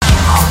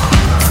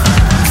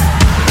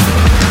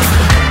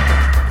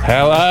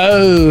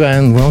Hello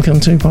and welcome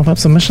to Pop-Up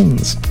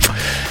Submissions.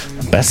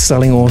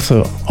 Best-selling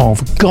author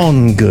of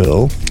Gone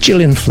Girl,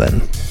 Gillian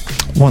Flynn,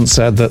 once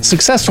said that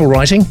successful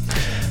writing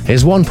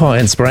is 1 part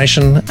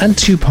inspiration and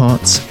 2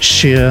 parts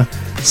sheer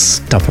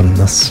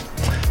stubbornness.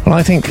 Well,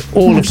 I think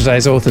all of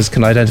today's authors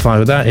can identify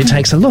with that. It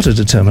takes a lot of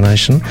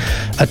determination,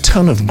 a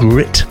ton of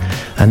grit,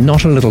 and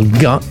not a little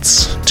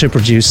guts to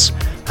produce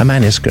a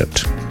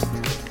manuscript.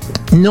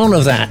 None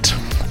of that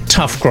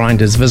tough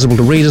grind is visible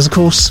to readers, of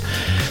course.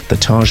 The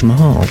Taj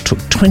Mahal took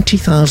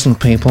 20,000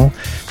 people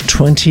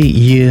 20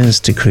 years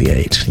to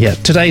create.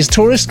 Yet today's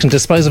tourists can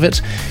dispose of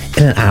it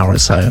in an hour or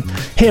so.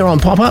 Here on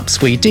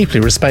Pop-Ups, we deeply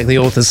respect the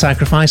author's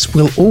sacrifice.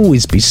 We'll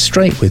always be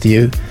straight with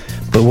you,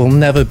 but we'll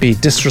never be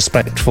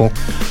disrespectful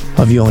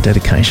of your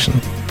dedication.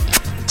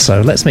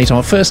 So let's meet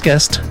our first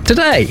guest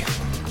today.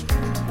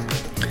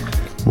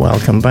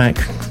 Welcome back,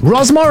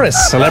 Ros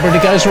Morris, celebrity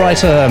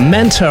ghostwriter,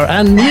 mentor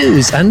and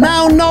muse, and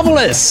now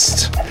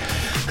novelist.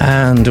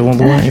 And all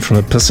the way from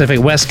the Pacific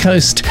West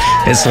Coast,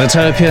 it's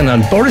Litopian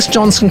and Boris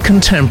Johnson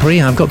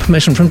contemporary, I've got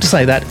permission from him to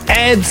say that,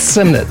 Ed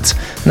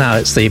Simnett. Now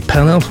it's the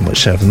penultimate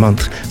show of the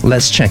month.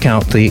 Let's check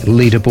out the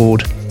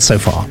leaderboard so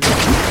far.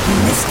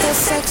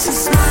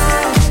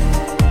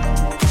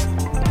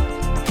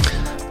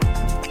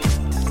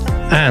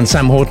 And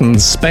Sam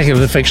Horton's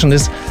speculative fiction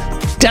is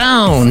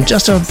down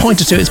just a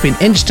point or two. It's been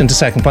inched into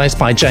second place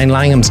by Jane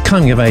Langham's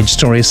coming-of-age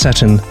story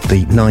set in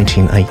the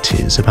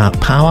 1980s about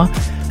power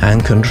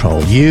and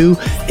control. You,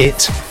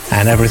 it,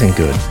 and everything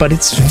good. But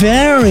it's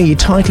very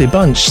tightly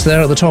bunched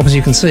there at the top, as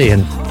you can see,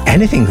 and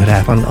anything could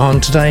happen on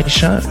today's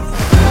show.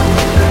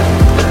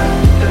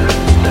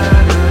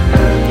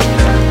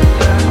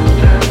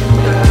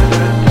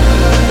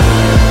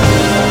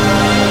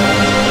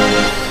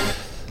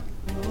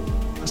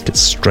 Let's get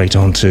straight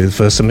on to the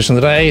first submission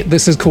of the day.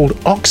 This is called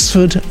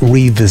Oxford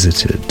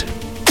Revisited.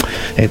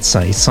 It's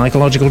a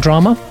psychological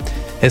drama.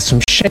 It's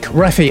from Sheikh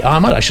Rafi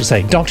Ahmed, I should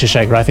say Dr.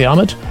 Sheikh Rafi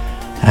Ahmed.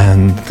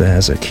 And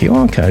there's a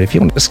QR code. If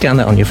you want to scan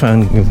that on your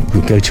phone,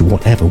 you'll go to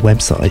whatever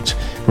website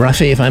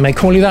Rafi, if I may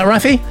call you that,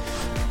 Rafi,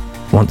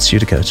 wants you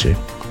to go to.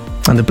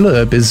 And the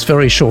blurb is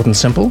very short and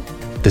simple.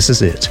 This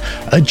is it.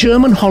 A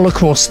German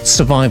Holocaust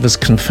survivor's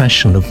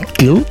confession of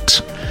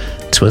guilt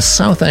to a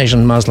South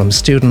Asian Muslim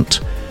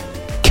student,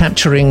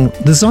 capturing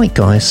the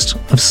zeitgeist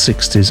of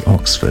 60s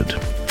Oxford.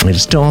 It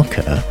is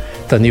darker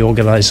than the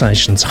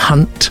organisation's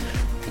hunt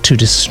to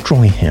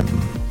destroy him.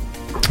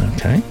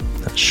 Okay,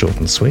 that's short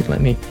and sweet. Let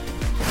me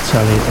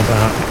tell you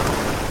about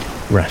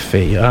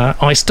Rafi.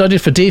 I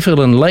studied for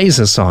DPhil and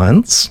laser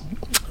science,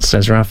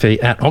 says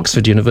Rafi, at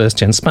Oxford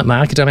University and spent my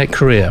academic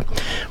career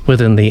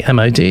within the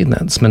MOD,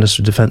 that's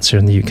Ministry of Defence here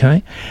in the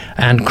UK,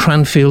 and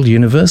Cranfield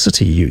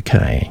University,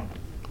 UK.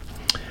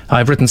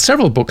 I've written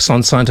several books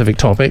on scientific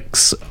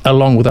topics,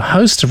 along with a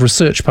host of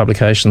research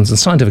publications and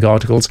scientific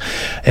articles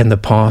in the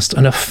past,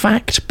 and a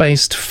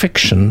fact-based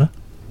fiction,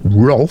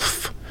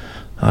 Rolf,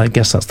 I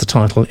guess that's the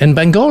title, in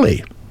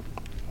Bengali.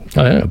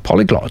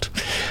 Polyglot.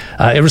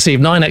 It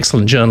received 9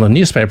 excellent journal and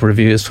newspaper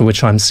reviews, for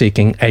which I'm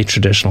seeking a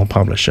traditional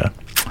publisher.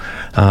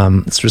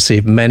 It's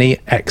received many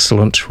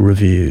excellent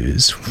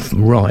reviews.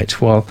 Right,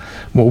 well,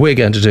 what we're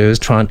going to do is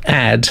try and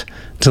add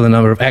to the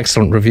number of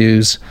excellent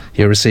reviews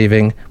you're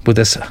receiving with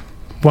this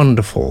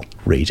wonderful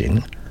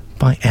reading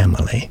by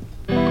Emily.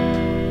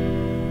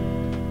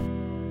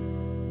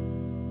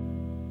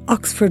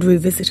 Oxford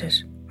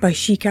Revisited by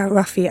Sheikh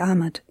Rafi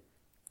Ahmed.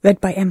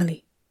 Read by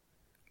Emily.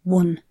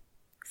 1.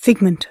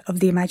 Figment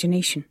of the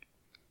imagination.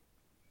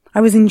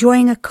 I was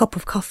enjoying a cup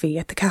of coffee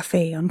at the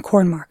cafe on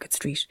Cornmarket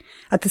Street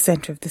at the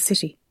centre of the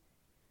city.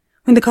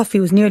 When the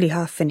coffee was nearly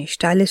half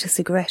finished, I lit a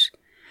cigarette,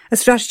 a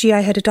strategy I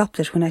had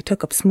adopted when I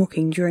took up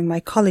smoking during my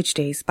college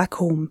days back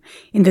home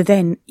in the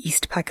then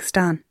East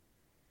Pakistan.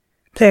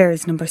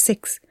 Players No.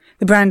 6,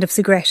 the brand of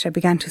cigarette I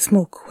began to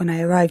smoke when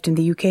I arrived in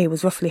the UK,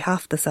 was roughly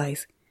half the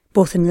size,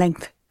 both in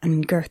length and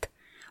in girth,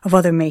 of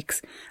other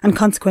makes, and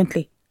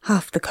consequently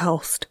half the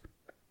cost.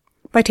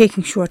 By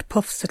taking short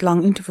puffs at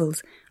long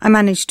intervals, I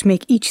managed to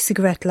make each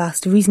cigarette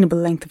last a reasonable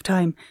length of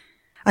time,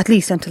 at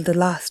least until the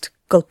last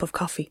gulp of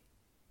coffee.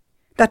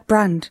 That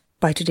brand,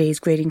 by today's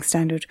grading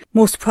standard,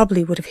 most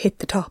probably would have hit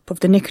the top of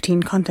the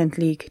Nicotine Content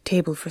League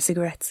table for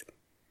cigarettes.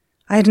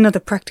 I had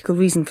another practical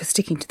reason for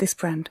sticking to this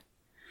brand.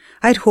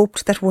 I had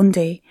hoped that one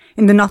day,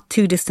 in the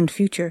not-too-distant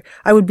future,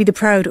 I would be the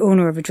proud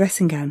owner of a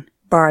dressing gown,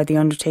 bar the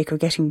undertaker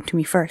getting to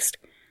me first,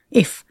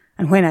 if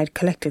and when I'd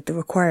collected the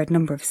required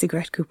number of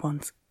cigarette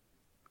coupons.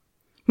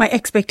 My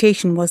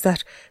expectation was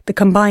that the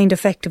combined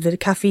effect of the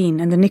caffeine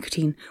and the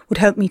nicotine would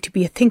help me to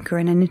be a thinker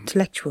and an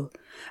intellectual,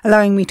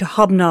 allowing me to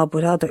hobnob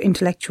with other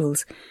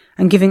intellectuals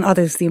and giving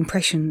others the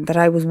impression that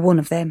I was one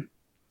of them.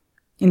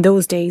 In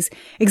those days,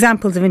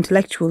 examples of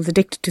intellectuals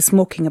addicted to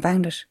smoking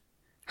abounded.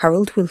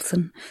 Harold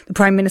Wilson, the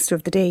Prime Minister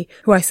of the day,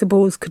 who I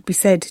suppose could be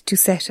said to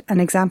set an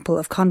example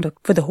of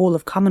conduct for the whole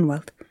of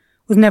Commonwealth,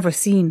 was never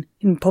seen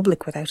in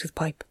public without his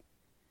pipe.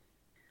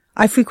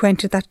 I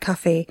frequented that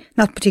cafe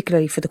not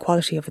particularly for the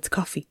quality of its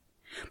coffee,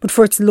 but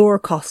for its lower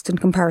cost in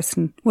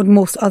comparison with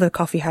most other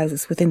coffee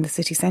houses within the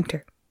city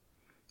centre.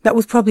 That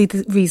was probably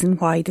the reason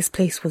why this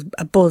place was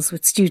abuzz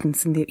with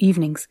students in the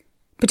evenings,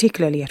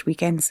 particularly at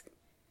weekends.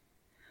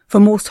 For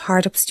most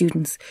hard-up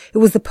students, it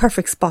was the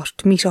perfect spot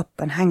to meet up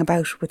and hang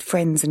about with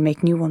friends and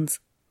make new ones.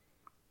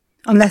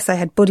 Unless I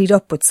had buddied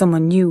up with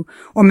someone new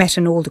or met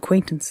an old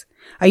acquaintance,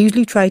 I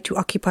usually tried to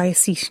occupy a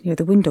seat near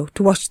the window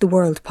to watch the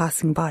world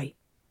passing by.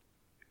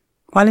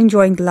 While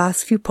enjoying the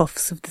last few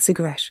puffs of the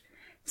cigarette,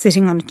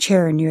 sitting on a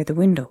chair near the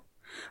window,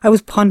 I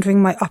was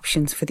pondering my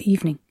options for the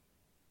evening.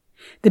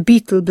 The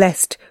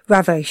Beatle-blessed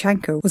Ravi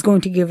Shankar was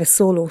going to give a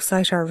solo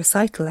sitar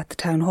recital at the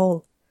town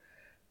hall.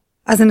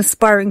 As an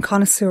aspiring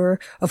connoisseur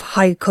of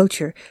high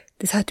culture,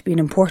 this had to be an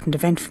important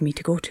event for me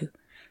to go to.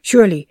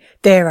 Surely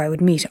there I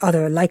would meet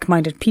other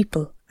like-minded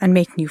people and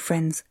make new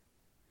friends.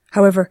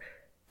 However,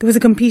 there was a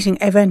competing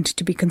event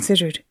to be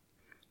considered.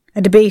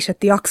 A debate at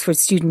the Oxford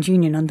Student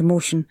Union on the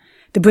motion,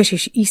 the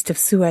British East of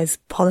Suez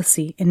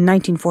policy in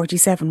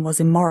 1947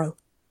 was immoral,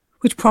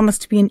 which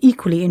promised to be an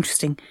equally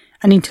interesting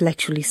and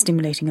intellectually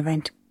stimulating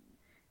event.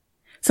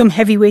 Some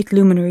heavyweight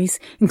luminaries,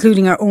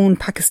 including our own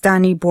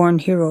Pakistani-born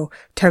hero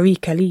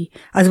Tariq Ali,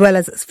 as well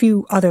as a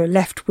few other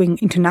left-wing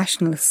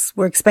internationalists,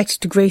 were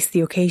expected to grace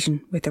the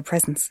occasion with their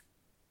presence.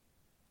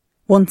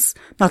 Once,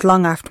 not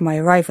long after my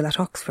arrival at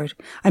Oxford,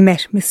 I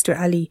met Mr.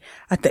 Ali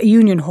at the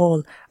Union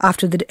Hall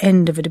after the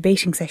end of a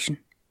debating session.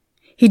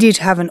 He did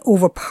have an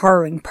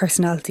overpowering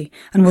personality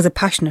and was a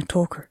passionate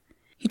talker.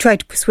 He tried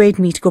to persuade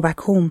me to go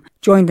back home,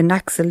 join the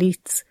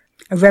Naxalites,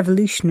 a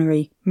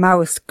revolutionary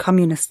Maoist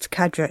communist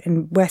cadre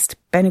in West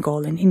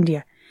Bengal in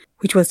India,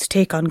 which was to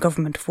take on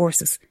government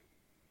forces.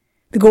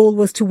 The goal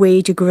was to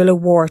wage a guerrilla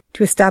war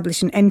to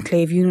establish an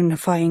enclave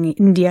unifying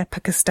India,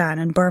 Pakistan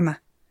and Burma.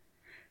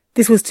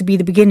 This was to be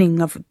the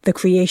beginning of the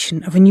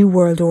creation of a new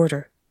world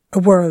order, a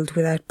world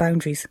without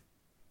boundaries.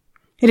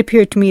 It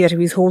appeared to me that he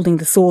was holding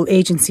the sole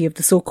agency of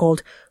the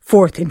so-called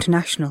Fourth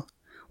International,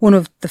 one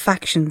of the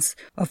factions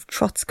of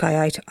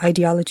Trotskyite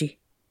ideology.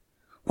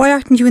 "Why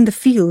aren't you in the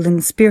field and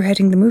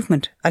spearheading the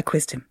movement?" I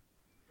quizzed him.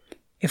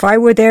 "If I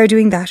were there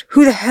doing that,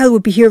 who the hell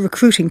would be here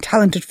recruiting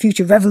talented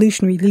future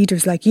revolutionary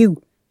leaders like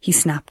you?" he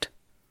snapped.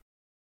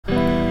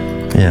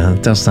 Yeah,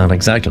 it does sound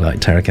exactly like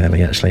Tariq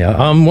Ali, actually.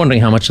 I'm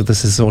wondering how much of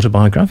this is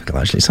autobiographical,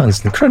 actually. It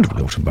sounds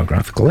incredibly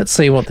autobiographical. Let's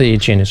see what the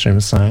Genius Room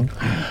is saying.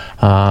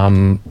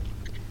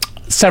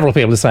 Several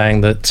people are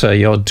saying that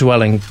you're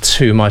dwelling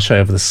too much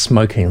over the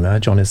smoking there.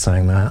 John is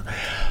saying that.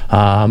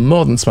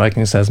 More than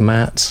smoking, says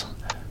Matt.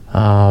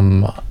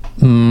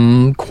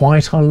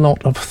 Quite a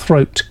lot of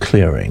throat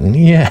clearing.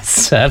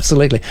 Yes,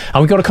 absolutely.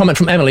 And we got a comment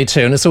from Emily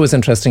too, and it's always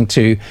interesting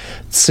to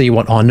see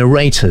what our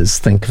narrators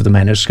think of the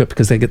manuscript,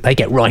 because they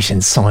get right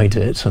inside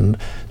it and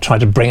try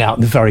to bring out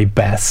the very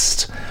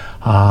best.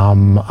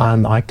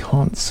 And I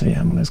can't see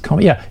Emily's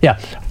comment. Yeah.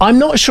 I'm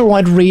not sure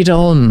I'd read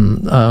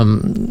on,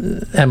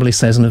 Emily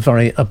says in a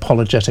very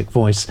apologetic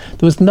voice.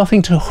 There was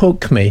nothing to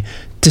hook me,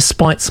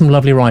 despite some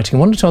lovely writing.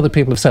 One or two other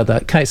people have said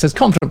that. Kate says,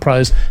 confident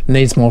prose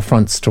needs more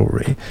front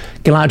story.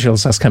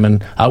 Galadriel has come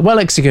in,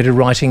 well-executed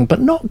writing, but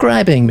not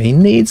grabbing me,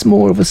 needs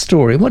more of a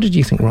story. What did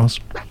you think, Ross?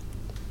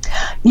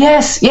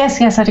 Yes,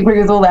 I'd agree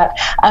with all that.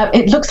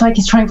 It looks like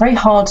he's trying very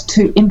hard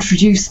to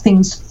introduce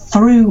things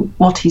through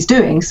what he's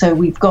doing. So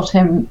we've got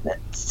him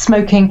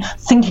smoking,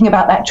 thinking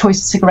about that choice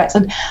of cigarettes.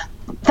 And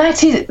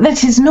that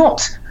is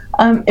not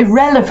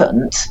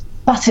irrelevant,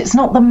 but it's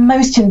not the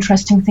most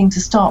interesting thing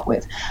to start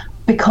with.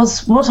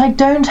 Because what I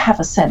don't have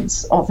a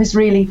sense of is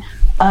really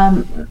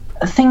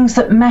things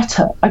that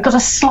matter. I've got a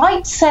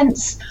slight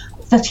sense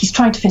that he's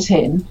trying to fit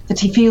in, that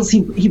he feels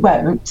he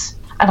won't.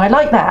 And I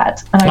like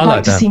that, and I'd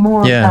like to see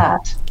more of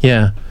that.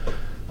 Yeah.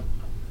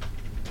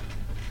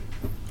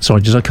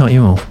 Sorry, did I cut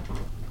you off?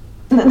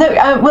 No,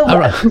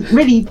 right.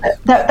 Really,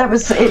 that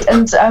was it.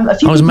 And a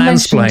few people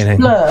mentioned the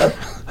blurb.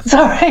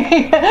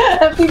 Sorry,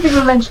 a few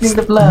people mentioning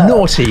the blurb.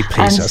 Naughty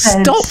Peter,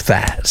 stop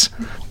that.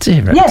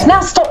 Dear yes,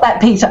 now stop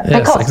that, Peter.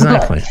 Yes,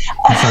 exactly.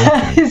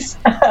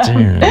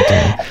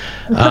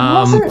 There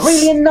wasn't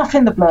really enough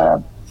in the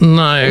blurb.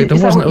 No, there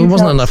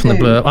wasn't enough in the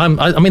blurb.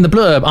 I mean, the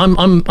blurb,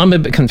 I'm a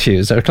bit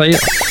confused, okay?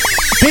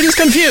 Peter's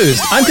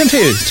confused. I'm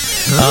confused.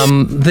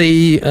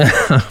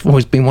 I've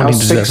always been wanting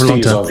to do that for a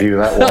long time. Of you,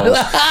 that was.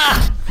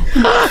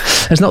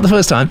 It's not the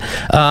first time.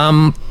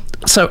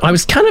 So I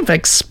was kind of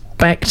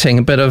expecting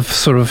a bit of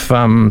sort of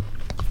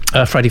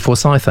Freddie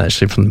Forsyth,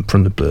 actually,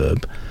 from the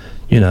blurb.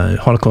 You know,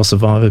 Holocaust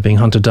survivor being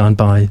hunted down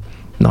by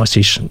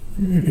Nazi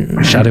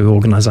shadowy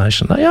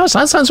organisation. Yeah,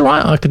 that sounds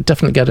right. I could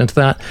definitely get into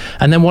that.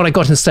 And then what I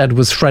got instead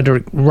was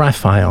Frederick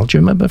Raphael. Do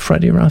you remember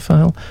Freddie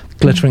Raphael?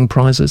 Glittering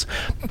Prizes.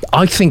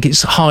 I think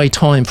it's high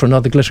time for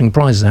another Glittering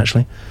Prizes,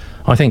 actually.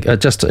 I think,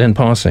 just in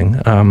passing.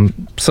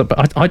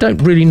 But I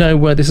don't really know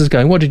where this is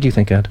going. What did you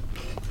think, Ed?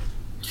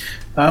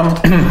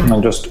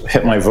 I'll just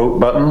hit my vote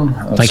button.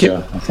 Thank you.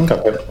 I think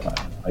I've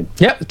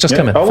hit... Just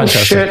come in. Oh,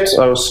 fantastic. shit.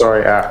 Oh,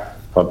 sorry.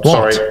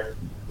 Sorry.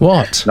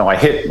 What? No, I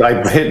hit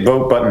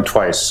vote button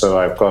twice, so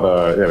I've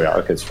got there we are.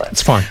 Okay, it's fine.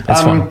 It's fine.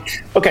 It's fine.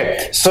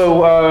 Okay,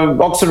 so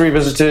Oxford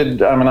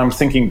Revisited. I mean, I'm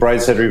thinking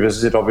Brideshead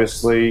Revisited,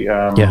 obviously.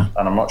 And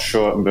I'm not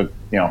sure, but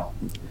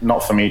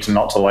not for me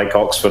not to like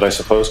Oxford, I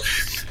suppose,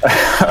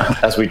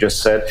 as we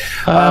just said.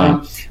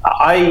 The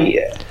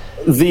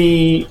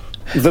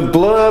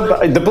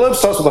blurb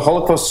starts with a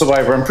Holocaust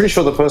survivor. I'm pretty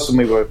sure the person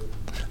we were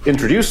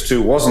introduced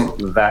to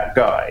wasn't that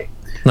guy.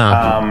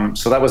 No.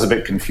 So that was a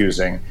bit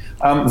confusing.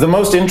 The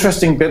most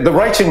interesting bit, the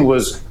writing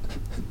was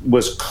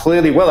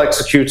clearly well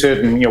executed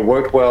and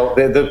worked well.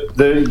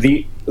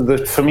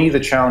 For me, the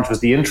challenge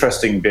was the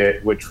interesting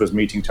bit, which was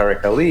meeting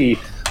Tariq Ali,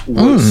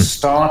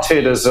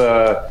 started as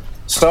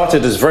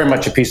very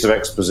much a piece of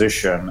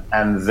exposition,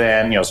 and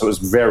then so it was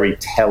very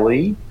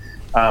telly.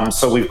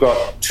 So we've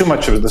got too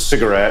much of the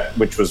cigarette,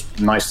 which was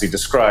nicely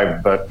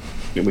described, but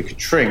we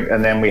could shrink,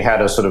 and then we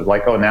had a sort of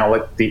like, now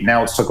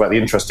let's talk about the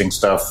interesting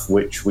stuff,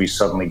 which we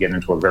suddenly get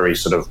into a very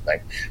sort of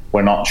like,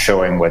 we're not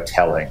showing, we're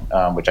telling,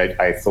 which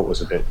I thought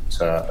was a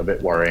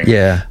bit worrying.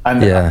 Yeah.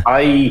 And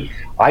I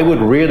would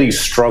really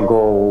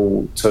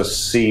struggle to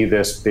see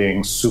this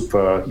being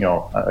super,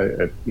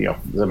 I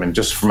mean,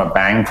 just from a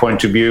Bang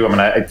point of view. I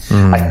mean,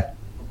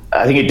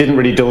 I think it didn't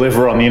really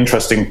deliver on the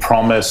interesting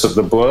promise of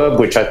the blurb,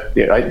 which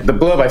the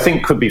blurb I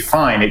think could be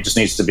fine. It just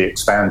needs to be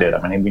expanded.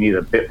 I mean, we need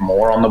a bit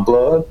more on the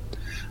blurb.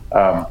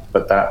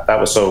 But that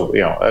was so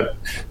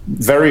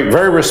very,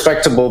 very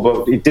respectable,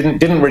 but it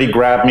didn't really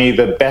grab me.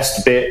 The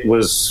best bit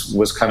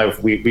was kind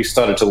of we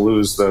started to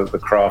lose the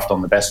craft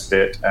on the best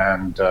bit,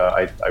 and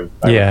I'm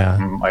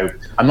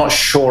not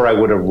sure I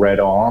would have read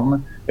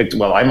on.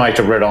 I might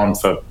have read on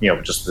for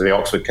just the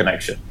Oxford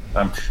connection.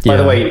 By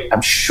the way,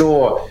 I'm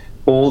sure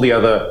all the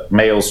other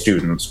male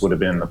students would have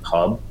been in the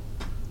pub,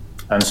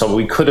 and so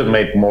we could have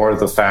made more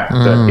of the fact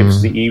that it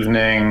was the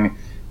evening.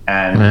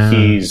 And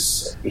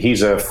he's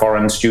a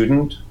foreign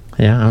student.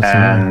 Yeah,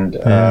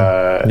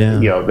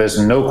 absolutely. And there's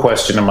no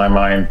question in my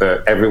mind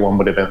that everyone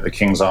would have been at the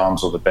King's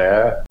Arms or the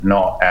Bear,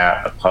 not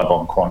at a pub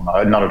on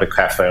Cornmarket, not at a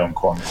cafe on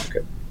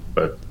Cornmarket.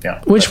 But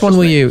which one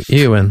were you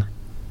in?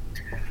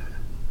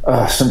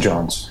 St.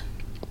 John's.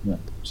 Yeah,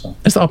 so.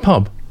 Is that a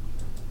pub?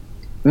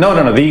 No.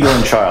 The Eagle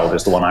and Child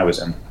is the one I was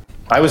in.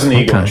 I was in the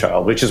Eagle and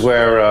Child, which is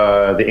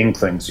where the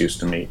Inklings used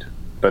to meet.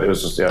 But it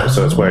was just,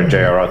 so it's where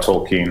J.R.R.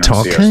 Tolkien and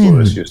C.S.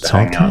 Lewis used to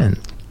hang out.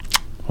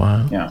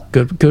 Wow. Yeah.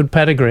 Good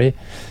pedigree.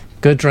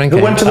 Good drinking.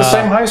 Who went to the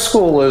same high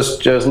school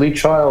as Lee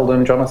Child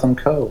and Jonathan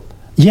Coe.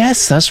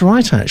 Yes, that's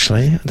right,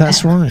 actually.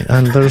 That's right.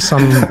 And there are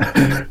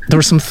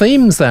some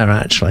themes there,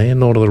 actually,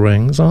 in Lord of the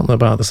Rings, aren't there,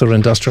 about the sort of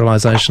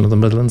industrialization of the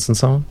Midlands and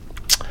so on.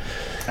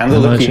 And the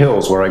Liffey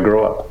Hills, where I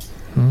grew up.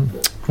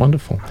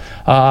 Wonderful.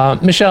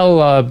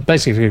 Michelle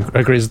basically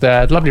agrees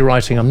there. Lovely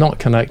writing. I'm not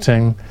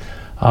connecting.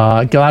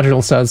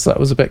 Galadriel says that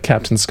was a bit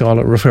Captain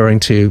Scarlet, referring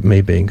to me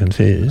being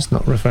confused,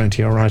 not referring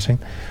to your writing.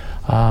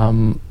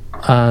 And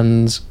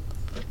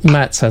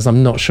Matt says,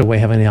 I'm not sure we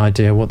have any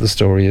idea what the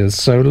story is.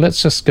 So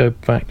let's just go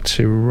back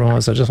to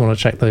Roz. I just want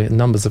to check the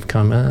numbers have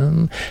come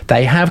in.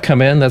 They have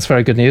come in. That's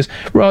very good news.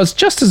 Roz,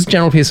 just as a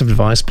general piece of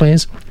advice,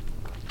 please,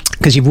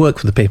 because you've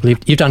worked with the people,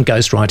 you've done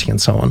ghostwriting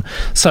and so on.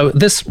 So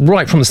this,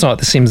 right from the start,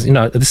 this seems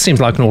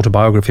like an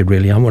autobiography,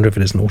 really. I wonder if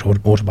it is an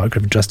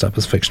autobiography dressed up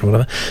as fiction or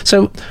whatever.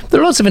 So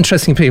there are lots of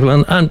interesting people,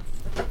 and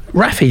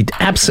Raffi,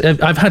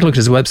 I've had a look at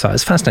his website.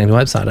 It's a fascinating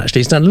website, actually.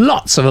 He's done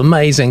lots of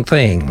amazing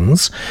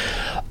things.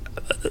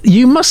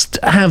 You must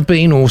have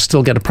been or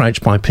still get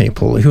approached by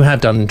people who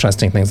have done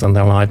interesting things in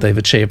their life. They've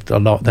achieved a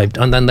lot,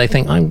 and then they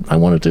think, I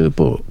want to do a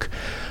book.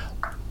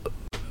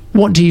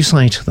 What do you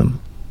say to them?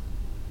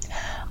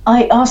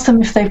 I ask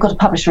them if they've got a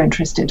publisher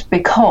interested,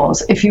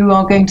 because if you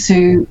are going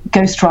to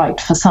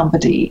ghostwrite for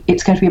somebody,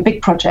 it's going to be a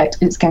big project.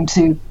 It's going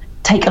to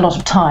take a lot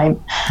of time,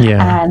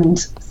 and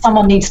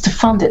someone needs to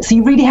fund it. So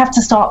you really have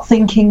to start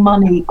thinking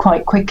money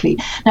quite quickly.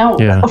 Now,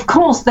 of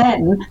course,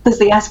 then there's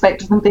the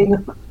aspect of them being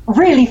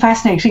really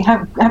fascinating,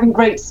 having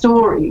great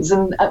stories,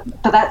 and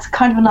but that's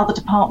kind of another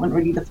department,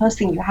 really. The first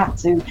thing you have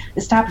to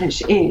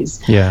establish is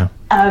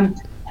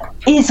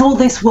all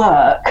this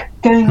work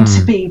going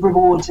to be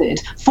rewarded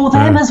for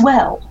them as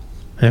well?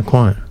 Yeah,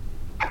 quite.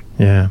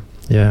 Yeah.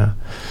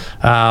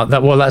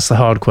 That's the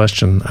hard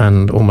question,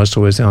 and almost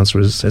always the answer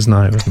is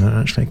no, isn't it,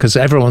 actually? Because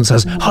everyone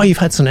says, you've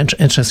had some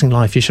interesting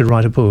life, you should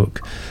write a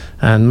book.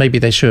 And maybe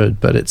they should,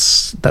 but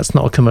that's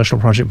not a commercial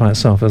project by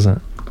itself, is it?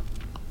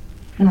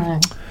 No.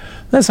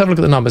 Let's have a look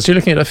at the numbers. You're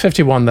looking at a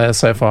 51 there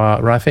so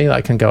far, Raffi.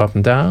 That can go up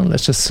and down.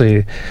 Let's just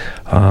see.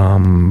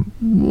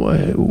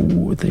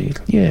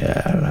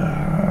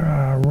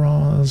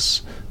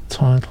 Roz,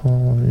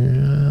 title,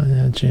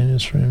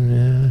 Genius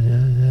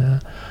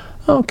Room,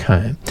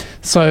 Okay.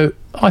 So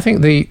I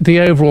think the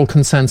overall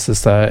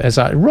consensus there is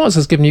that Roz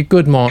has given you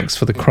good marks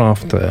for the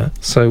craft there.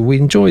 So we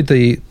enjoyed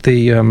the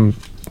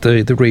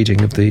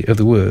reading of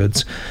the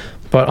words.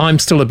 But I'm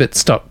still a bit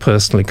stuck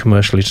personally,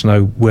 commercially, to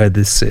know where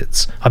this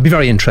sits. I'd be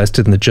very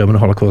interested in the German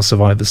Holocaust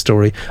survivor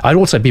story. I'd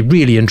also be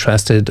really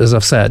interested, as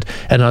I've said,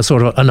 in a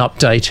sort of an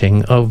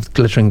updating of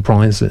Glittering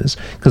Prizes,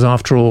 because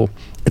after all,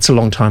 it's a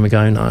long time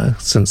ago now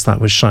since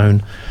that was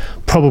shown,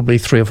 probably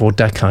 3 or 4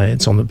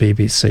 decades on the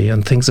BBC,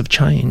 and things have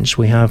changed.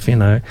 We have,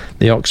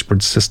 the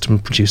Oxford system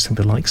producing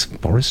the likes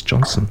of Boris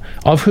Johnson,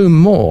 of whom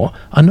more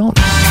anon.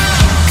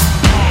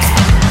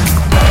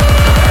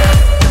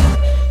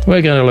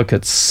 We're going to look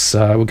at,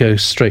 we'll go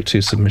straight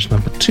to submission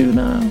number 2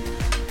 now,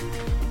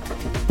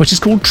 which is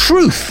called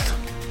Truth.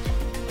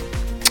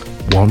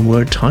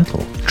 One-word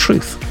title,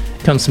 Truth.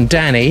 It comes from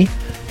Danny.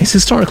 It's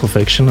historical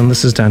fiction, and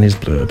this is Danny's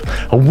blurb.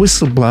 A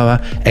whistleblower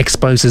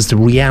exposes the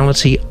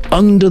reality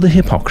under the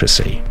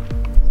hypocrisy.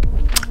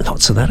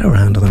 Lots of that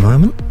around at the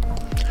moment.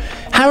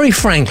 Harry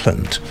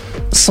Frankland,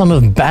 son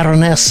of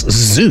Baroness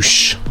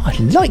Zouche. I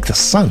like the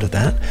sound of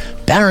that.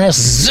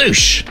 Baroness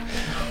Zouche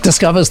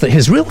discovers that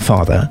his real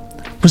father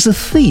was a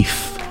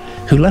thief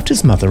who left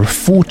his mother a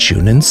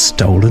fortune in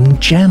stolen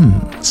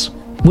gems,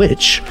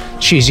 which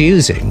she's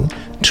using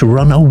to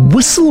run a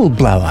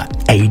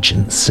whistleblower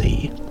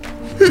agency.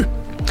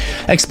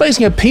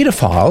 Exposing a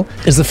paedophile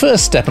is the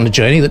first step on a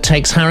journey that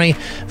takes Harry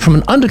from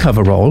an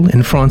undercover role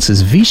in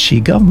France's Vichy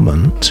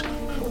government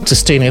to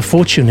stealing a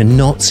fortune in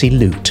Nazi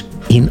loot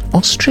in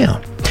Austria,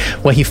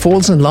 where he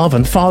falls in love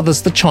and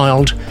fathers the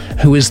child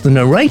who is the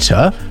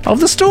narrator of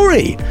the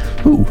story.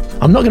 Ooh,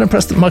 I'm not going to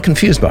press my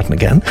confused button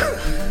again.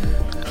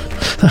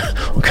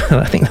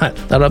 I think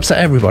that upset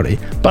everybody.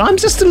 But I'm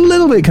just a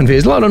little bit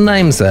confused. A lot of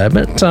names there,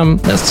 but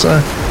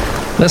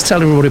let's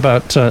tell everybody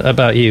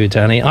about you,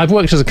 Danny. I've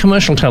worked as a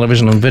commercial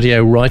television and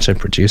video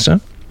writer-producer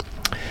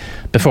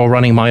before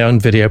running my own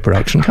video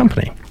production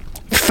company.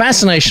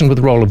 Fascination with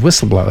the role of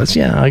whistleblowers,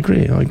 yeah, I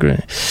agree,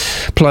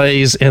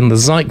 plays in the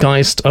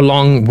zeitgeist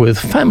along with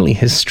family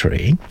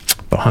history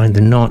behind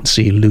the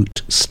Nazi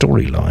loot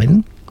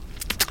storyline.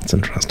 That's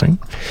interesting.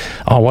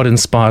 What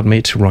inspired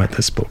me to write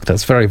this book?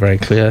 That's very, very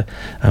clear.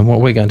 And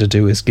what we're going to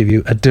do is give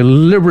you a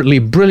deliberately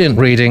brilliant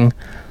reading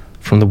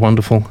from the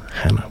wonderful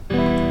Hannah.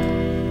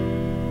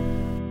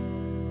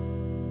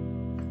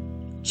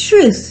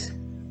 Truth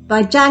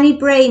by Danny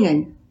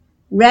Brainin,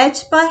 read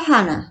by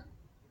Hannah.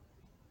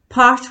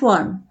 Part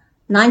 1,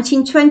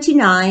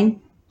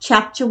 1929,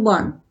 Chapter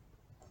 1.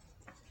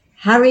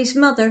 Harry's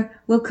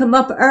mother will come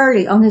up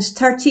early on his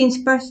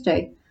 13th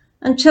birthday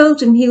and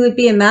told him he would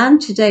be a man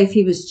today if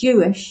he was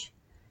Jewish,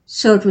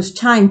 so it was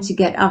time to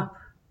get up.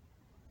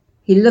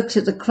 He looked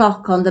at the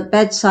clock on the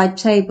bedside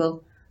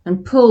table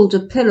and pulled a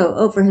pillow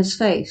over his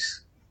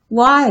face.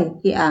 Why?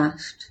 He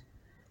asked.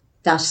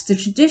 That's the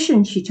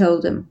tradition, she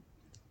told him.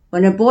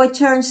 When a boy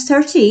turns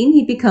 13,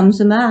 he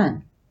becomes a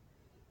man.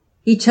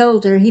 He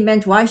told her he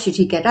meant why should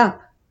he get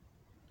up?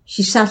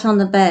 She sat on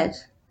the bed.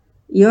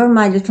 You're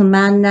my little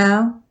man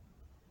now.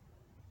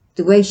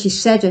 The way she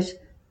said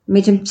it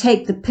made him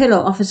take the pillow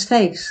off his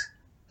face.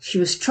 She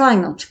was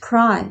trying not to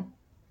cry.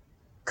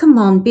 Come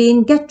on,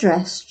 Bean, get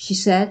dressed, she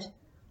said.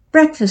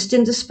 Breakfast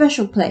in the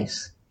special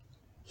place.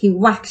 He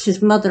whacked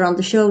his mother on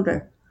the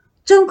shoulder.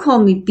 Don't call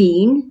me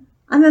Bean.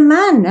 I'm a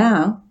man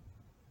now.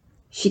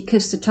 She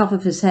kissed the top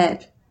of his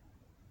head.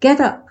 Get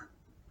up.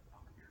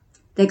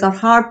 They got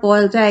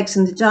hard-boiled eggs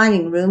in the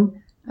dining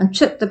room and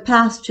took the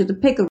path to the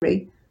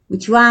piggery,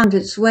 which wound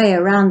its way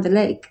around the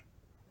lake.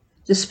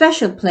 The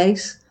special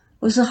place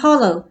was a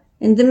hollow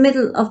in the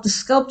middle of the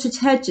sculpted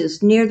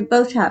hedges near the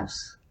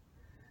boathouse.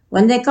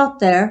 When they got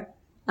there,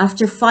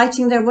 after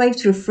fighting their way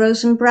through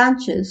frozen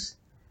branches,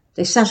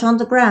 they sat on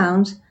the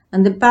ground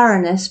and the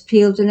Baroness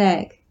peeled an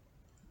egg.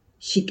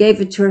 She gave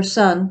it to her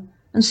son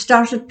and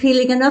started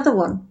peeling another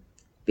one,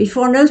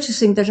 before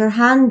noticing that her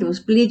hand was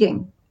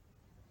bleeding.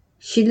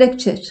 She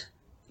licked it,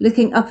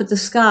 looking up at the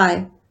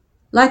sky,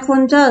 like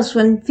one does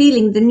when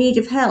feeling the need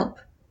of help,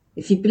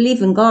 if you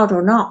believe in God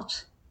or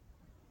not.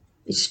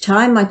 It's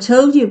time I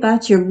told you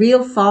about your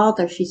real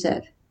father, she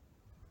said.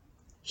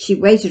 She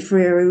waited for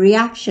a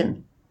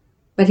reaction,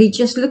 but he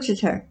just looked at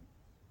her.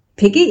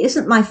 Piggy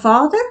isn't my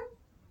father?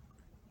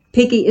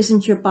 Piggy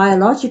isn't your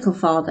biological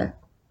father.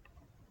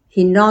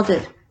 He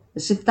nodded,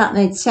 as if that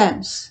made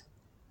sense.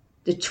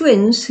 The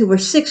twins, who were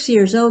 6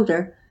 years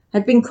older,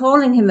 had been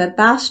calling him a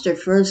bastard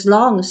for as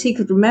long as he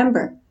could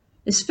remember,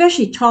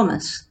 especially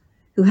Thomas,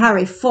 who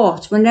Harry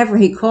fought whenever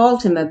he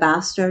called him a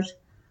bastard,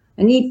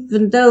 and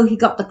even though he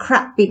got the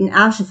crap beaten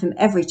out of him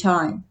every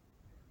time.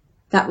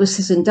 That was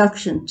his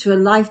induction to a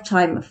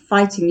lifetime of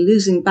fighting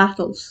losing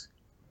battles.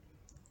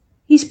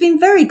 He's been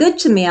very good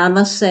to me, I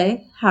must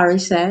say, Harry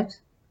said.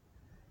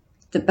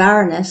 The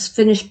Baroness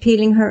finished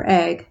peeling her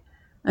egg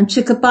and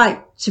took a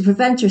bite to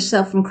prevent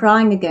herself from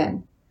crying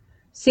again,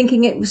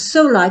 thinking it was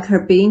so like her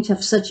being to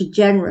have such a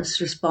generous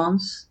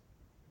response.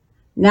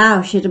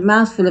 Now she had a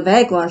mouthful of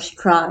egg while she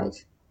cried.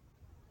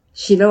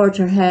 She lowered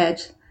her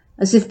head,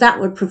 as if that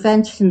would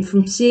prevent him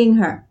from seeing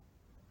her.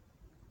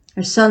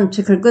 Her son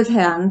took her good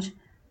hand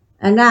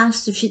and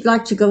asked if she'd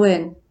like to go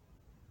in.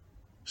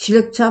 She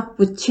looked up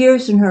with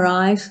tears in her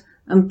eyes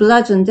and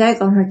blood and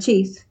egg on her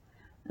teeth,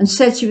 and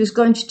said she was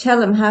going to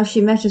tell him how she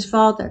met his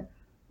father,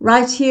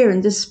 right here in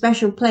this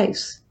special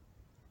place.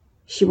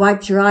 She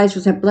wiped her eyes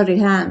with her bloody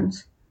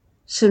hand,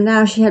 so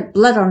now she had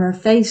blood on her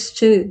face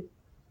too.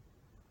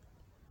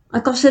 I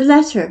got a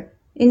letter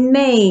in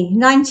May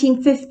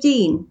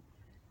 1915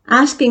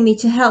 asking me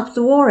to help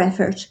the war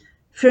effort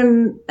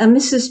from a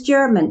Mrs.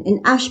 German in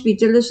Ashby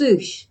de la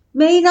Zouch.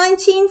 May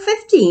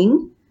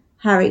 1915?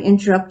 Harry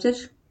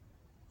interrupted.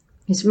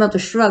 His mother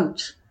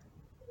shrugged,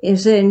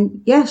 as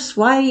in, yes,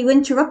 why are you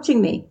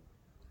interrupting me?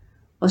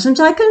 Wasn't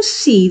I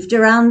conceived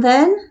around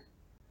then?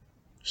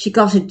 She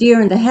got a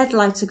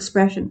deer-in-the-headlights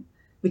expression,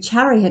 which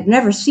Harry had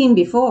never seen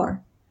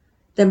before.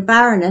 The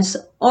Baroness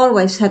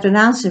always had an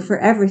answer for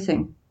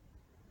everything.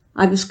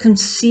 I was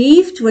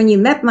conceived when you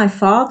met my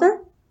father?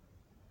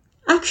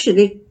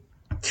 Actually,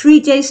 3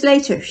 days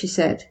later, she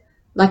said,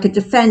 like a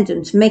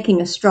defendant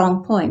making a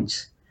strong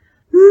point.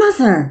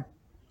 Mother,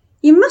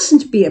 you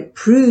mustn't be a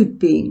prude,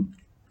 Bean.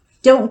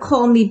 Don't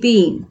call me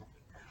Bean.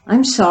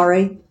 I'm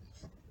sorry.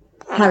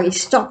 Harry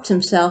stopped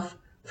himself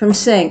from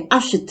saying, I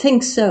should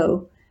think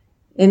so,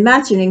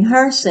 imagining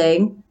her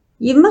saying,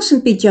 you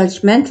mustn't be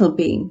judgmental,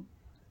 Bean,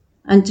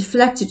 and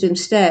deflected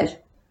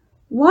instead.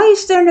 Why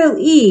is there no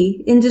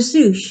E in the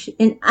Zouch,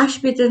 in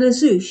Ashby de la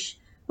Zouch,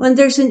 when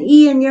there's an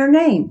E in your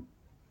name?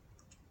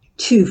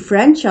 Too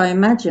French, I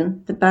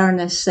imagine, the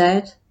Baroness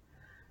said.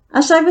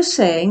 As I was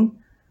saying,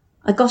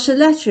 I got a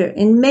letter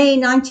in May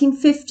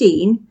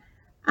 1915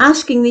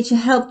 asking me to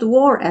help the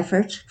war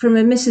effort from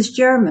a Mrs.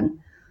 German,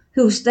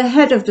 who was the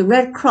head of the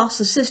Red Cross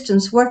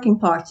Assistance Working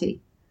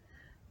Party.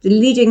 The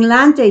leading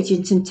land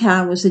agent in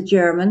town was a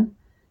German.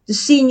 The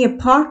senior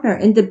partner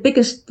in the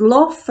biggest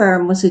law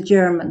firm was a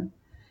German.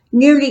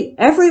 Nearly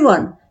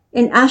everyone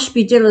in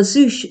Ashby de la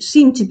Zouch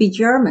seemed to be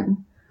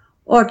German,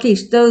 or at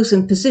least those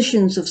in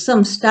positions of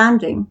some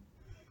standing.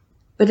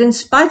 But in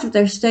spite of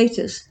their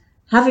status,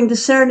 having the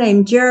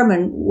surname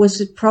German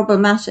was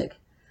problematic,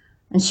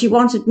 and she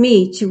wanted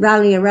me to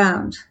rally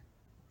around.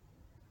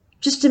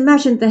 Just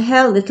imagine the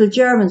hell little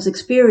Germans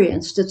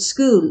experienced at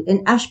school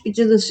in Ashby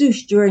de la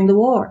Zouch during the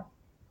war.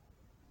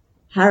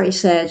 Harry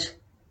said,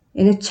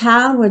 in a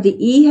town where the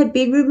E had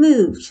been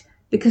removed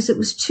because it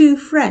was too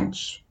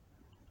French.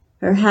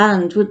 Her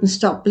hand wouldn't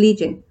stop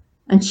bleeding,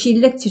 and she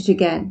licked it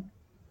again.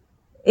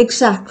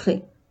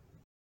 Exactly.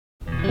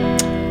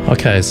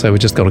 Okay, so we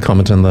just got a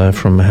comment in there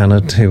from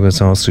Hannah, who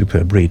was our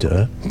superb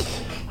reader.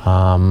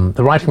 The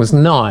writing was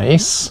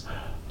nice,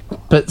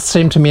 but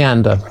seemed to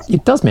meander.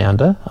 It does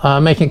meander,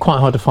 making it quite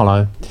hard to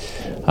follow.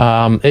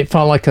 It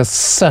felt like a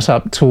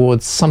setup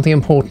towards something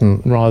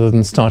important rather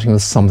than starting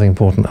with something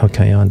important.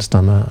 Okay, I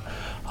understand that.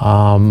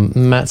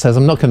 Matt says,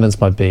 I'm not convinced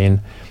by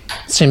Bean.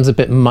 Seems a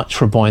bit much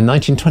for a boy in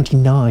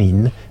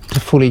 1929 to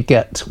fully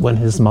get when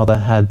his mother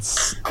had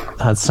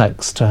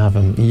sex to have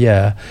him.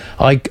 Yeah,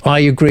 I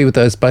agree with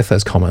both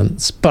those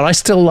comments, but I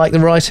still like the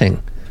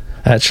writing,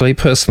 actually,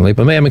 personally.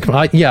 But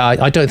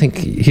I don't think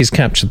he's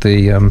captured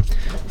the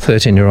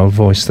 13-year-old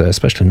voice there,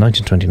 especially in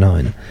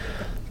 1929.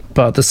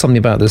 But there's something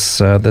about this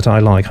that I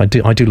like. I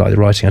do like the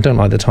writing. I don't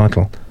like the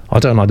title. I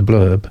don't like the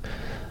blurb.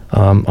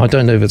 I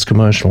don't know if it's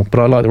commercial, but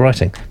I like the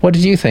writing. What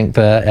did you think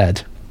there,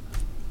 Ed?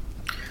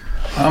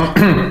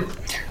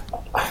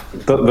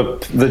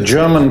 The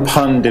German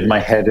pun did my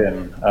head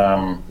in.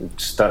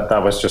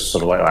 That was just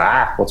sort of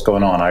like, what's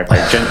going on?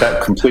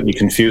 That completely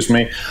confused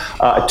me.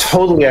 I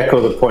totally echo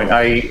the point.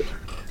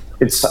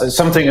 It's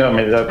something. I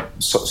mean,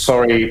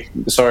 sorry,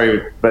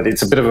 but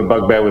it's a bit of a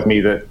bugbear with me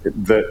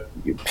that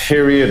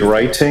period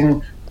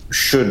writing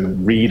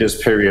should read as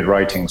period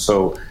writing.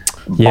 So,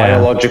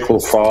 biological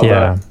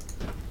father.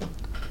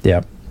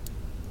 Yeah.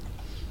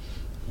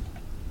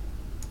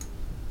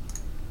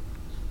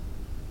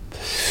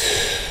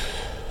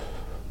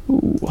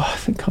 Ooh, I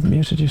think I've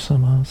muted you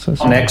somehow. So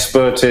an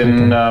expert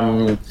in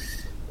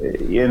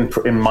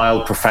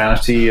mild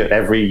profanity at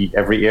every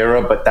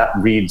era, but that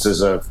reads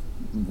as a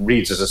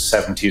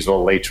 70s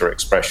or later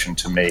expression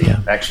to me.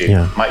 Actually,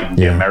 it might even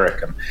be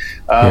American.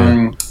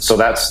 So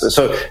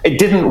it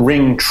didn't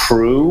ring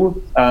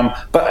true.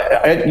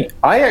 But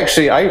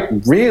I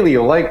really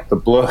like the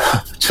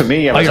blurb. To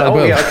me, I was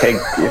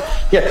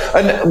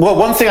And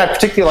one thing I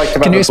particularly liked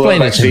about the blurb,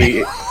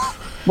 actually.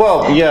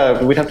 Well,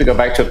 yeah, we'd have to go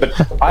back to it, but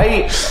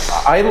I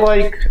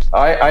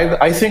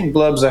think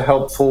blurbs are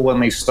helpful when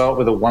they start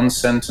with a one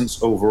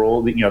sentence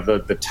overall, the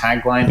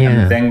tagline,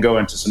 and then go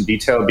into some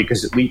detail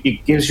because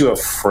it gives you a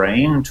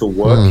frame to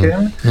work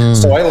in.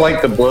 So I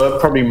like the blurb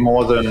probably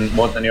more than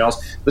anything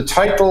else. The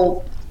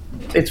title,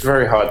 it's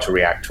very hard to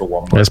react to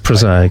one word. It's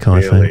prosaic,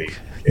 I think.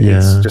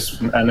 It's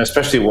just, and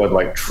especially a word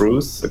like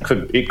truth. It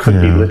could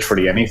be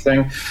literally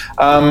anything.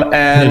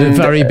 And a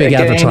very big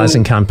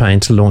advertising campaign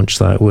to launch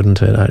that,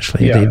 wouldn't it?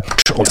 Actually, on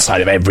the side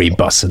of every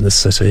bus in the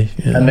city.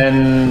 Yeah. And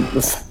then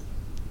the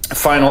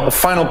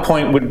final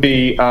point would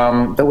be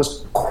there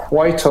was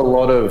quite a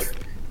lot of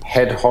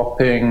head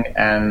hopping,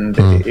 and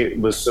it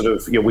was sort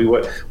of we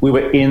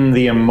were in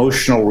the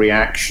emotional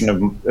reaction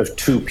of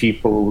two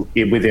people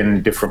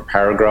within different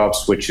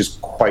paragraphs, which is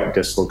quite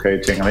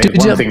dislocating. I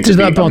mean, did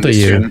that bother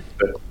you?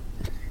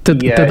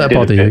 Did that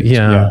bother you?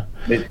 Yeah.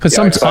 Because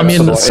sometimes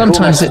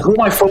who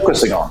am I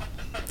focusing on?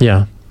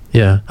 Yeah.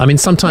 Yeah, I mean,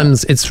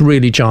 sometimes it's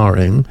really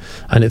jarring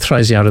and it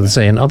throws you out of the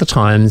scene. Other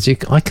times you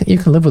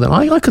can live with it.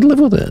 I could live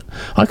with it.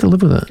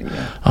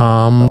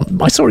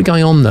 I saw it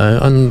going on though,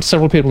 and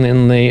several people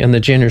in the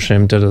genius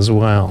room did as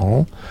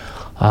well.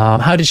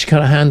 How did she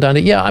cut her hand down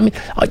it? Yeah, I mean,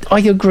 I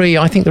agree.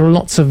 I think there are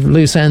lots of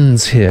loose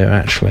ends here,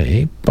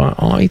 actually. But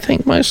I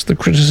think most of the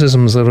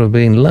criticisms that have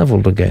been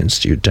levelled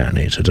against you,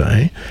 Danny,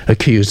 today,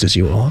 accused as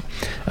you are,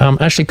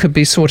 actually could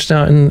be sorted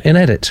out in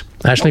edit.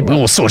 Actually,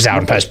 or sorted out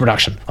in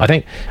post-production, I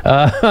think.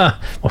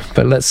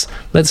 But let's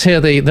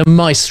hear the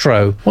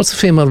maestro. What's the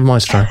female of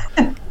maestro?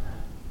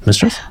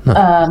 Mistress? No.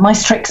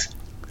 Maestrix.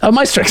 Oh,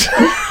 Maestrix.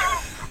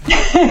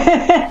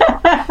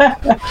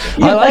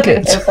 I like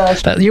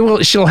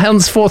it. She'll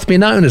henceforth be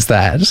known as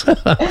that.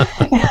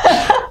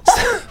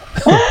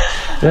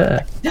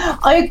 Yeah.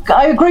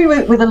 I agree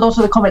with a lot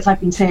of the comments I've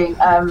been seeing,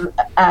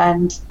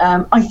 and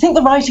I think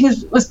the writing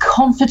was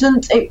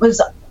confident. It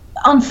was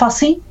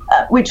unfussy,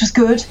 which was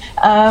good.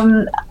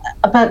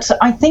 But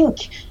I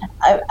think,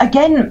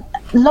 again,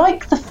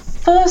 like the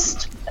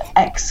first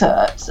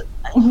excerpt,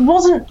 he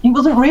wasn't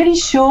really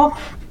sure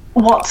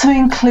what to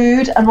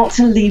include and what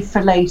to leave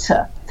for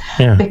later.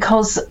 Yeah.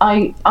 Because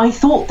I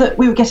thought that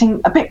we were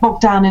getting a bit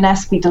bogged down in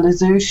Esprit de la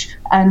Zouche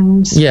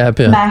and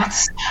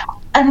maths,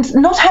 and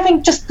not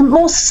having just the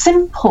more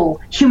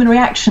simple human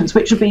reactions,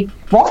 which would be,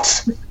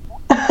 what?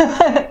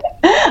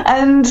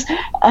 And,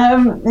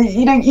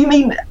 you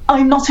mean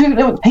I'm not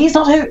who, he's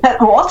not who,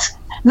 what?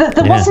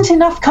 There wasn't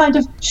enough kind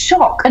of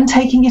shock and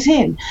taking it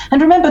in.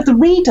 And remember, the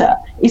reader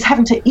is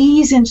having to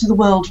ease into the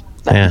world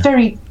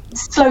very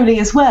slowly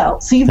as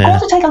well. So you've got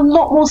to take a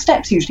lot more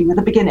steps usually with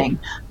the beginning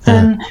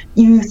than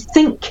you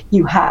think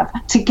you have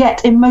to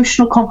get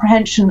emotional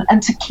comprehension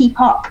and to keep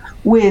up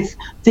with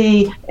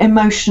the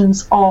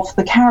emotions of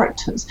the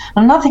characters.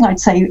 And another thing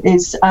I'd say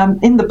is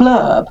in the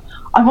blurb,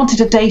 I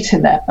wanted a date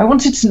in there. I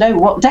wanted to know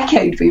what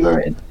decade we were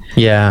in.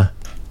 Yeah.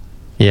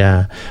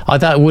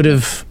 That would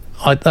have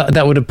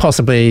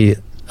possibly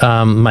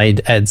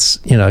made Ed's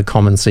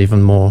comments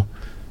even more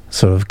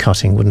sort of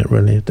cutting, wouldn't it?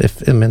 Really,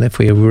 if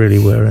we really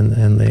were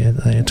in the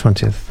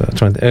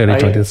early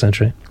 20th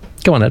century.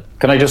 Go on, Ed.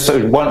 Can I just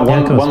say one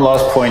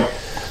last point?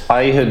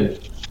 I'd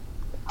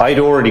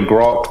already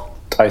grokked,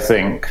 I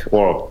think,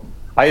 or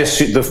I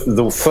assumed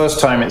the first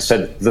time it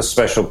said the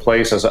special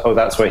place, I was like, oh,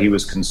 that's where he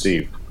was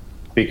conceived,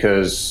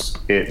 because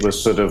it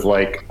was sort of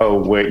like,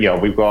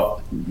 we've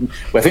got.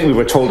 I think we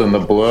were told in the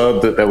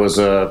blurb that there was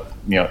a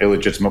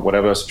illegitimate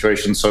whatever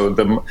situation. So it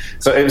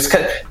was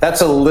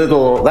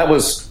that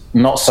was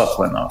not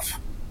subtle enough.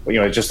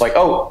 Just like,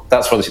 oh,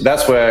 that's where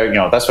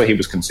he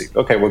was conceived.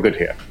 Okay, we're good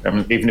here. I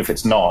mean, even if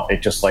it's not,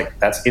 it just like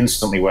that's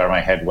instantly where my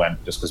head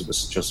went, just because it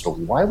was just sort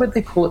of, why would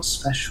they call it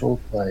special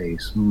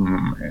place?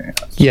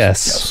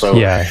 Yes. A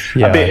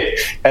bit,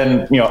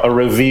 and a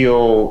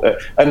reveal,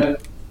 and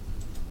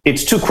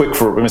it's too quick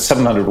for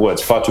 700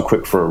 words, far too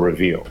quick for a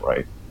reveal,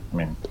 right? I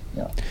mean,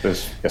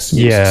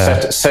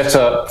 set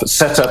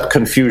up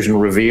confusion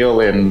reveal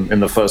in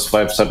the first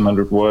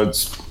 500-700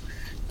 words.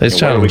 It's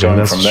challenging,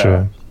 that's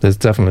true. There's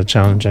definitely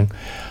challenging.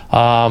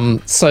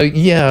 So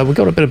we've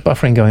got a bit of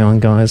buffering going on,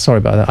 guys. Sorry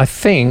about that. I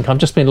think I've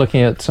just been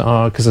looking at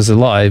because this is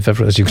live,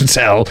 as you can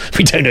tell,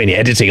 we don't do any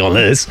editing on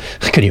this.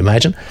 Can you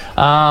imagine?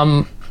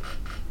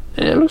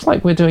 It looks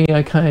like we're doing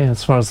okay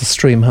as far as the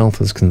stream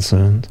health is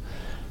concerned.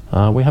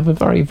 We have a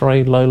very,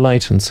 very low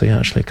latency,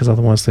 actually, because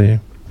otherwise the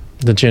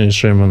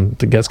genius room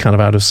gets kind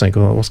of out of sync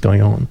with what's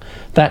going on.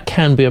 That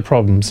can be a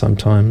problem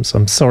sometimes.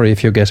 I'm sorry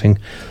if you're getting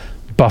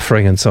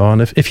buffering and so on.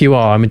 If you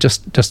are, I mean,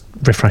 just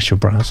refresh your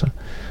browser,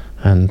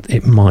 and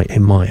it might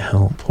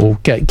help, or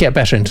get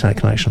better internet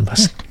connection.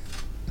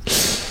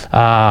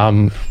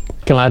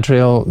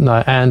 Galadriel,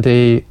 no,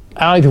 Andy.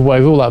 Either way,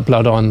 with all that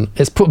blood on,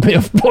 it's put me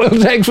off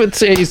boiled egg for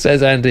tea,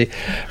 says Andy.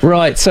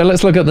 Right, so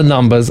let's look at the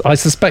numbers. I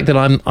suspect that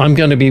I'm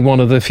going to be one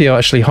of the few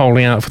actually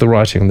holding out for the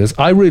writing on this.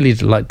 I really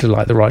like the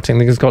writing. I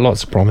think it's got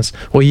lots of promise.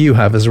 Or you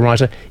have as a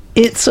writer.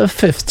 It's a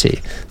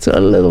 50. It's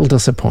a little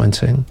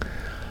disappointing.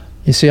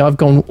 You see, I've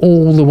gone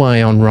all the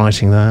way on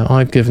writing there.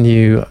 I've given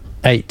you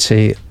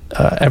 80.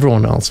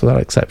 Everyone else, without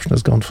exception,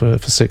 has gone for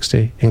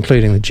 60,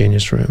 including the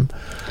genius room.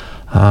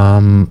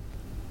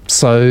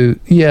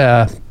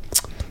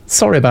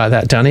 Sorry about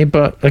that, Danny.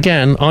 But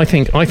again, I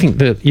think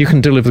that you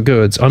can deliver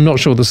goods. I'm not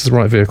sure this is the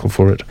right vehicle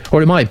for it,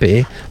 or it might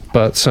be,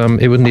 but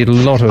it would need a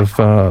lot of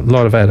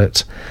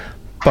edit.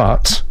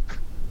 But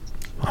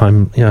I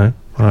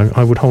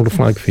would hold a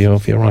flag for your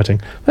writing.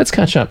 Let's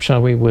catch up,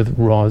 shall we, with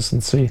Roz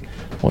and see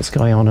what's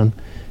going on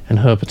in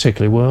her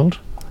particular world.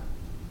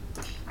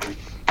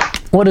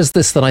 What is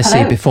this that I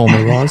see before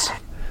me, Roz?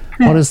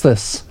 What is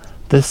this?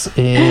 This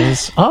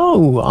is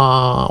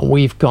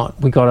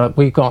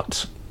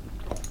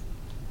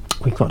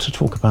we've got to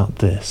talk about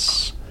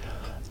this.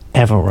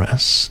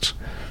 Everest.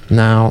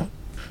 Now,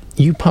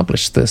 you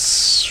published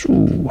this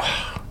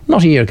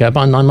not a year ago,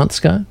 about 9 months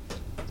ago.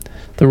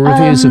 The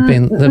reviews have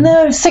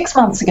been... 6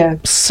 months ago.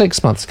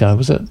 6 months ago,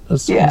 was it?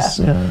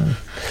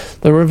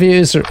 The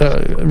reviews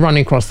are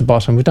running across the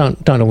bottom. We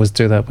don't always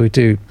do that, but we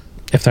do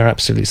if they're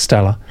absolutely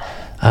stellar.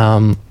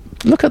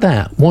 Look at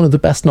that. One of the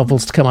best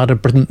novels to come out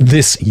of Britain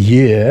this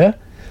year.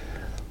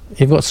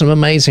 You've got some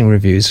amazing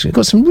reviews. You've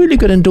got some really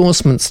good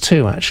endorsements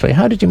too, actually.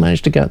 How did you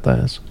manage to get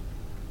those?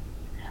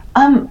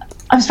 I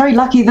was very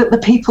lucky that the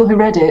people who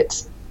read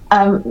it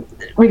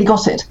really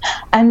got it.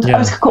 And I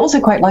was also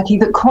quite lucky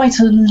that quite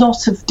a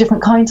lot of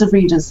different kinds of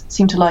readers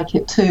seem to like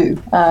it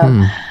too.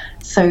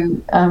 So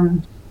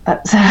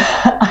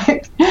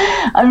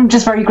I'm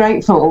just very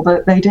grateful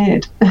that they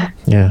did.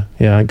 Yeah,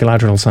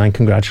 Galadriel saying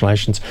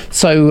congratulations.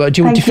 So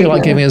do you feel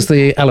like giving us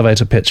the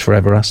elevator pitch for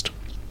Everest?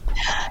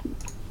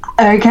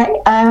 Okay,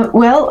 I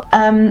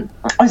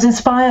was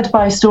inspired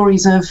by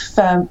stories of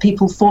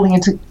people falling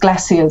into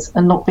glaciers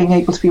and not being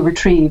able to be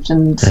retrieved,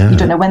 and you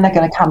don't know when they're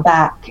going to come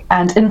back.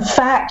 And in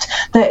fact,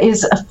 there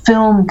is a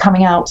film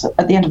coming out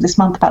at the end of this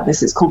month about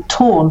this. It's called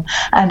Torn,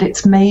 and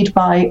it's made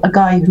by a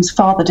guy whose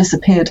father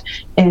disappeared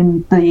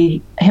in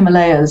the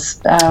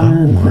Himalayas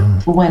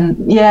and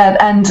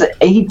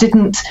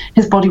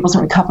his body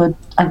wasn't recovered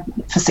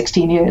for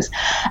 16 years.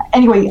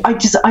 Anyway,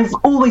 I've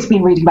always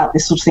been reading about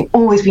this sort of thing,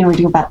 always been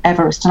reading about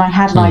Everest, and I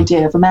had an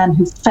idea of a man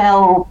who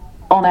fell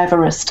on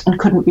Everest and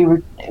couldn't be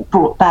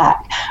brought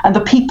back, and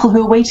the people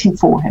who are waiting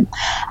for him.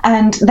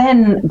 And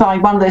then, by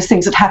one of those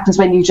things that happens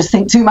when you just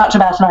think too much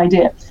about an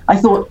idea, I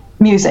thought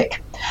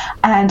music,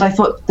 and I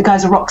thought the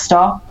guy's a rock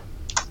star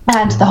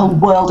and the whole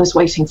world is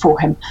waiting for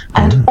him,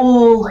 and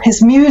all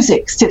his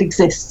music still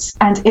exists,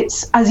 and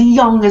it's as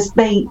young as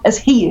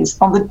he is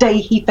on the day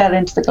he fell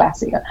into the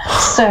glacier.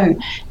 So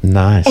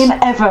nice. In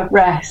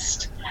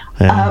Everest,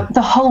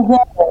 the whole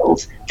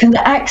world can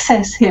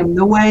access him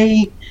the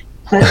way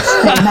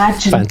that they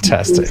imagine.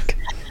 Fantastic.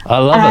 I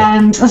love it.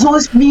 And there's all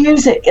this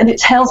music, and it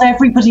tells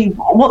everybody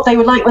what they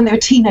were like when they were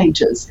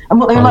teenagers and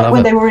what they were like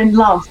when they were in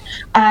love.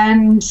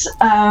 And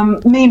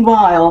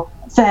meanwhile,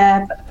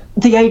 they're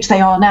the age they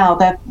are now,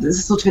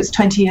 it's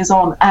 20 years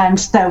on, and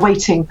they're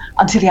waiting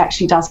until he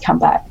actually does come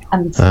back.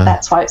 And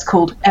that's why it's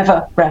called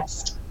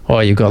Everest.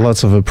 Well, you've got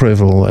lots of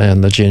approval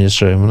in the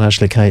Genius Room, and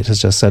actually Kate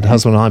has just said,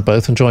 husband and I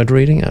both enjoyed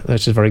reading it,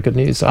 which is very good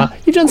news.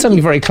 You've done something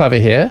very clever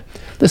here.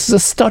 This is a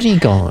study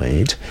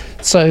guide.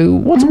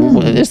 So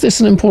is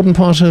this an important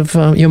part of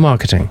your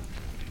marketing?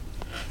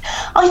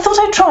 I thought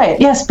I'd try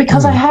it, yes,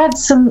 because I had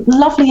some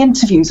lovely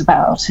interviews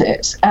about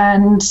it,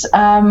 and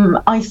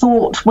I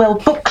thought, well,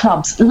 book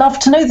clubs love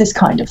to know this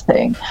kind of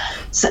thing,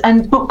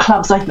 and book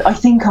clubs I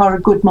think are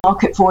a good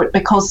market for it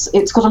because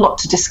it's got a lot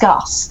to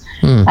discuss,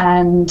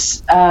 and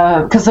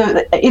because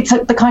it's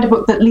the kind of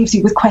book that leaves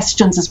you with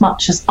questions as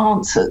much as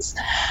answers,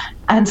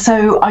 and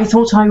so I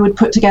thought I would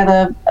put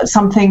together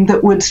something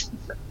that would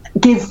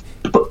give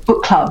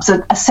book clubs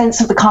a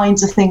sense of the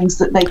kinds of things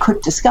that they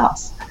could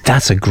discuss.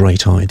 That's a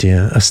great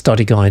idea, a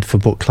study guide for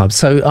book clubs.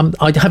 So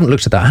I haven't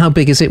looked at that. How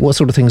big is it? What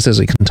sort of things does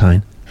it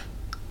contain?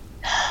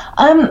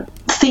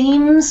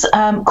 Themes,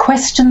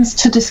 questions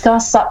to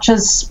discuss, such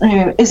as,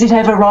 is it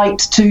ever right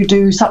to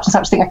do such and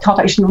such thing? I can't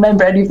actually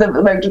remember any of them at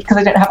the moment because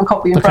I don't have a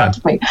copy in front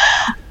of me.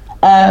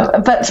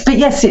 But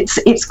yes,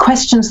 it's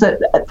questions that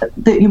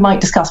you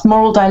might discuss.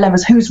 Moral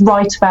dilemmas. Who's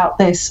right about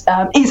this?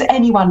 Is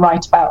anyone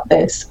right about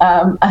this?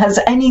 Has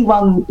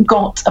anyone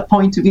got a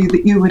point of view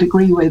that you would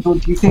agree with, or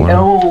do you think they're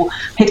all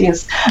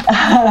hideous?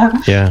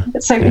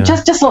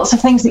 Just lots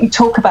of things that you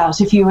talk about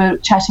if you were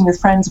chatting with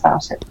friends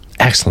about it.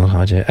 Excellent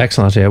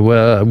idea.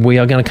 Well, we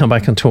are going to come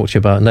back and talk to you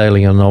about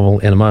nailing a novel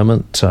in a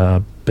moment.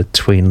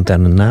 Between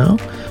then and now,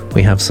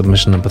 we have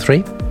submission number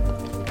 3.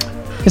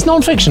 It's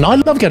non-fiction. I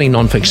love getting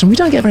non-fiction. We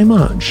don't get very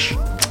much.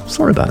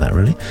 Sorry about that,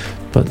 really.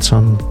 But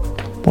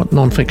what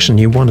non-fiction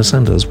you want to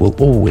send us will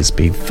always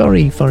be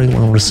very, very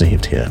well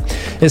received here.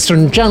 It's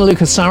from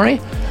Gianluca Sari,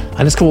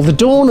 and it's called The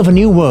Dawn of a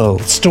New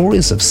World,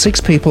 Stories of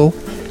 6 People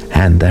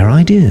and Their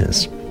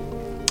Ideas.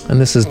 And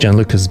this is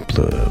Gianluca's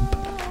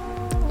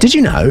blurb. Did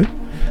you know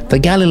that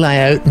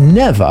Galileo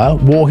never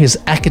wore his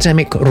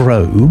academic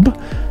robe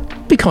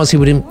because he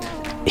would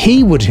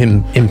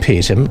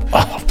impede him,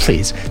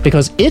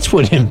 because it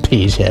would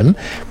impede him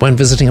when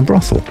visiting a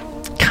brothel.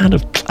 Kind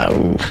of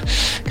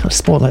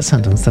spoil that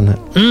sentence, doesn't it?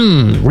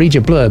 Read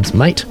your blurbs,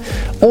 mate.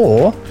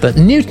 Or that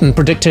Newton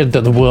predicted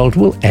that the world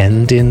will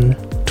end in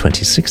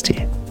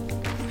 2060.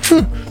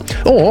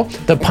 Or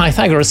that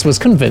Pythagoras was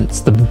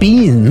convinced the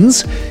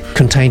beans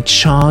contained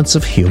shards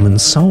of human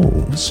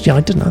souls. Yeah,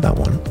 I didn't know that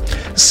one.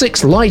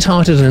 6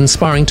 light-hearted and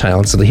inspiring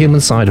tales of the human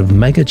side of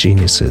mega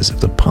geniuses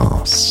of the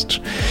past,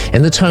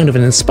 in the tone of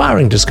an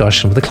inspiring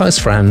discussion with a close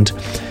friend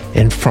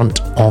in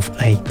front of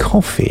a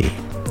coffee,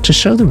 to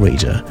show the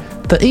reader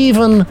that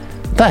even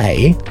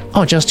they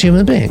are just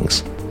human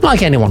beings,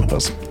 like any one of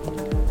us.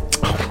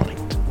 All right.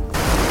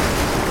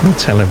 I'll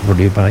tell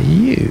everybody about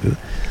you.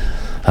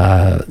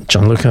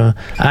 Gianluca,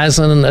 as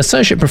an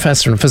associate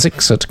professor in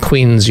physics at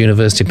Queen's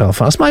University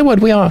Belfast. My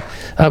word, we're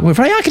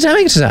very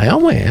academic today,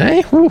 aren't we?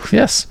 Ooh,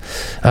 yes.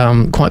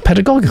 Quite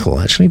pedagogical,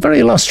 actually, very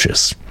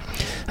illustrious.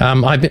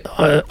 I've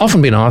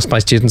often been asked by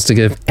students to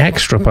give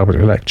extra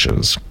public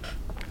lectures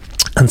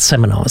and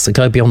seminars that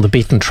go beyond the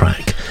beaten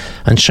track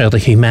and show the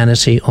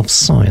humanity of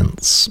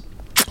science.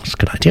 That's a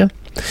good idea.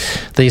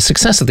 The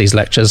success of these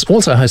lectures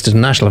also hosted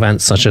national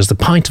events such as the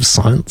Pint of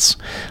Science,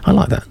 I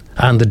like that,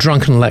 and the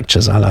Drunken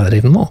Lectures, I like that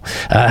even more,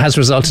 has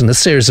resulted in a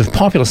series of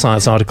popular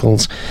science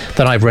articles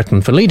that I've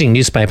written for leading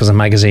newspapers and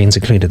magazines,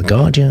 including The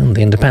Guardian,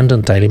 The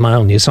Independent, Daily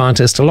Mail, New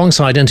Scientist,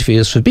 alongside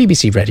interviews for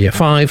BBC Radio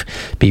 5,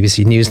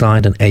 BBC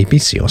Newsline and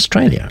ABC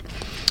Australia.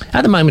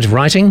 At the moment of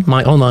writing,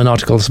 my online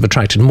articles have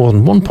attracted more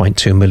than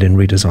 1.2 million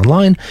readers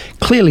online,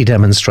 clearly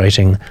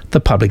demonstrating the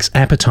public's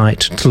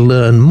appetite to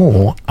learn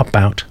more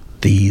about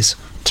these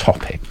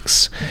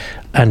topics.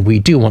 And we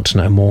do want to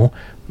know more,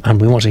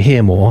 and we want to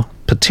hear more,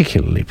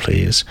 particularly,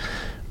 please,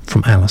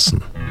 from Alison.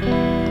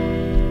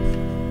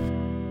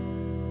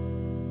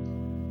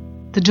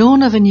 The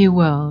Dawn of a New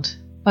World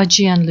by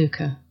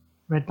Gianluca,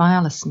 read by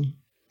Alison.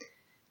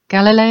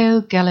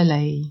 Galileo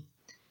Galilei.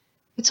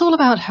 It's all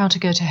about how to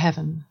go to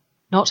heaven,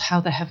 not how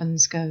the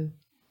heavens go.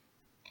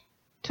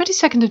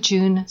 22nd of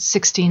June,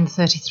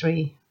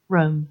 1633,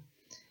 Rome.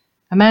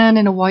 A man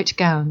in a white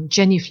gown,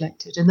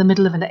 genuflected in the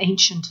middle of an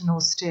ancient and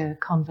austere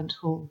convent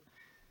hall.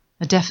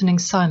 A deafening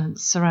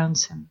silence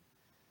surrounds him.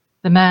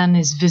 The man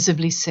is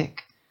visibly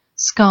sick,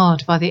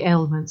 scarred by the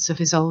ailments of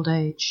his old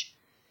age.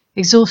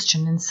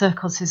 Exhaustion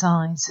encircles his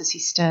eyes as he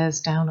stares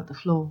down at the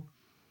floor.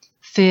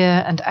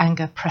 Fear and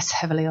anger press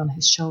heavily on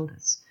his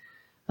shoulders.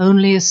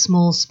 Only a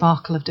small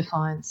sparkle of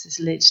defiance is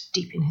lit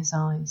deep in his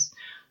eyes,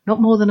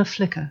 not more than a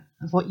flicker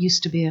of what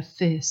used to be a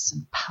fierce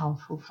and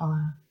powerful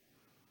fire.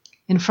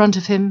 In front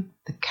of him,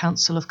 the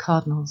Council of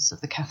Cardinals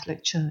of the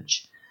Catholic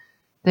Church.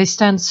 They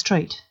stand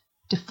straight,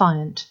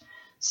 defiant,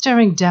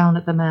 staring down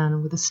at the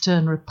man with a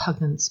stern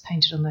repugnance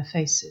painted on their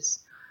faces.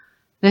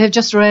 They have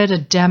just read a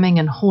damning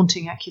and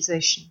haunting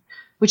accusation,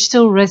 which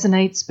still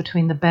resonates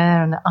between the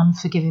bare and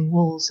unforgiving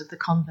walls of the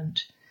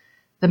convent.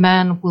 The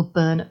man will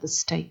burn at the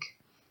stake,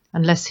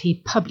 unless he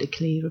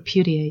publicly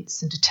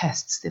repudiates and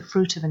detests the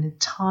fruit of an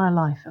entire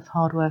life of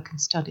hard work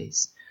and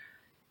studies.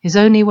 His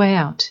only way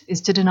out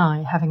is to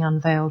deny having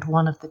unveiled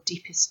one of the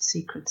deepest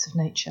secrets of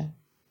nature.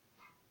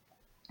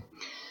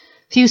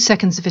 Few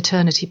seconds of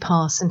eternity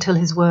pass until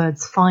his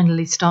words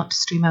finally start to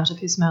stream out of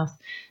his mouth,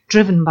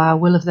 driven by a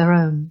will of their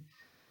own.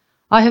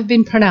 I have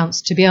been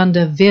pronounced to be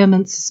under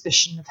vehement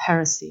suspicion of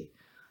heresy,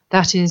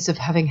 that is, of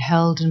having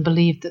held and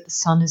believed that the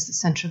sun is the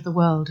centre of the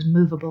world and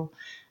movable,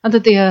 and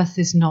that the earth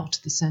is not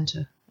the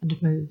centre and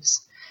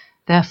moves.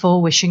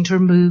 Therefore, wishing to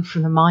remove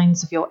from the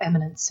minds of your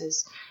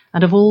eminences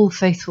and of all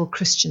faithful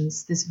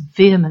Christians this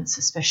vehement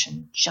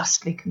suspicion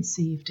justly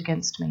conceived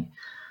against me,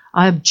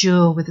 I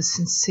abjure with a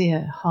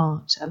sincere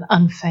heart and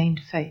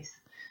unfeigned faith.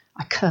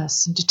 I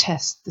curse and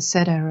detest the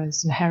said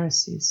errors and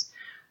heresies,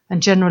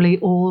 and generally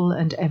all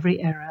and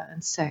every error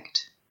and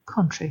sect,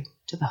 contrary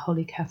to the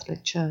Holy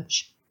Catholic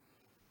Church.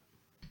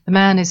 The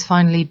man is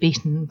finally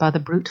beaten by the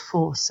brute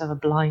force of a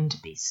blind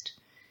beast.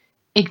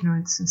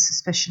 Ignorance and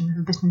suspicion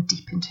have bitten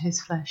deep into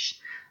his flesh,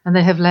 and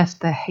they have left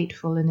their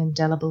hateful and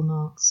indelible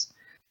marks.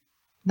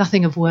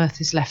 Nothing of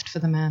worth is left for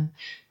the man,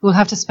 who will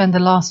have to spend the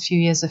last few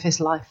years of his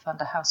life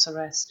under house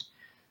arrest.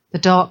 The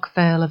dark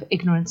veil of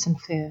ignorance and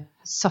fear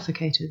has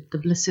suffocated the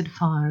blissed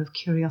fire of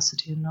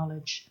curiosity and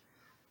knowledge.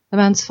 The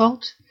man's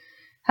fault?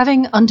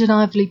 Having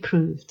undeniably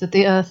proved that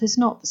the earth is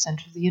not the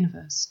centre of the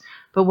universe,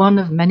 but one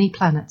of many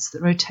planets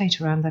that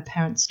rotate around their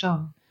parent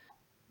star.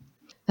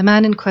 The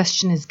man in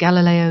question is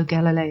Galileo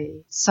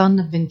Galilei, son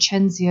of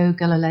Vincenzio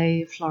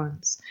Galilei of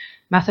Florence,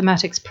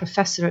 mathematics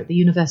professor at the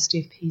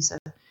University of Pisa,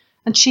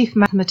 and chief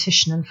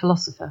mathematician and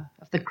philosopher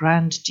of the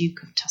Grand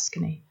Duke of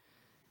Tuscany.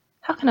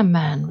 How can a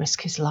man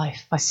risk his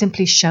life by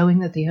simply showing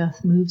that the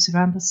earth moves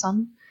around the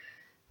sun?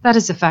 That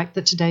is a fact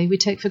that today we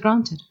take for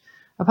granted,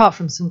 apart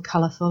from some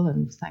colourful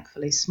and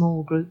thankfully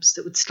small groups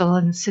that would still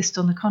insist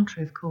on the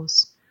contrary, of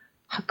course.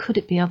 How could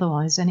it be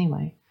otherwise,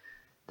 anyway?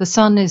 The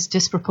sun is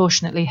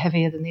disproportionately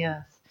heavier than the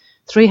earth,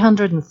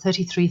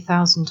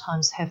 333,000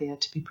 times heavier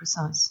to be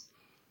precise.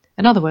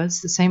 In other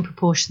words, the same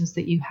proportions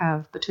that you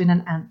have between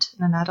an ant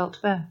and an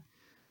adult bear.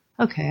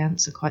 Okay,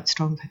 ants are quite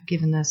strong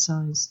given their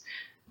size,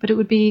 but it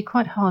would be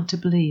quite hard to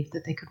believe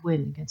that they could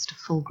win against a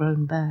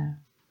full-grown bear.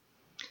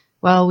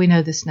 Well, we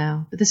know this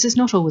now, but this has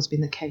not always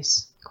been the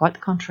case. Quite the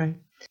contrary.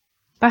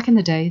 Back in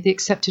the day, the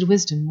accepted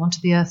wisdom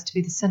wanted the Earth to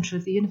be the centre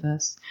of the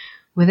universe,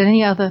 with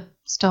any other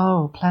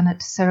star or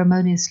planet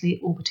ceremoniously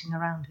orbiting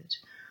around it.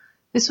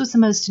 This was the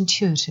most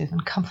intuitive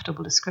and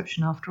comfortable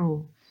description after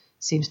all.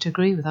 It seems to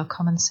agree with our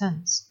common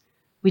sense.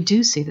 We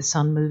do see the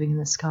sun moving in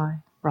the sky,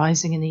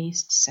 rising in the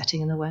east,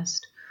 setting in the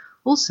west.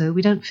 Also,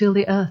 we don't feel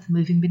the earth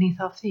moving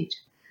beneath our feet.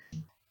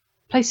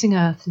 Placing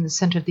Earth in the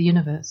centre of the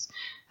universe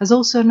has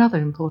also another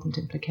important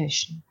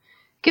implication.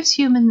 It gives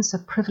humans a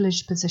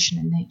privileged position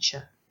in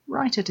nature,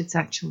 right at its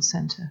actual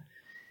centre.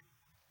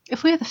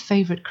 If we are the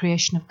favourite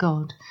creation of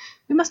God,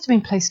 we must have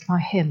been placed by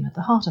Him at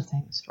the heart of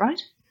things,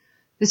 right?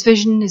 This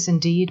vision is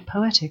indeed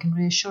poetic and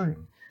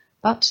reassuring,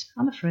 but,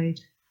 I'm afraid,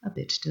 a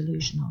bit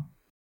delusional.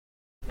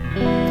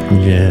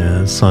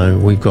 Yeah, so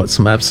we've got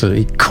some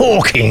absolutely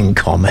corking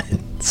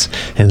comments.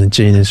 minutes in the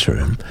Genius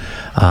Room.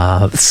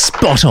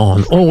 Spot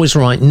on, always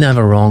right,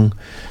 never wrong.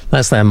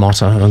 That's their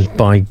motto, and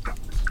by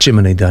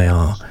Jiminy they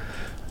are.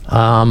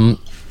 I'm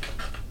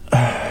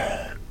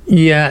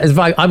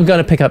going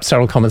to pick up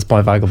several comments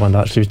by Vagabond,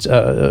 actually.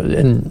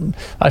 I'm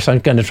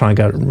going to try and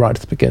go right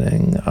to the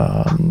beginning,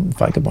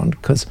 Vagabond,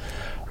 because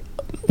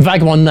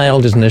Vagabond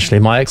nailed it initially.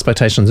 My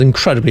expectations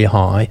incredibly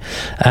high.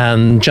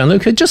 And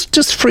Gianluca,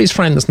 just freeze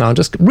frame this now.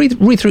 Just read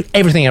through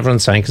everything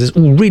everyone's saying, because it's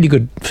really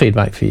good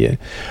feedback for you.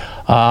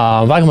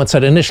 Vagabond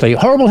said initially,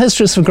 horrible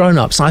histories for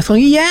grown-ups. And I thought,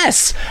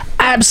 yes,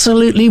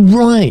 absolutely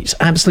right.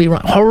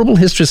 Horrible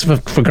histories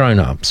for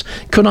grown-ups.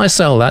 Could I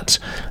sell that?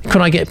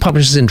 Could I get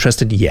publishers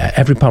interested? Yeah,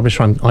 every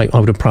publisher I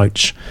would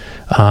approach,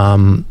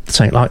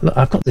 saying, like,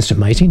 I've got this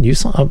amazing new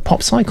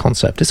pop sci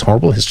concept. It's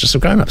horrible histories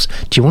of grown-ups.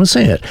 Do you want to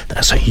see it? They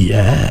say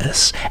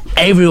yes.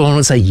 Everyone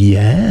would say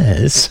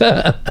yes.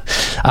 So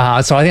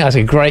I think that's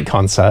a great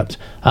concept.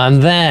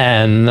 And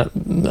then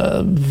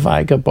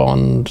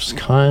Vagabond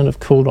kind of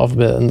cooled off a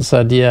bit and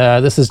said, yeah,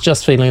 this is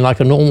just feeling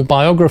like a normal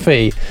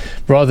biography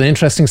rather than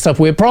interesting stuff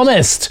we're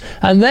promised.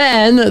 And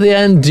then at the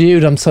end,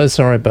 dude, I'm so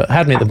sorry, but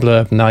had me at the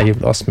blurb, now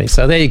you've lost me.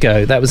 So there you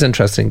go. That was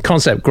interesting.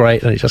 Concept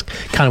great, and it just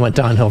kind of went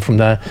downhill from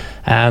there.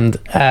 And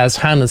as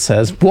Hannah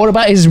says, what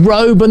about his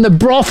robe and the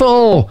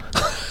brothel?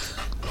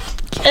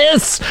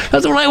 Yes,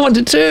 that's what I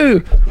wanted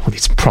too. All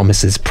these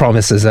promises,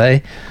 eh?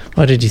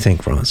 What did you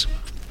think, Roz?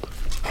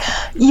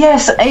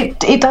 Yes,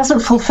 it doesn't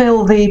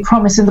fulfill the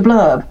promise in the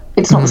blurb.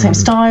 It's not the same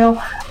style.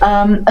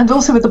 And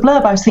also with the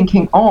blurb, I was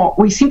thinking,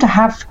 we seem to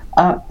have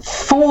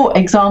 4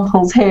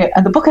 examples here,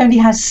 and the book only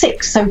has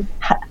 6. So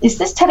is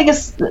this telling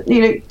us,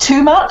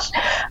 too much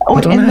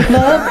in the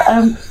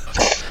blurb?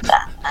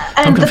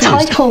 And the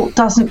title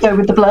doesn't go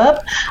with the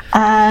blurb.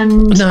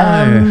 And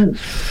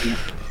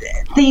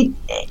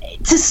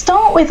to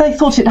start with, I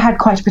thought it had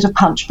quite a bit of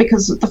punch,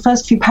 because the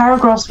first few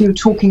paragraphs we were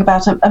talking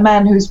about a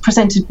man who's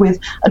presented with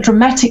a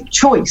dramatic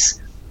choice.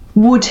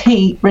 Would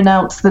he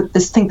renounce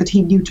this thing that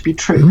he knew to be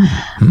true?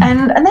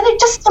 And then it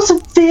just sort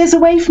of veers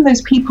away from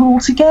those people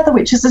altogether,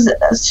 which is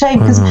a shame,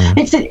 because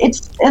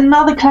it's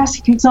another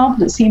classic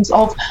example, it seems,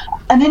 of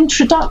an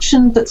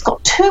introduction that's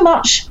got too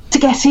much to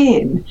get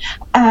in,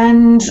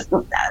 and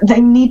they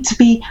need to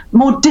be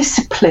more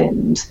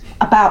disciplined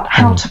about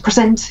how to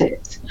present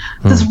it.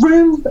 There's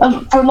room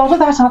for a lot of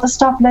that other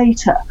stuff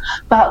later,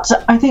 but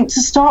I think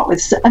to start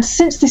with, and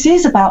since this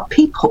is about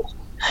people,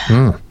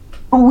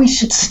 we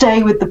should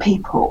stay with the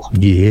people.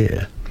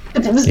 Yeah.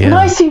 It was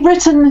nicely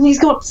written, and he's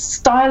got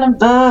style and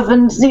verve,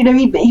 and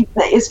he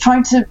is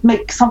trying to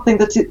make something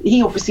that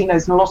he obviously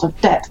knows in a lot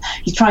of depth.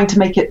 He's trying to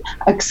make it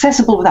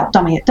accessible without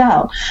dumbing it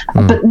down.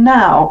 But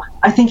now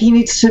I think he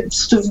needs to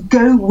sort of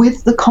go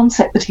with the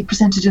concept that he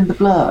presented in the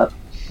blurb.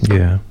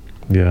 Yeah,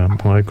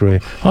 I agree.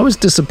 I was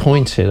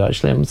disappointed,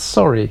 actually. I'm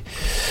sorry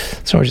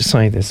to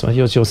say this.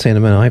 You'll see in a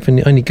minute. I've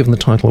only given the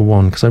title a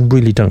 1 because I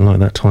really don't like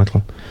that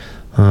title,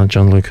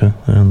 Gianluca,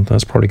 and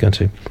that's probably going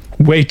to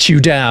weight you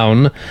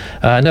down.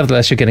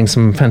 Nevertheless, you're getting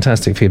some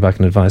fantastic feedback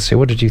and advice here.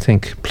 What did you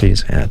think?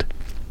 Please add.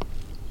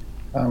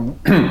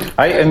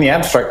 In the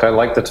abstract, I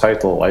like the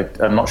title.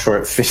 I'm not sure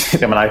it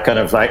fits. I mean, I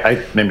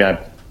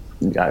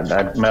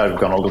may have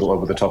gone a little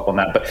over the top on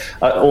that, but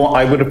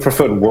I would have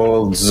preferred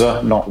worlds,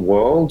 not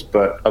world.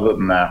 But other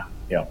than that,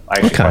 I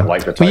actually quite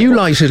like the title. Well, you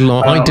liked it a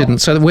lot. I didn't.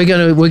 So we're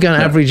going to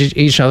average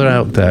each other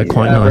out there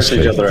quite nicely.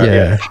 Each other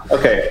out,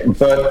 Okay,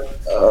 but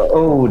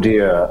oh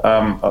dear,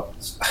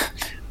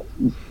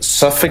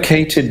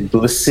 suffocated,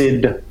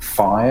 blissed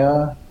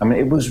fire. I mean,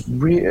 it was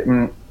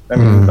really.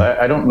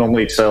 I don't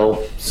normally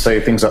say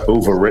things are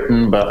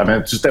overwritten, but I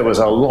mean, there was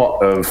a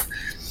lot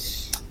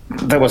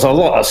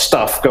of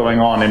stuff going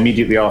on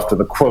immediately after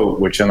the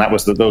quote,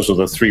 those were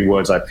the 3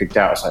 words I picked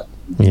out. It's like,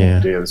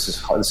 dear, this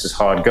is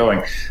hard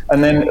going.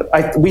 And then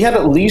we had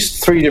at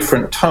least 3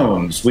 different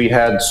tones. We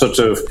had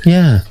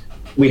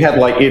we had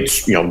like,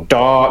 it's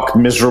dark,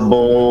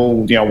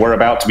 miserable, we're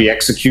about to be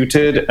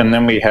executed, and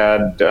then we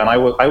had, and I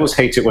always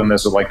hate it when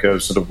there's like a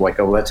sort of like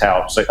a let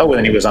out. It's like, and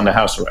then he was under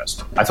house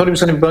arrest. I thought he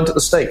was going to be burnt at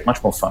the stake.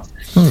 Much more fun.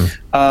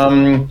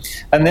 And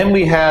then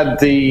we had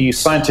the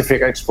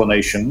scientific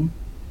explanation.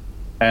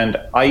 And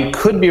I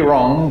could be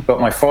wrong, but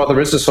my father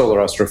is a solar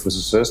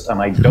astrophysicist,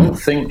 and I don't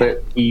think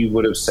that he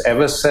would have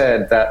ever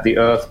said that the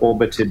Earth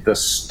orbited the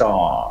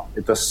star.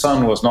 The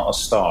sun was not a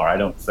star, I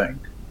don't think.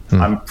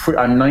 I'm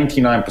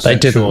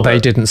 99% sure. They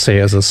didn't see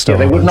it as a star. Yeah,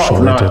 they would not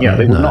have known. Yeah,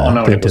 they would not have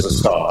known it was a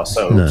star.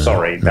 So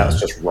sorry, that's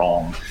just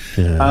wrong.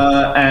 Yeah.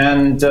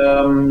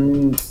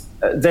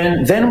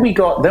 Then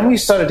we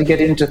started to get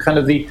into kind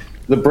of the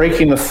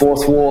breaking the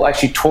fourth wall,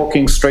 actually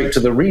talking straight to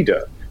the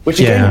reader. Which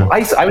again,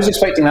 I was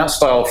expecting that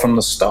style from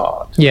the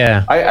start.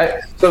 Yeah.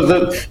 So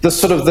the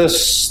sort of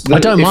this. I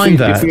don't mind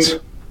that.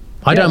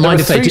 I don't mind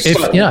if I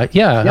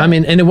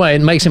mean, in a way,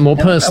 it makes it more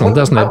personal,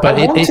 doesn't it? But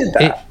I wanted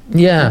that.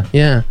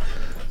 Yeah.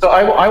 So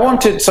I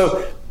wanted.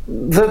 So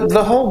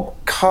the whole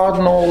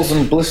cardinals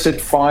and blissed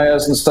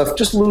fires and stuff,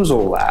 just lose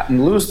all that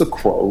and lose the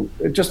quote.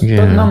 But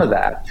none of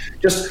that.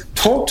 Just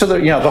talk to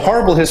the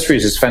horrible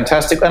histories is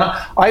fantastic. And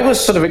I was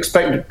sort of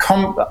expecting,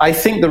 I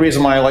think the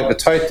reason why I like the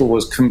title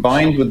was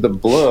combined with the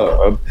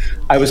blurb,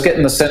 I was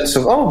getting the sense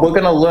of, we're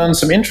going to learn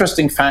some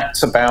interesting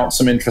facts about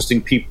some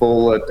interesting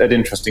people at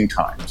interesting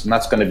times. And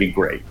that's going to be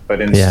great. But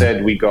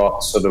instead we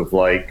got sort of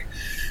like,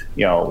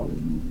 your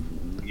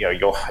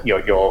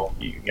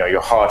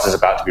heart is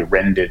about to be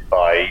rended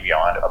by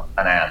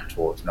an ant,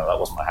 or that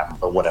wasn't what happened,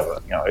 but whatever.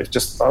 It's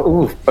just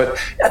but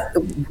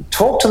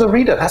talk to the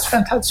reader. That's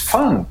fantastic. It's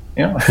fun.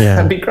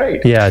 That'd be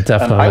great. Yeah,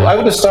 definitely. I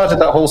would have started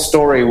that whole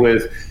story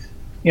with,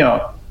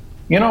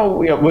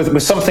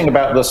 with something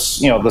about this,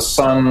 the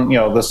sun,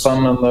 the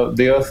sun and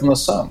the earth and the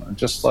sun, and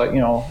just like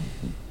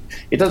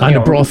it doesn't. And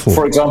a brothel,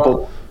 for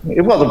example.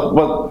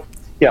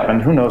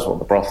 And who knows what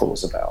the brothel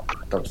was about?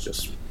 That was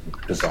just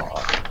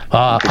bizarre.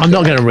 I'm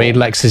not going to read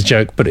Lex's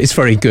joke, but it's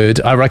very good.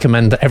 I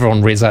recommend that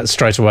everyone reads that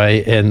straight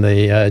away in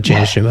the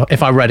Genius Stream.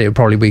 If I read it, would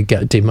probably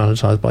get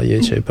demonetized by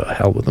YouTube, but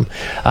hell with them.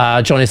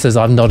 Johnny says,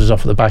 I've nodded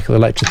off at the back of the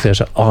lecture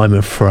theatre. I'm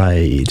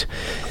afraid.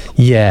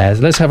 Yeah,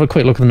 let's have a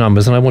quick look at the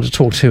numbers, and I want to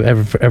talk to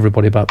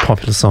everybody about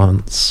popular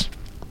science.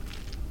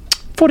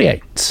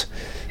 48.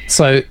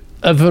 So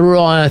a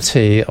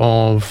variety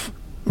of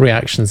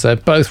reactions there.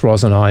 Both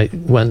Roz and I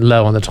went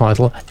low on the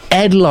title.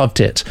 Ed loved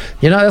it.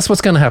 That's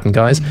what's going to happen,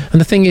 guys. And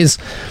the thing is,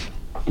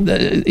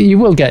 you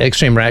will get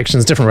extreme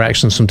reactions, different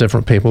reactions from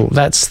different people.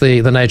 That's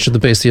the nature of the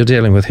beast that you're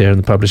dealing with here in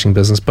the publishing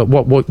business. But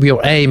what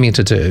you're aiming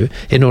to do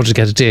in order to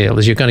get a deal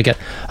is you're going to get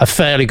a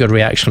fairly good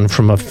reaction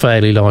from a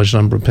fairly large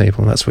number of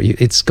people. And that's what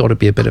it's got to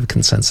be a bit of a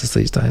consensus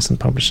these days in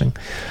publishing.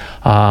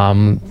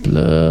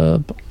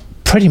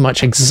 Pretty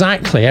much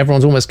exactly,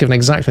 everyone's almost given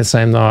exactly the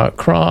same.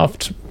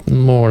 Craft,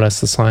 more or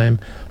less the same.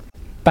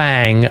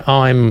 Bang,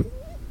 I'm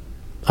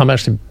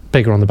actually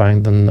bigger on the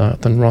bang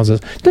than Roz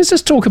is. Let's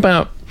just talk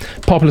about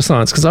popular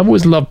science, because I've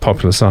always loved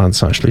popular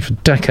science, actually, for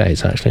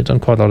decades, actually. I've done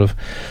quite a lot of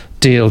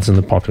deals in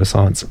the popular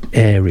science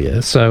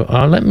area. So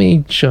let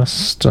me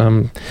just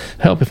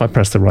help if I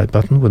press the right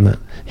button, wouldn't it?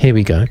 Here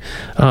we go.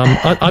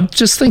 I'm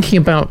just thinking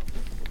about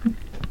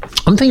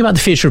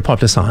the future of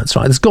popular science,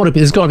 right? There's got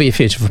to be a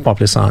future for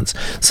popular science.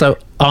 So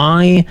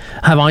I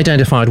have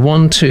identified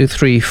 1, 2,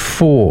 3,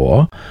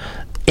 4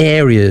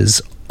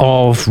 areas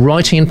of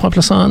writing in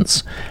popular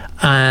science,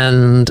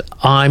 and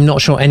I'm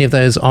not sure any of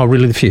those are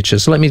really the future.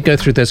 So let me go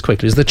through those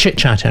quickly. There's the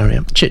chit-chat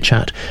area,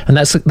 chit-chat. And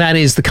that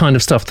is the kind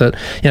of stuff that,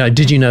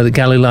 did you know that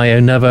Galileo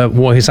never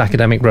wore his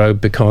academic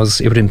robe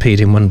because it would impede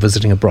him when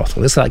visiting a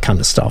brothel? It's that kind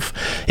of stuff.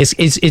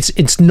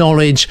 It's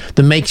knowledge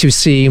that makes you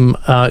seem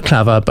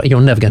clever, but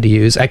you're never going to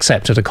use,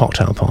 except at a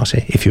cocktail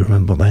party, if you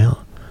remember what they are.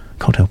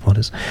 Cocktail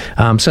parties.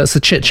 So it's the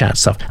chit-chat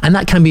stuff. And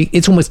that can be,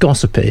 it's almost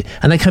gossipy,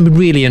 and that can be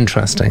really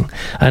interesting.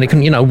 And it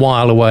can,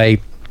 while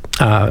away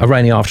a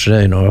rainy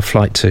afternoon or a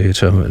flight to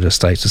a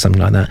state or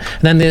something like that.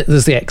 And then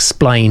there's the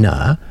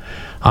explainer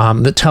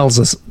that tells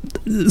us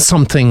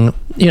something,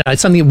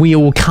 it's something we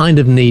all kind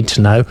of need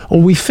to know,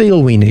 or we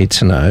feel we need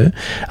to know.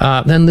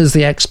 Then there's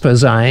the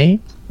expose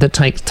that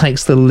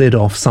takes the lid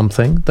off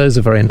something. Those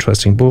are very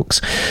interesting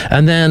books.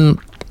 And then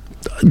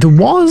there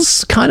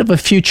was kind of a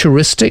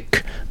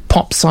futuristic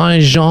pop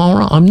science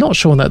genre. I'm not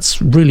sure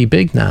that's really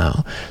big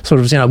now.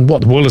 Sort of, what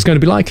the world is going to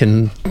be like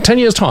in 10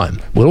 years' time.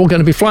 We're all going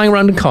to be flying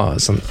around in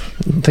cars and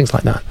things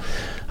like that.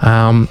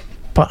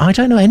 But I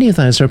don't know any of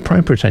those are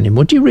appropriate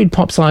anymore. Do you read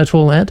pop sci at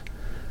all, Ed?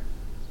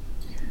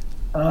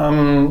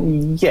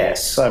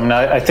 Yes. I mean,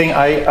 I think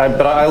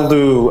but I'll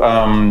do,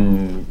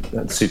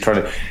 let's see, try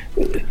to...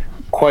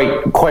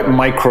 Quite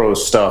micro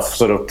stuff,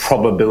 sort of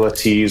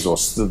probabilities, or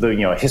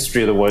the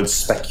history of the word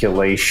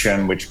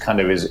speculation, which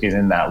kind of is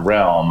in that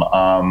realm.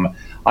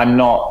 I'm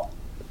not,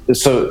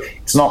 so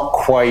it's not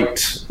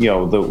quite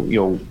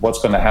what's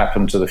going to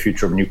happen to the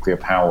future of nuclear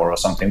power or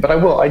something. But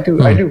I do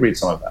read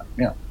some of that.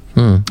 Yeah.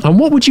 And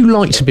what would you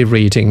like to be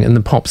reading in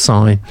the pop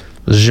sci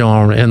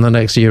genre in the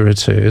next year or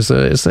two? Is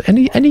there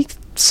any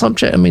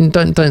subject? I mean,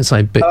 don't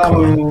say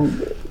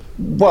Bitcoin.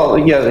 Well,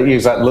 yeah,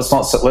 exactly. Let's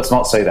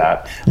not say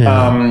that.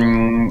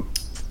 Yeah.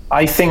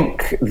 I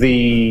think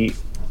it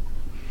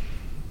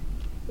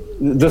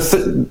was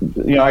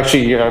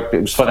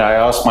funny. I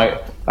asked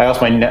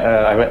my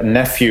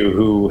nephew,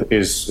 who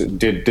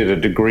did a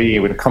degree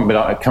with a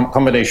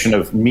combination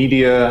of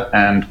media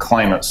and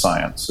climate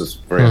science. It's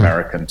very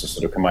American to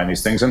sort of combine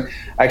these things. And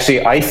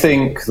actually, I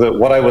think that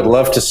what I would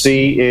love to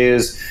see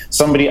is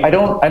somebody. I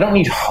don't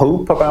need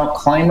hope about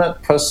climate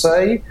per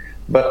se,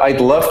 but I'd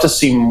love to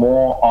see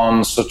more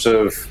on sort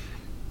of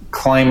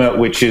climate,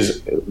 which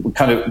is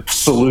kind of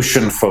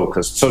solution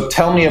focused. So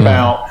tell me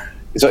about,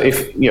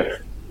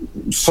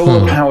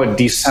 solar powered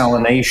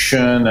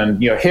desalination, and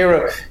here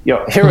are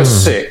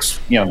 6,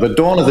 the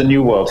dawn of the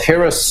new world.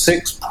 Here are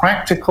 6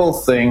 practical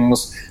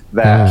things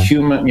that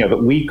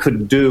that we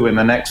could do in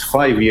the next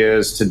 5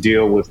 years to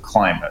deal with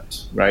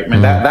climate, right? I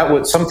mean, that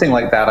would, something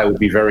like that I would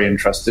be very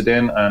interested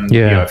in. And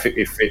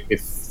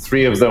if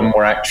 3 of them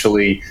were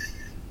actually,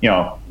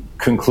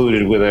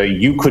 concluded with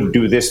you could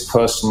do this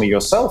personally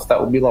yourself, that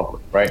would be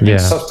lovely, right? Yeah,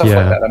 and stuff like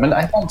that. I mean,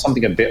 I want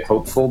something a bit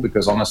hopeful,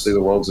 because honestly,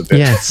 the world's a bit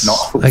not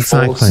hopeful.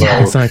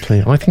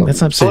 Exactly. I think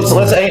that's absolutely. So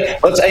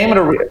let's aim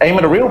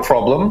at a real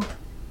problem.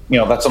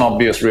 That's an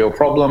obvious real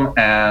problem,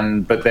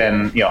 but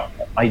then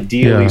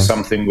ideally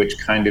something which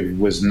kind of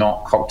was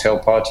not cocktail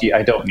party.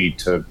 I don't need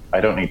to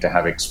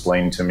have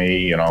explained to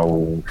me,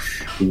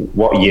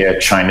 what year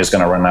China's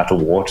going to run out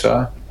of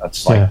water.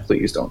 That's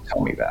please don't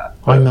tell me that.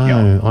 But, I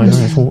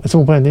know. It's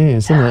all bad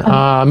news, isn't it?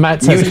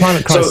 Matt says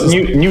climate crisis. So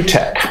new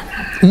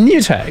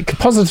tech,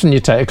 positive new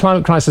tech, a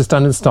climate crisis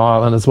done in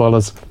style and as well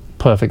as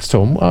perfect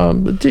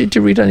storm. Do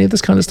you read any of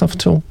this kind of stuff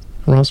at all,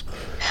 Roz?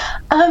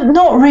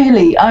 Not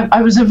really.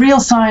 I was a real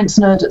science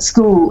nerd at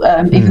school,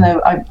 even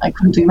though I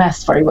couldn't do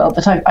maths very well.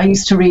 But I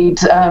used to read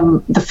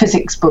the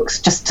physics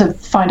books just to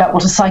find out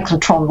what a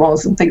cyclotron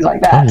was and things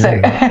like that.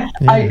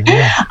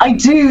 I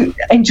do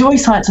enjoy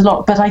science a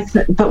lot, but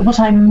what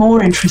I'm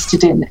more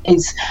interested in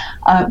is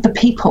the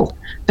people,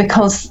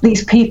 because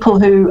these people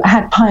who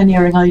had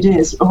pioneering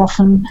ideas are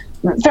often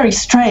very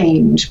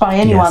strange by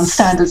anyone's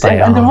standards, and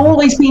there have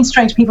always been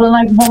strange people, and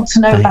I want to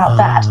know about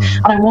that,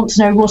 and I want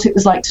to know what it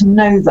was like to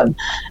know them,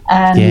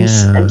 and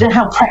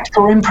how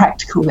practical or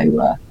impractical they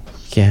were.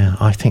 Yeah,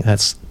 I think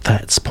that's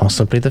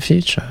possibly the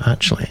future.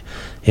 Actually,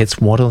 it's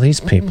what are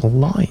these people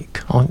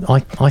like?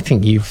 I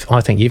think you've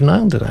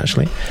nailed it.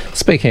 Actually,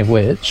 speaking of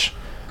which.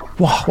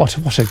 Wow, what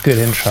a good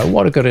intro!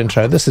 What a good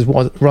intro! This is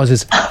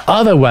Roz's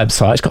other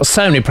website. It's got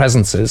so many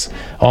presences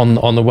on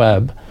the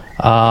web.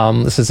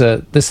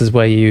 This is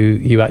where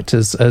you act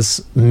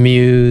as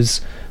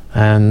muse,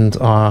 and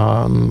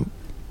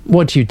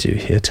what do you do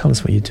here? Tell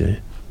us what you do.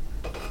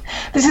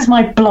 This is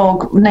my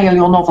blog, Nail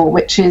Your Novel,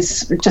 which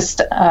is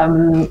just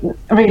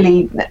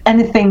really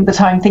anything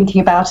that I'm thinking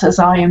about as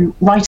I am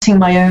writing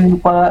my own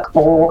work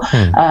or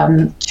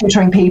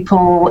tutoring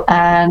people.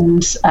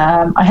 And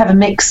I have a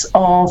mix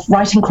of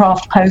writing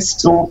craft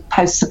posts or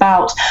posts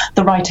about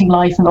the writing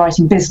life and the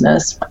writing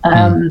business.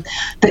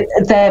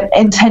 They're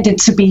intended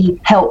to be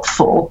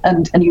helpful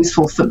and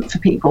useful for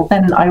people.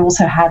 Then I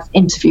also have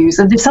interviews.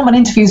 And if someone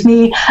interviews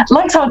me,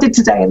 like how I did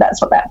today, and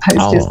that's what that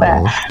post is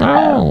there,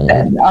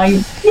 then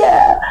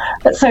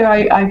so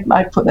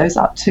I put those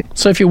up too.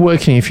 So if you're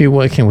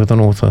working with an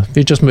author, if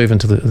you just move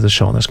into the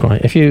shot, that's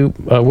great. If you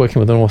are working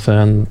with an author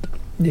and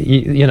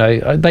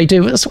they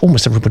do, as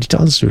almost everybody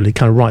does really,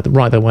 kind of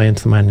write their way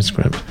into the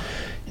manuscript,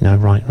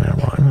 right,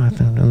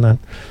 and then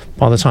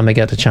by the time they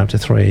get to chapter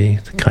 3,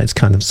 it's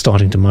kind of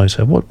starting to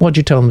motor. What do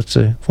you tell them to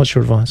do? What's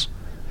your advice?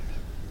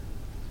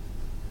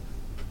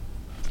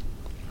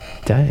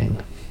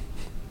 Dang.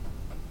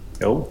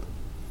 There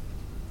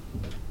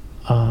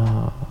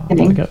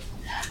we go.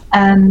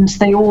 And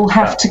they all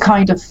have to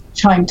kind of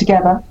chime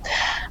together,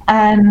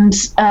 and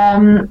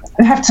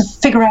we have to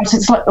figure out.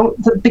 It's like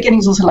the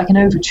beginning's also like an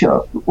overture,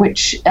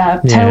 which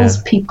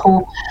tells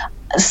people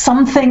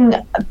something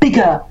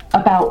bigger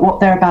about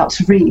what they're about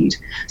to read.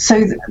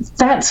 So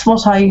that's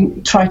what I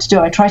try to do.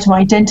 I try to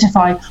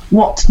identify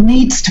what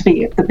needs to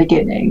be at the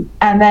beginning,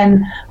 and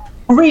then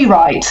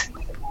rewrite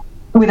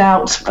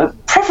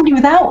preferably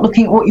without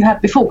looking at what you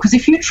had before. Because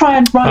if you try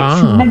and write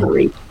from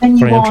memory, then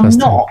you are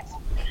not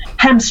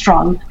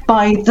hamstrung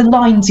by the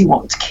lines you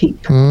want to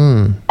keep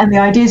and the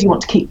ideas you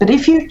want to keep. But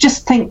if you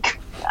just think,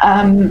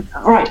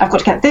 right, I've got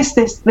to get this,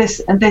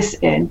 and this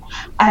in,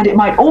 and it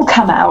might all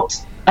come out,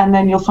 and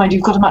then you'll find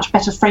you've got a much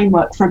better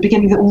framework for a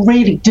beginning that will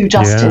really do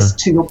justice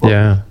to your book.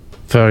 Yeah,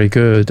 very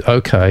good.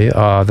 Okay,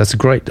 that's a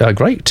great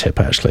tip,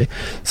 actually.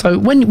 So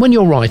when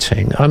you're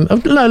writing,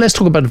 let's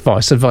talk about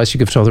advice you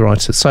give to other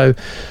writers. So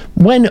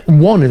when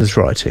one is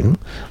writing,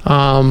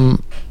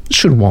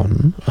 should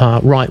one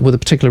write with a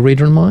particular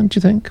reader in mind, do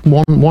you think?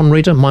 One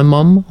reader, my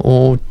mum,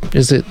 or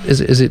is it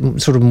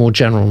sort of more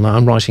general now?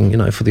 I'm writing,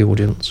 for the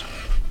audience.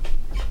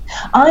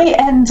 I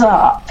end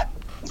up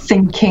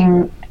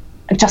thinking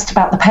just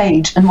about the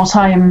page and what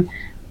I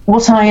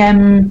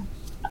am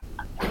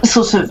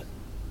sort of.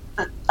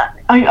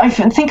 I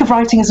think of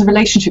writing as a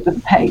relationship with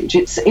the page.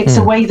 It's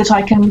a way that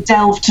I can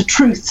delve to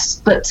truths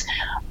that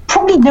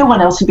probably no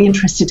one else would be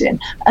interested in.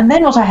 And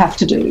then what I have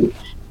to do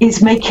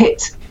is make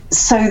it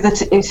so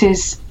that it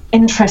is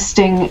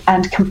interesting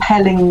and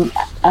compelling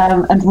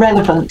and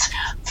relevant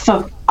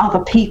for other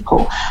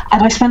people.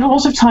 And I spend a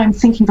lot of time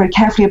thinking very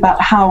carefully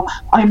about how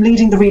I'm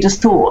leading the reader's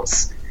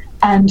thoughts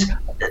and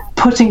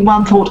putting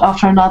one thought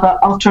after another,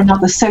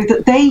 so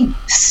that they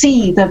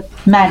see the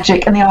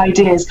magic and the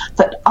ideas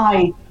that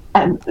I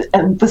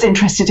was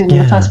interested in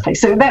the first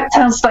place. So that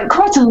sounds like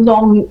quite a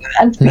long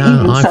and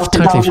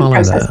self-indulgent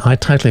process. I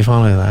totally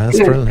follow that. That's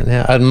brilliant.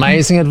 Yeah,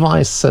 amazing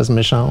advice, says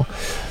Michelle.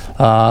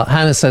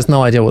 Hannah says,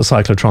 no idea what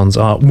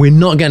cyclotrons are. We're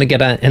not going to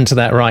get into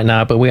that right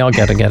now, but we are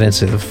going to get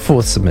into the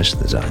fourth submission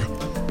of the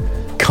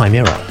day.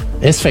 Chimera.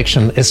 It's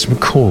fiction. It's from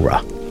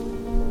Cora.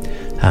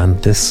 And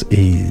this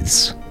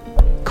is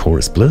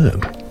Cora's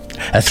blurb.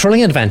 A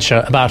thrilling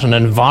adventure about an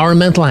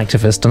environmental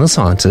activist and a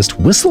scientist,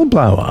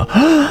 whistleblower.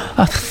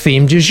 A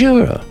theme du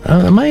jour.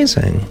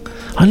 Amazing.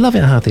 I love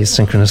it how these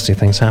synchronicity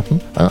things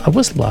happen. A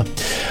whistleblower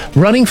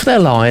running for their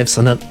lives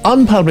and an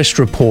unpublished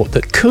report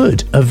that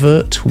could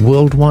avert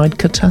worldwide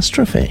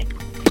catastrophe.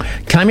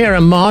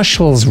 Chimera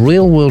marshals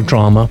real-world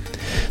drama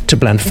to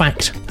blend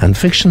fact and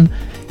fiction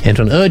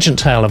into an urgent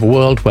tale of a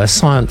world where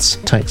science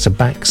takes a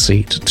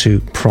backseat to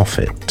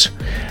profit.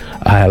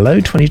 Hello,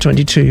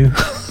 2022.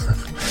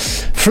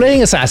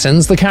 Fleeing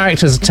assassins, the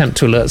characters attempt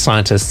to alert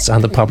scientists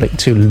and the public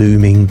to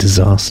looming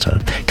disaster.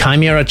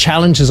 Chimera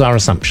challenges our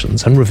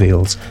assumptions and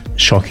reveals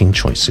shocking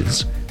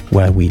choices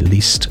where we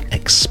least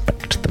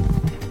expect them.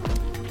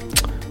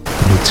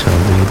 Let me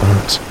tell you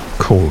about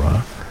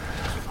Cora.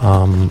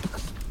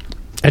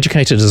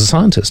 Educated as a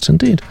scientist,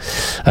 indeed,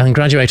 and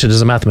graduated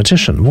as a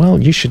mathematician.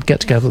 Well, you should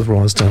get together with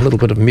Roz, a little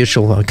bit of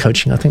mutual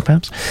coaching, I think,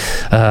 perhaps.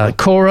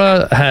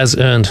 Cora has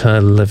earned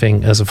her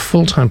living as a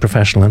full-time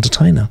professional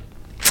entertainer.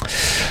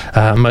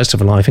 Most of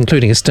her life,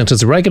 including a stint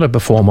as a regular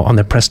performer on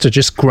the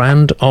prestigious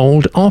Grand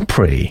Ole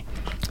Opry.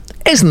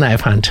 Isn't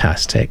that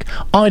fantastic?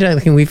 I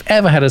don't think we've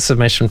ever had a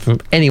submission from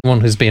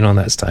anyone who's been on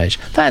that stage.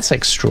 That's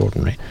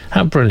extraordinary.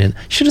 How brilliant.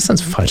 Should have sent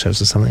some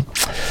photos or something.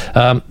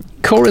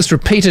 Cora's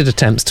repeated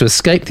attempts to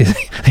escape the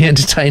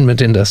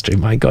entertainment industry,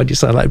 my God, you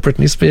sound like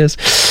Britney Spears,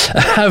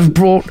 have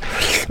brought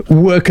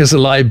work as a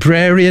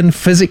librarian,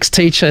 physics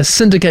teacher,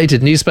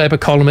 syndicated newspaper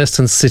columnist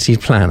and city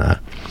planner,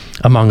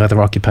 among other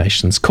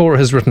occupations. Cora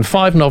has written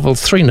 5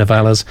 novels, 3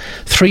 novellas,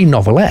 3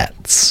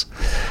 novelettes,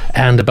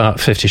 and about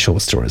 50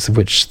 short stories, of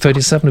which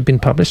 37 have been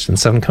published in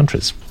 7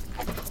 countries.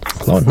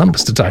 A lot of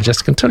numbers to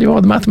digest. I can tell you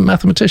are the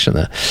mathematician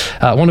there.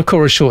 One of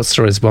Cora's short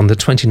stories won the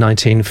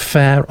 2019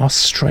 Fair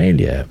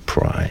Australia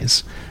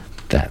Prize.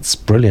 That's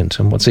brilliant.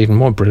 And what's even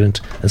more brilliant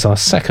is our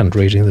second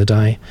reading of the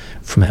day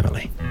from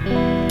Emily.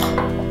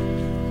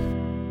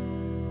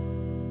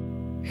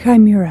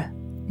 Chimera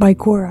by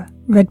Cora,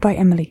 read by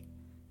Emily.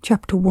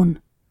 Chapter 1.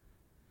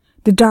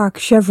 The dark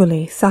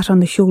Chevrolet sat on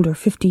the shoulder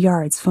 50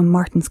 yards from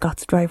Martin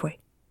Scott's driveway.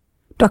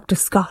 Dr.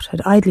 Scott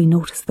had idly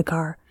noticed the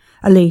car,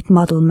 a late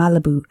model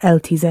Malibu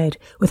LTZ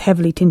with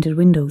heavily tinted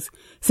windows,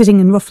 sitting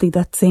in roughly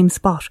that same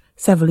spot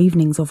several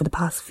evenings over the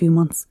past few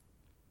months.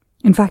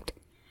 In fact,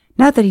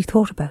 now that he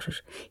thought about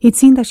it, he'd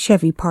seen that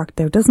Chevy parked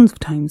there dozens of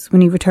times when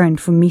he returned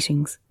from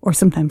meetings or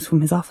sometimes from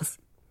his office.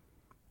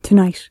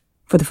 Tonight,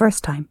 for the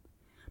first time,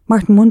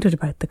 Martin wondered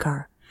about the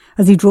car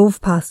as he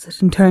drove past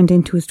it and turned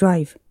into his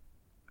drive.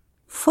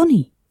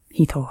 Funny,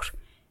 he thought.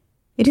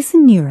 It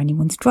isn't near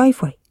anyone's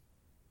driveway.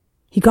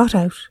 He got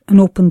out and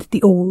opened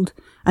the old,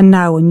 and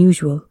now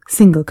unusual,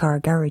 single-car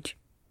garage.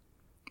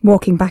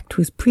 Walking back to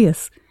his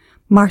Prius,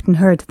 Martin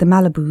heard the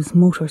Malibu's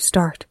motor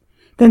start,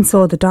 then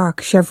saw the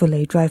dark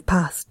Chevrolet drive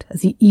past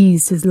as he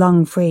eased his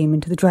long frame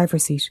into the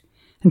driver's seat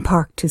and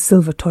parked his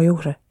silver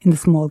Toyota in the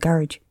small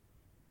garage.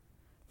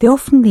 They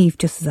often leave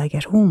just as I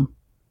get home,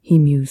 he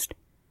mused.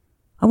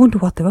 I wonder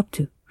what they're up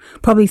to.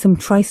 Probably some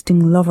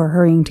trysting lover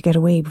hurrying to get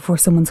away before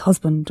someone's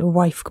husband or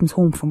wife comes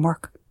home from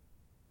work.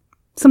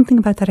 Something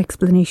about that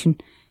explanation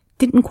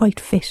didn't quite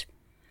fit,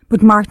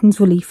 but Martin's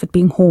relief at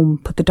being home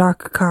put the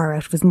dark car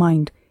out of his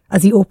mind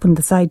as he opened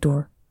the side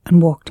door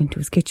and walked into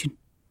his kitchen.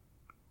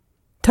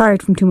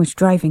 Tired from too much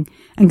driving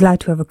and glad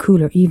to have a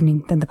cooler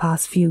evening than the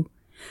past few,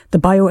 the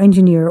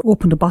bioengineer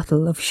opened a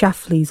bottle of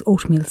Schlafly's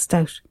oatmeal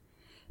stout,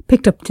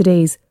 picked up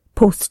today's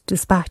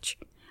Post-Dispatch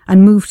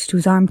and moved to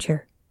his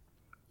armchair.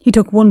 He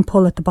took one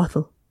pull at the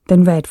bottle,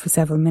 then read for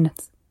several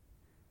minutes.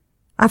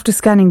 After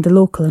scanning the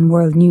local and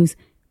world news,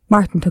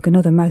 Martin took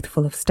another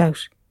mouthful of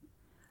stout.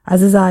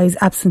 As his eyes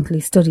absently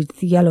studied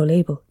the yellow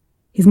label,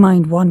 his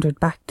mind wandered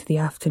back to the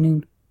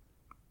afternoon.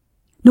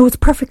 No, it's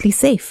perfectly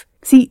safe.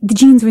 See, the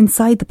genes are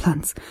inside the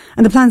plants,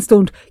 and the plants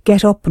don't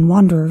get up and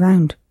wander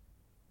around.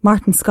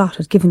 Martin Scott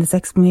had given this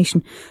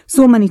explanation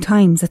so many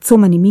times at so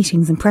many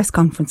meetings and press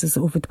conferences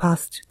over the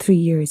past 3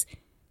 years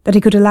that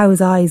he could allow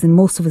his eyes and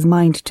most of his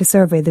mind to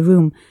survey the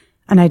room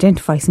and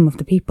identify some of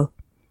the people.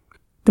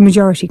 The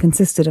majority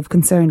consisted of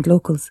concerned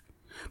locals,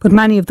 but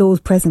many of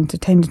those present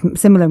attended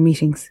similar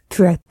meetings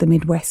throughout the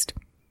Midwest.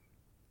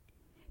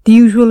 The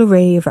usual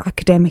array of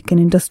academic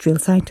and industrial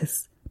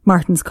scientists,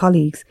 Martin's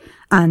colleagues,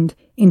 and,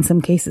 in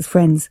some cases,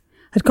 friends,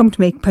 had come to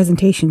make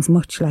presentations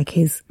much like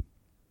his.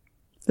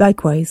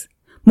 Likewise,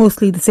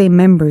 mostly the same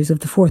members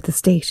of the Fourth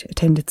Estate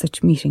attended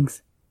such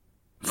meetings.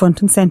 Front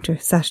and centre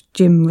sat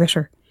Jim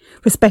Ritter,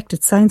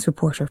 respected science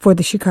reporter for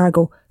the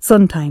Chicago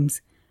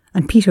Sun-Times,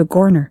 and Peter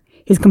Gorner,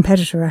 his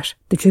competitor at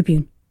the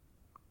Tribune.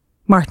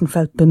 Martin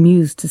felt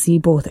bemused to see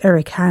both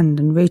Eric Hand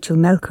and Rachel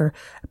Melker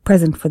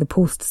present for the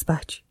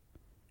Post-Dispatch.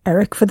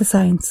 Eric for the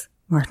science,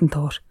 Martin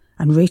thought,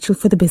 and Rachel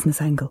for the business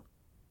angle.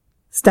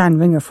 Stan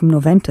Ringer from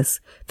Noventus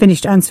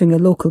finished answering a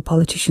local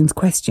politician's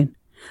question,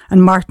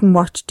 and Martin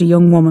watched a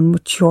young woman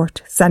with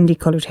short,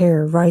 sandy-coloured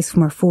hair rise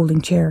from her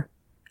folding chair,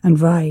 and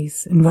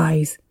rise and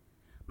rise.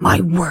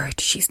 My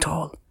word, she's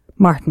tall,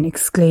 Martin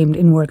exclaimed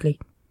inwardly.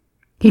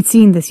 He'd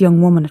seen this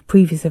young woman at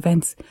previous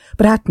events,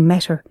 but hadn't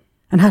met her,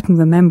 and hadn't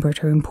remembered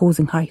her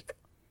imposing height.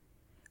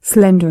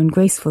 Slender and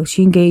graceful,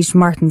 she engaged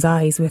Martin's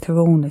eyes with her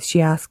own as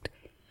she asked,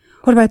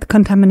 What about the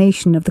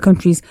contamination of the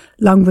country's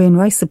long-grain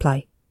rice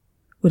supply?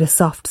 with a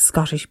soft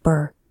Scottish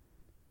burr.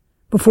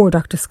 Before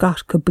Dr.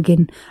 Scott could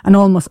begin an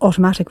almost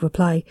automatic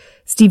reply,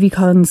 Stevie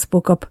Collins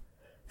spoke up.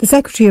 The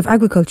Secretary of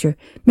Agriculture,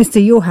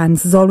 Mr.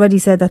 Johans, has already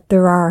said that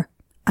there are,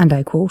 and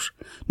I quote,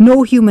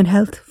 no human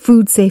health,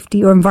 food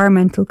safety or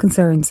environmental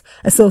concerns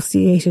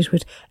associated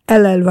with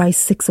LL Rice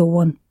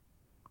 601.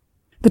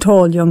 The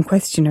tall young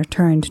questioner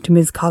turned to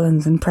Ms.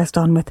 Collins and pressed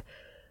on with,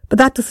 but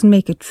that doesn't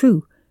make it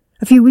true.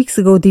 A few weeks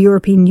ago, the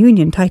European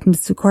Union tightened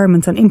its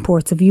requirements on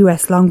imports of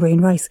US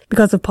long-grain rice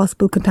because of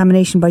possible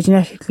contamination by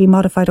genetically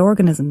modified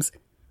organisms.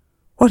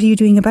 What are you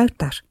doing about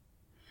that?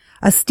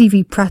 As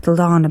Stevie prattled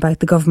on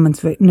about the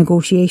government's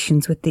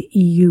negotiations with the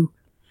EU,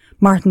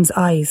 Martin's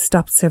eyes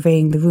stopped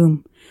surveying the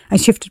room and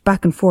shifted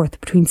back and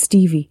forth between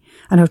Stevie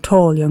and her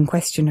tall young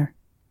questioner.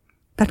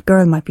 That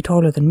girl might be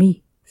taller than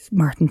me,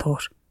 Martin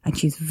thought, and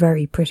she's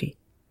very pretty.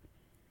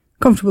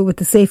 Comfortable with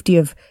the safety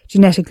of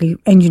genetically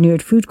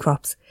engineered food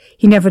crops,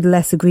 he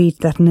nevertheless agreed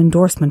that an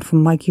endorsement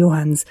from Mike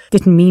Johans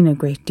didn't mean a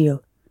great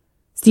deal.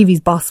 Stevie's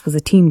boss was a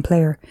team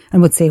player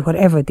and would say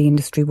whatever the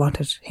industry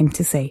wanted him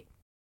to say.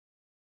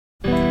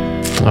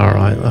 All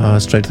right,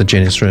 straight to the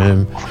genius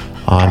room.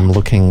 I'm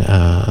looking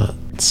at...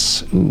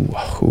 there's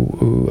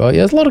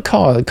a lot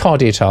of car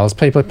details.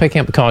 People are picking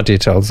up the car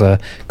details,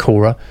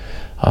 Cora.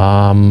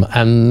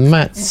 And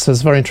Matt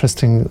says a very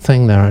interesting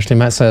thing there, actually.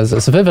 Matt says,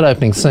 it's a vivid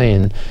opening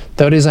scene,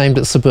 though it is aimed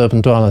at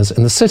suburban dwellers.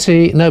 In the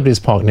city, nobody's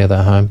parked near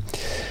their home.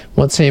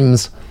 What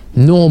seems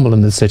normal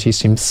in the city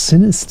seems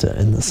sinister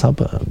in the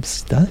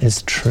suburbs. That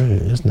is true,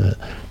 isn't it?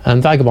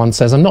 And Vagabond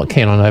says, I'm not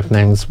keen on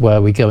openings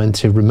where we go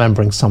into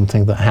remembering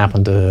something that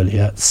happened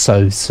earlier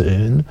so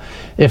soon.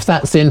 If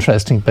that's the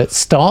interesting bit,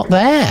 start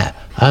there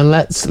and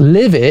let's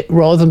live it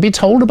rather than be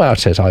told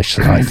about it. I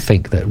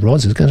think that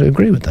Roz is going to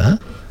agree with that.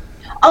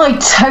 I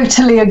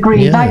totally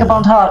agree. Yeah.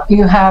 Vagabond Heart,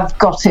 you have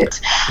got it.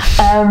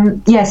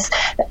 Yes,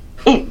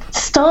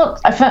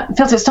 I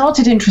felt it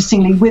started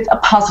interestingly with a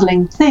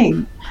puzzling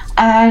thing.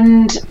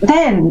 And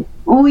then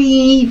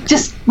we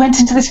just went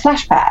into this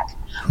flashback,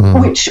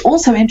 which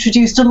also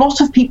introduced a lot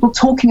of people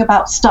talking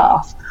about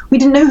stuff. We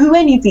didn't know who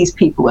any of these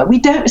people were.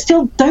 We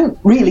still don't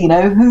really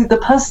know who the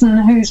person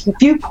whose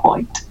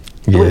viewpoint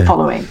we're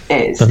following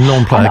is. The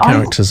non-player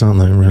characters, aren't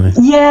they, really?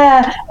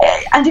 Yeah,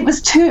 and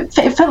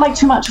it felt like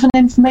too much of an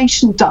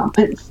information dump.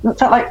 It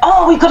felt like,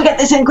 we've got to get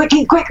this in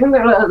quickly,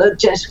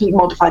 genetically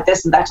modified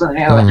this and that,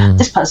 and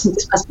this person.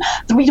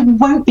 The reader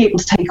won't be able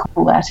to take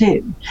all that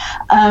in.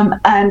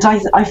 And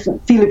I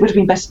feel it would have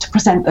been better to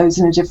present those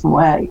in a different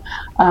way.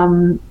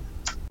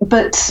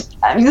 But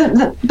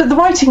the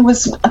writing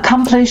was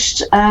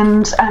accomplished,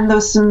 and there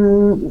was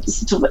some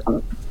sort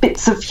of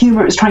bits of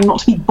humour. It was trying not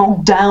to be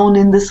bogged down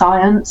in the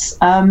science.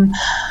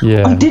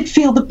 I did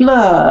feel the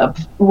blurb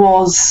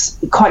was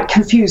quite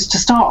confused to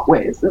start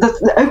with.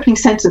 The opening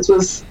sentence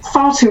was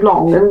far too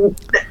long, and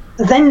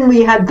then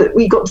we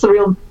got to the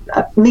real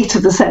meat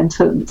of the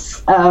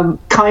sentence.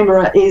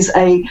 Chimera is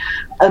a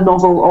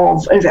novel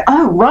of...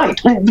 Oh,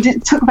 right. But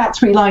it took about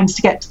 3 lines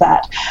to get to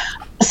that.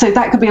 So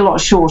that could be a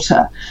lot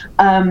shorter.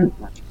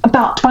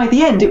 But by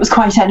the end, it was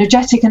quite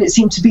energetic and it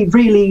seemed to be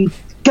really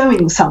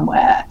going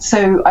somewhere.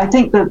 So I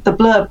think that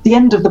the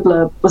end of the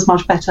blurb was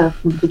much better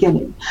from the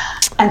beginning.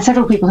 And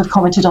several people have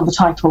commented on the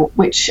title,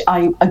 which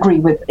I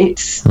agree with. It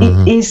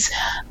is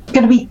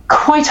going to be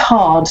quite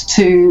hard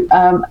to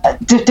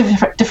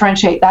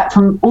differentiate that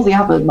from all the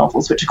other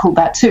novels, which are called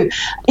that too.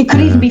 It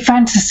could even be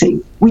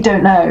fantasy. We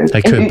don't know.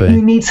 It could be.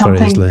 You need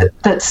something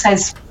that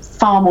says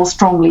far more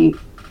strongly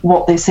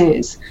what this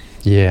is.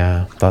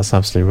 Yeah, that's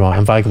absolutely right.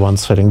 And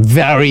Vagabond's feeling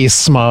very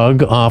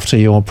smug after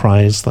your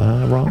praise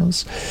there,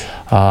 Roz.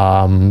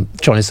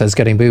 Johnny says,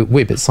 getting a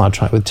wee bit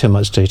sidetracked with too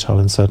much detail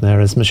in certain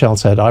areas. Michelle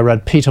said, I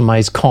read Peter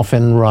May's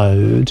Coffin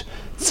Road.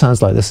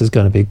 Sounds like this is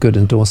going to be a good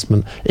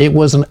endorsement. It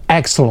was an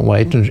excellent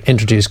way to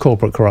introduce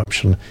corporate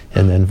corruption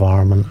in the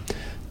environment.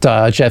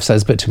 Jeff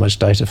says, a bit too much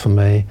data for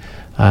me.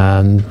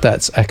 And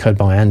that's echoed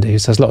by Andy, who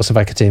says, lots of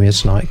academia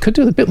tonight. Could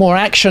do with a bit more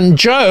action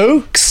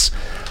jokes.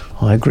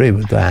 I agree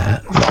with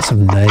that. Lots of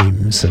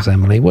names, says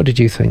Emily. What did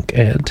you think,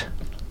 Ed?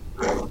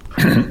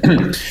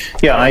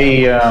 Yeah,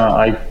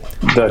 I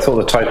thought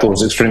the title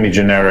was extremely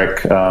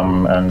generic,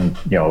 and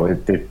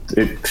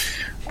to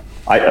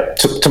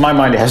my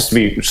mind, it has to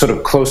be sort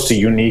of close to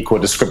unique or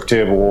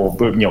descriptive, or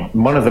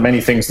one of the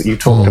many things that you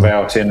talked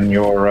about in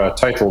your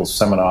title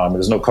seminar. I mean,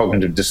 there's no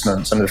cognitive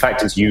dissonance, and the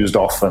fact it's used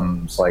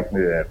often, it's like,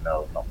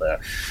 no, not there.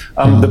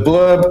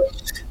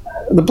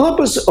 The blurb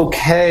was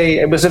okay.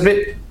 It was a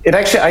bit. It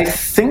actually, I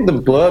think the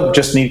blurb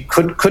just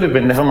could have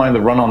been. Never mind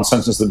the run-on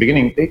sentence at the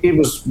beginning. It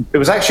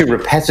was actually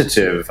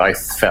repetitive. I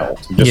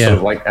felt sort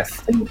of like, I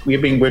think we're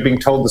being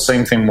told the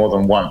same thing more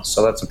than once,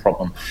 so that's a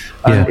problem.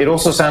 It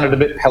also sounded a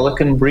bit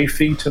Pelican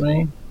Briefy to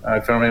me.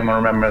 If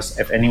anyone remembers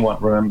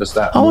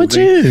that. Oh,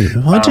 movie.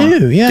 I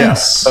do. Yes. Yeah,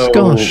 so,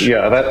 gosh.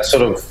 Yeah, that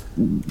sort of.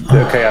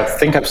 Okay, I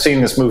think I've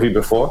seen this movie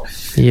before.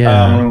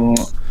 Yeah.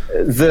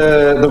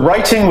 The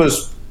writing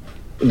was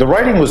the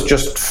writing was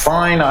just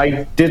fine.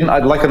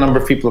 I'd like a number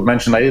of people have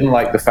mentioned, I didn't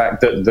like the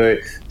fact that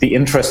the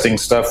interesting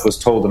stuff was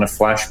told in a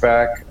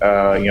flashback,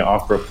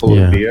 after a pull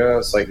of beer.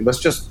 It's like, let's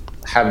just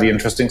have the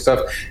interesting stuff.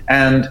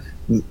 And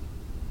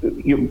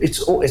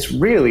it's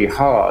really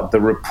hard, the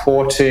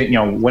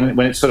reporting, when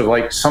it's sort of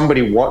like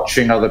somebody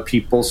watching other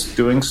people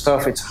doing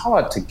stuff, it's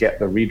hard to get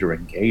the reader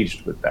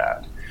engaged with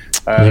that.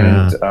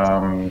 And,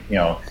 and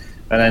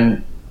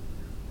then,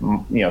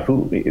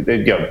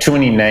 too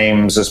many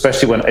names,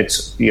 especially when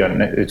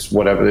it's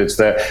whatever it's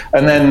there.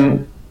 And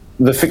then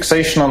the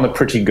fixation on the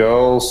pretty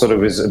girl sort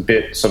of is a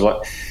bit sort of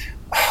like,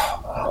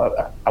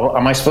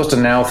 am I supposed to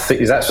now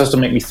is that supposed to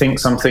make me think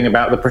something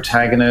about the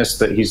protagonist,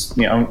 that he's,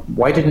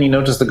 why didn't he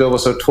notice the girl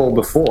was so tall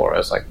before? I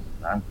was like,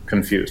 I'm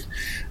confused.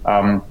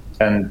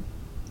 And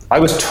I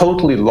was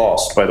totally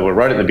lost, by the way,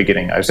 right at the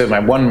beginning. I said my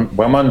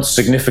one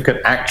significant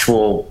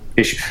actual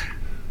issue.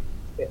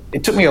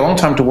 It took me a long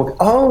time to work.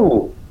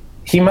 Oh,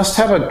 he must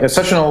have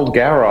such an old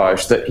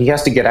garage that he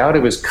has to get out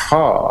of his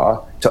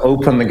car to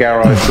open the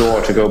garage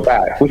door to go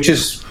back, which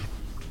is,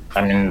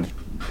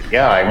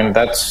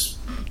 that's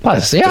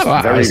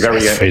very,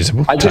 very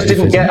feasible. I just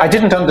I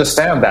didn't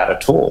understand that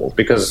at all,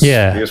 because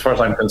as far as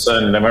I'm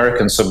concerned, in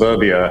American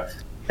suburbia,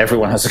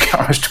 everyone has a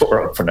garage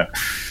door opener.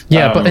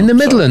 Yeah, but in the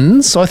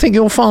Midlands, I think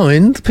you'll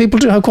find people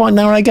do have quite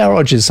narrow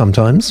garages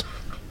sometimes.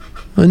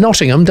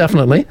 Nottingham,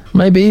 definitely.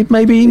 Maybe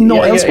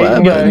not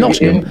elsewhere, but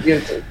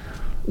Nottingham.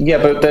 Yeah,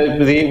 but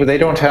they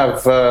don't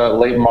have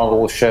late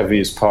model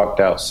Chevys parked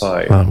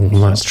outside. Well,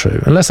 that's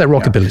true. Unless they're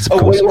rockabillys, of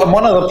course. Wait,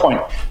 one other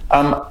point.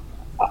 And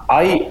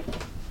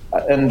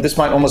this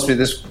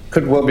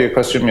could well be a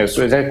question. It's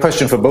a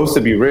question for both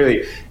of you,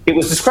 really. It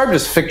was described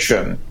as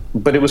fiction,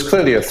 but it was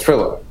clearly a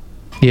thriller.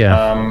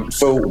 Yeah.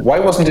 So why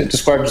wasn't it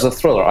described as a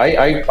thriller?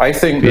 I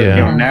think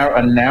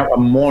that a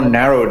more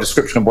narrow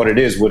description of what it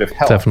is would have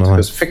helped. Definitely.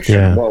 Because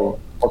fiction, well,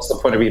 what's the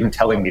point of even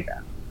telling me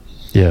that?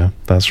 Yeah,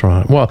 that's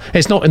right. Well,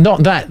 it's not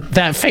that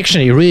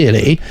fictiony,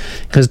 really,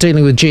 because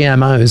dealing with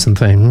GMOs and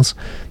things,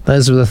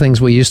 those are the things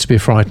we used to be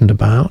frightened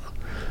about.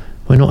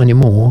 We're not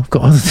anymore. We've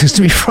got other things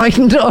to be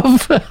frightened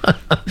of.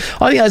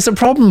 I think that's the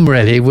problem,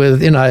 really,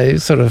 with,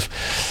 sort of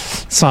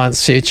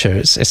science future.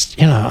 It's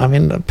people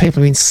have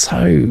been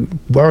so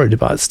worried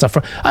about stuff.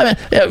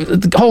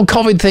 The whole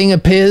COVID thing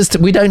appears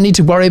we don't need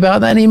to worry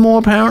about that anymore,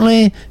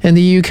 apparently, in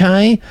the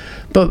UK.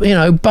 But,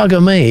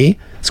 bugger me.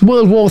 It's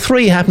World War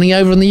III happening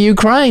over in the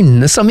Ukraine.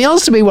 There's something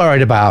else to be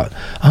worried about.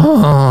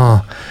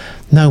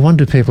 No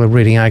wonder people are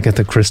reading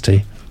Agatha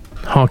Christie,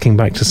 harking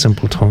back to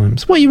simple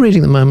times. What are you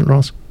reading at the moment,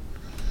 Ross?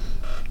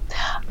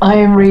 I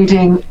am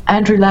reading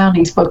Andrew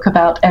Lowney's book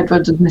about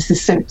Edward and Mrs.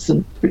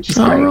 Simpson, which is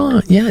great.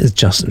 Right. Yeah,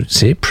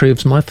 it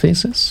proves my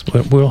thesis.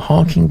 We're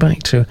harking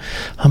back to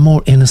a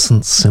more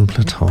innocent,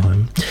 simpler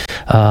time.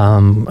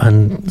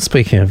 And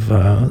speaking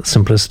of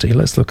simplicity,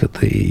 let's look at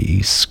the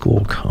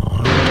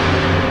scorecard.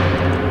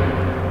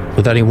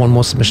 With only one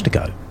more submission to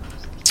go.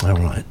 All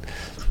right.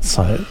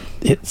 So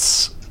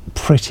it's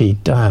pretty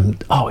damn...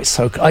 it's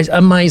so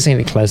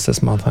amazingly close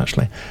this month,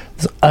 actually.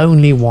 There's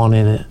only one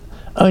in it.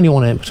 Only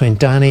one in it between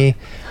Danny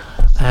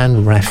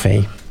and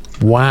Rafi.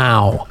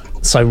 Wow.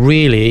 So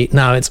really,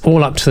 now it's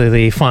all up to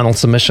the final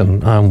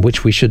submission,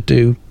 which we should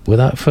do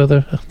without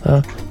further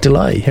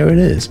delay. Here it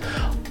is.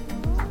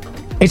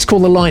 It's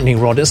called The Lightning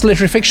Rod. It's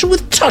literary fiction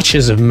with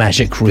touches of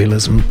magic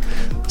realism.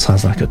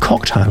 Sounds like a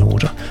cocktail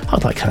order.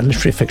 I'd like a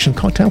literary fiction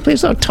cocktail,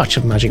 please. A touch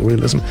of magic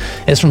realism.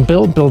 It's from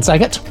Bill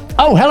Zagat.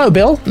 Oh, hello,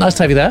 Bill. Nice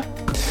to have you there.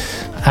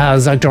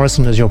 Zag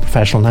Dorison is your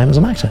professional name as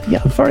an actor.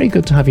 Yeah, very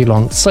good to have you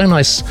along. So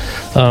nice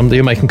that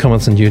you're making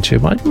comments on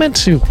YouTube. I meant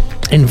to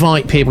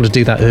invite people to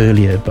do that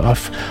earlier, but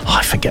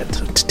I forget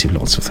to do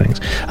lots of things.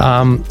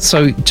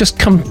 So just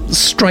come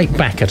straight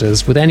back at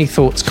us with any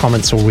thoughts,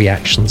 comments, or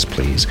reactions,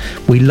 please.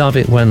 We love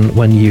it when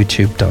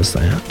YouTube does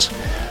that.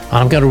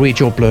 I'm going to read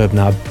your blurb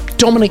now.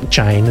 Dominic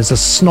Jane is a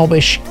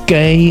snobbish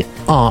gay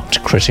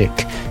art critic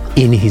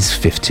in his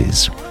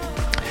 50s.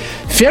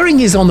 Fearing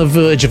he's on the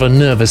verge of a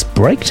nervous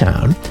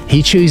breakdown,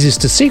 he chooses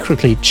to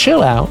secretly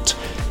chill out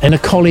in a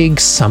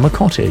colleague's summer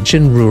cottage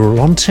in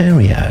rural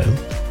Ontario.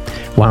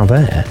 While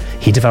there,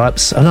 he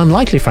develops an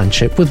unlikely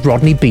friendship with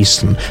Rodney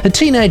Beeston, a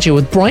teenager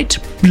with bright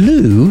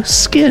blue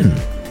skin,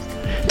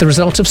 the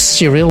result of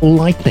serial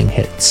lightning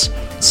hits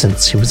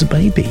since he was a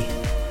baby.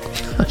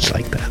 I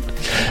like that.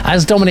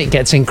 As Dominic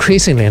gets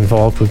increasingly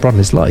involved with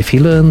Rodney's life, he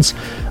learns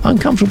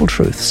uncomfortable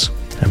truths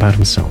about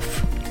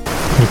himself.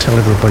 He'll tell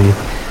everybody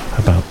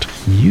about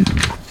you,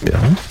 Bill.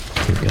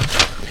 Here we go.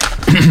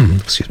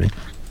 Excuse me.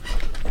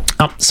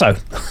 So,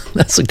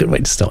 that's a good way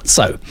to start.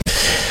 So,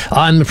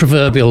 I'm the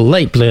proverbial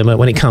late bloomer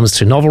when it comes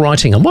to novel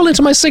writing. I'm well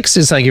into my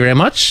 60s, thank you very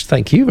much.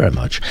 Thank you very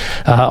much.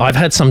 I've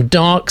had some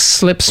dark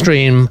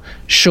slipstream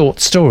short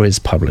stories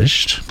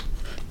published.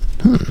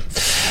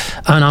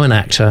 And I'm an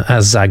actor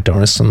as Zag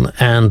Dorison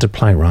and a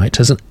playwright,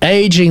 as an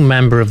aging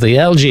member of the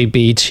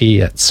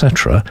LGBT,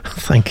 etc.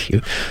 Thank you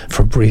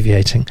for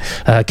abbreviating.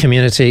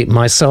 Community.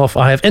 Myself,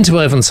 I have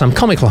interwoven some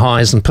comical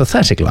highs and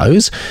pathetic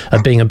lows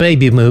of being a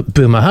baby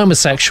boomer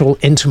homosexual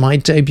into my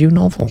debut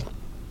novel.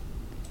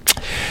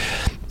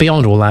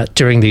 beyond all that,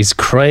 during these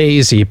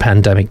crazy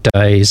pandemic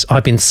days,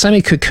 I've been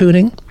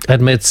semi-cocooning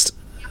amidst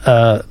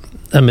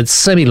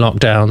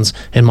semi-lockdowns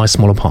in my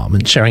small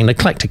apartment, sharing an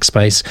eclectic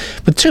space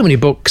with too many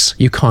books.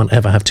 You can't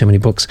ever have too many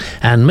books.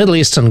 And Middle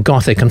Eastern,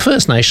 Gothic and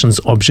First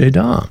Nations objets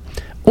d'art.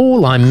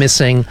 All I'm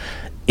missing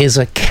is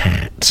a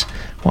cat.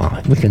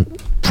 Well, we can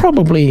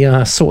probably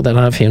sort that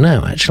out for you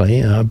now,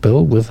 actually,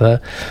 Bill, with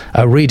a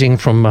reading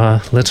from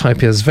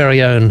Litopia's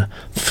very own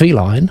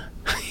feline.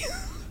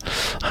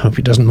 I hope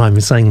he doesn't mind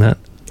me saying that.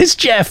 It's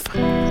Jeff!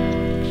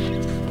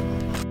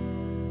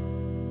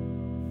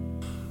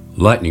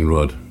 Lightning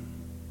Rod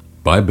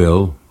by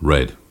Bill,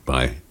 read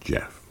by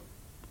Jeff.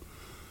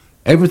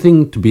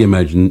 Everything to be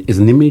imagined is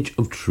an image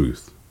of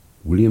truth.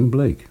 William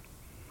Blake.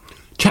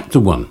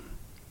 Chapter 1.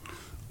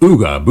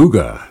 Ooga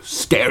booga,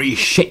 scary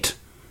shit,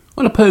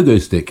 on a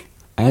pogo stick,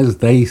 as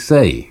they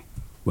say.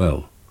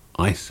 Well,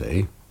 I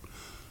say.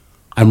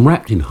 I'm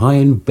wrapped in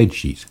high-end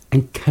bedsheets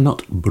and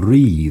cannot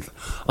breathe,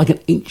 like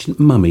an ancient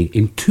mummy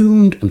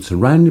entombed and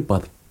surrounded by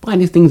the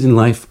finest things in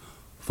life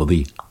for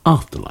the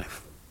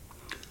afterlife.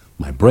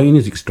 My brain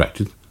is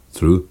extracted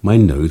through my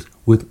nose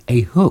with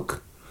a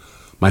hook.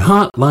 My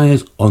heart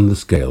lies on the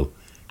scale.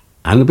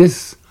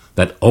 Anubis,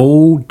 that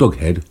old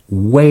doghead,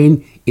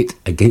 weighing it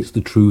against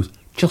the truth,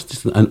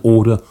 justice and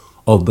order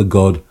of the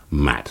god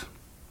Mat.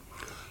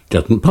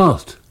 Judgment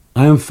passed.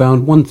 I am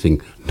found wanting.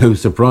 No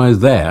surprise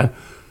there.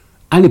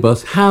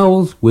 Anubis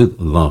howls with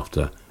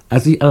laughter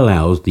as he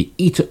allows the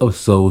eater of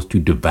souls to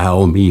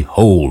devour me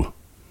whole.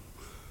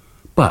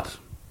 But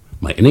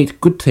my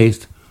innate good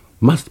taste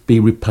must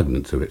be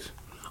repugnant to it.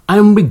 I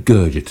am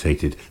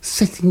regurgitated,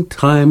 setting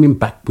time in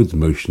backwards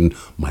motion.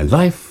 My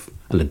life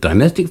and the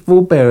dynastic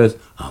forebearers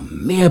are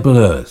mere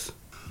blurs.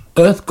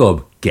 Earth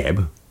god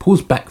Geb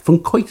pulls back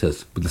from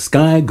coitus with the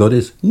sky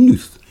goddess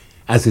Nuth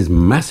as his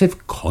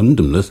massive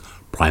condomless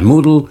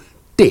primordial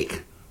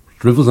dick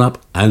shrivels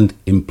up and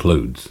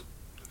implodes.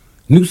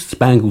 Nuth's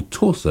spangled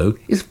torso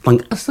is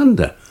flung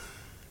asunder.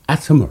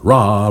 Atum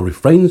Ra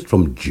refrains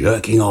from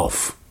jerking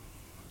off.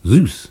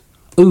 Zeus,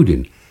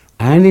 Odin,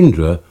 and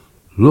Indra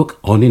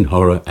look on in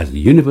horror as the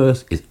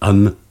universe is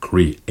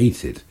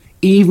uncreated.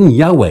 Even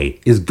Yahweh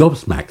is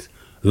gobsmacked.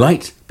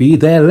 Light be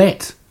there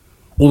let.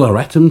 All our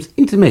atoms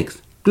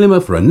intermix, glimmer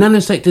for a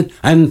nanosecond,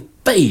 and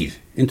fade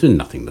into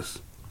nothingness.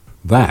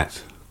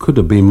 That could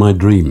have been my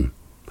dream.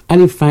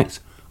 And in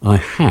fact, I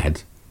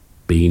had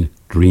been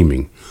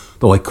dreaming,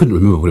 though I couldn't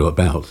remember what it was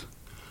about.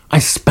 I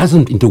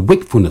spasmed into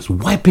wakefulness,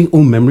 wiping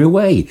all memory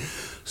away.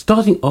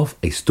 Starting off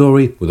a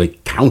story with a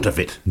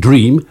counterfeit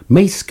dream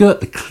may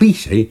skirt the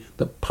cliché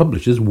that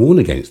publishers warn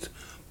against,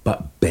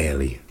 but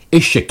barely.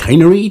 Is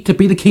chicanery to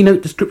be the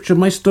keynote description of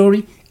my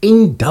story?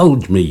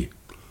 Indulge me.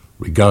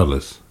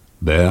 Regardless,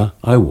 there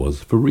I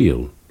was for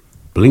real,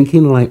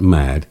 blinking like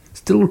mad,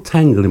 still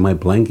tangled in my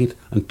blanket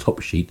and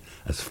top sheet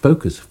as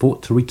focus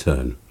fought to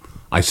return.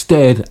 I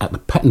stared at the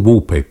patterned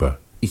wallpaper.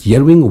 Its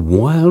yellowing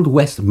Wild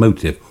West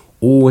motif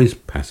always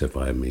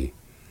pacified me,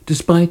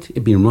 despite it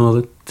being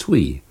rather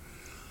twee.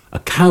 A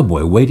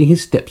cowboy wading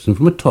his stepson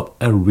from atop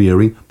a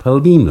rearing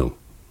Palomino.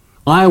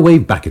 I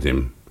waved back at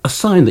him, a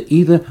sign that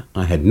either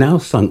I had now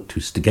sunk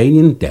to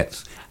Stygian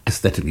depths,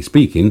 aesthetically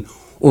speaking,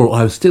 or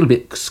I was still a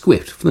bit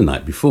squiffed from the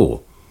night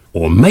before.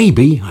 Or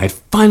maybe I had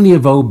finally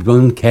evolved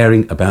beyond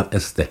caring about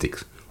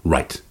aesthetics.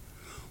 Right.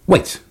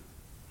 Wait.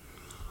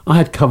 I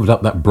had covered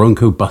up that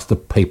Bronco Buster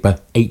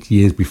paper 8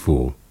 years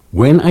before,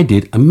 when I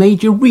did a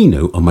major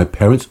reno on my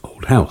parents'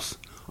 old house.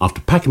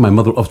 After packing my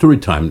mother off to a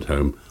retirement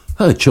home,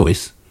 her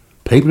choice,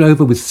 papered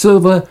over with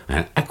silver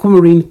and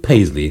aquamarine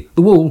paisley,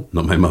 the wall,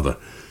 not my mother.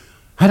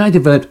 Had I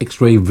developed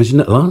X-ray vision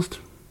at last?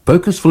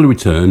 Focus fully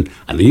returned,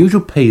 and the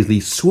usual paisley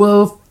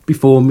swerved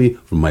before me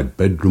from my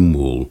bedroom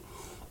wall.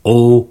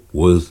 All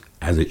was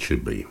as it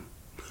should be.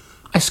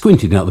 I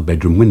squinted out the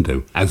bedroom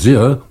window.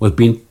 Azure was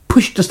being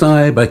pushed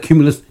aside by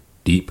cumulus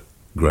deep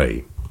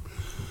grey.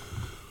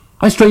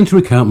 I strained to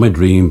recount my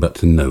dream, but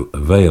to no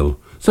avail,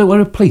 so I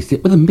replaced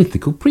it with a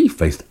mythical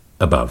preface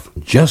above.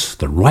 Just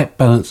the right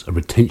balance of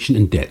retention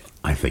and depth,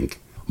 I think.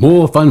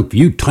 More fun for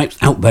you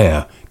types out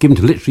there, given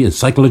to literary and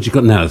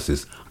psychological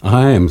analysis.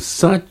 I am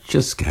such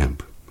a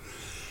scamp.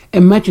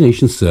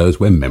 Imagination serves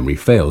where memory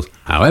fails.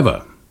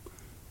 However,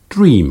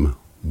 dream,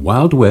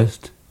 Wild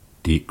West,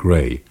 deep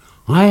grey.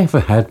 I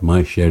have had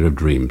my share of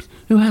dreams.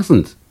 Who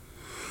hasn't?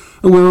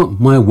 Well,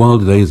 my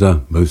wilder days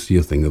are mostly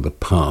a thing of the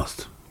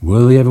past.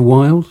 Were they ever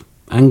wild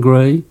and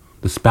grey?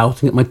 The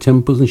spouting at my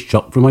temples and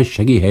shot from my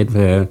shaggy head of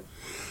hair.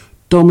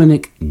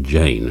 Dominic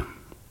Jane.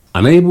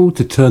 Unable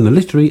to turn the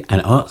literary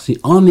and artsy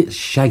on its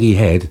shaggy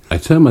head, I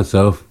turned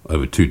myself,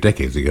 over 2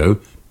 decades ago,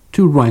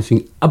 to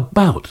writing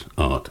about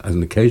art as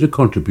an occasional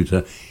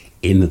contributor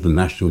in the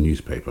national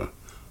newspaper,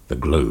 The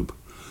Globe.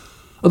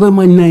 Although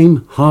my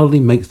name hardly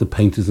makes the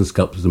painters and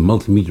sculptors and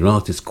multimedia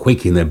artists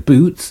quake in their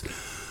boots,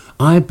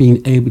 I've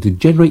been able to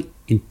generate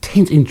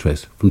intense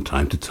interest from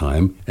time to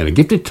time in a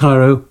gifted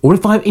tyro, or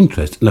if I have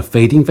interest in a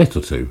fading vet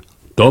or two.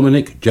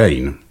 Dominic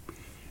Jane.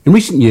 In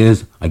recent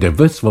years, I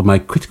diversified my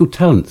critical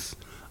talents.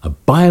 a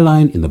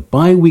byline in the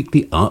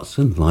bi-weekly arts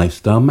and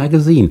lifestyle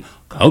magazine,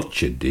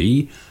 Culture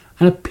D,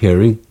 and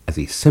appearing as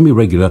a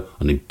semi-regular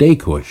on a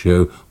decor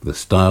show for the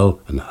Style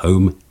and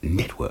Home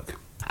Network.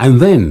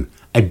 And then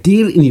a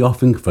deal in the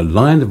offing for a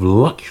line of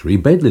luxury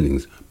bed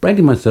linens,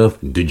 branding myself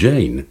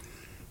DeJane.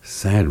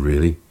 Sad,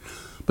 really.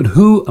 But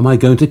who am I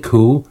going to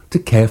call to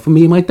care for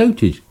me in my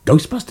dotage?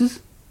 Ghostbusters?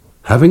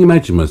 Having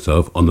imagined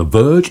myself on the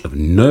verge of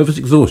nervous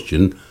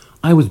exhaustion,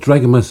 I was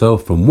dragging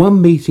myself from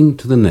one meeting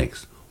to the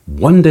next,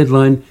 one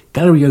deadline,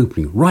 gallery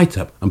opening,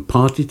 write-up, and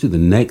party to the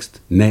next.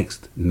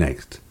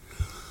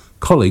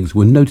 Colleagues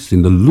were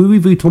noticing the Louis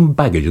Vuitton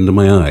baggage under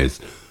my eyes,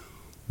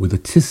 with a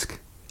tisk,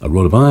 a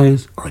roll of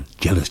eyes, or a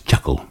jealous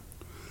chuckle.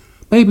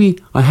 Maybe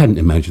I hadn't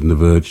imagined the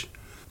verge.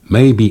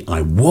 Maybe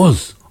I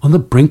was on the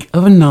brink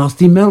of a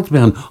nasty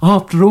meltdown.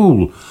 After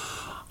all,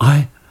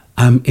 I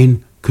am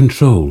in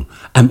control.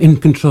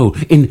 In control.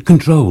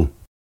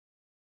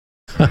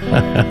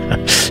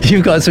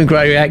 You've got some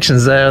great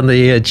reactions there in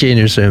the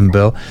Genius Room,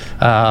 Bill.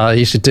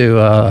 You should do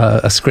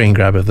a screen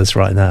grab of this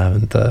right now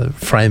and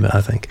frame it,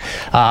 I think.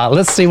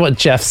 Let's see what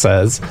Jeff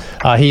says.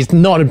 He's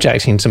not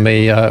objecting to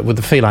me with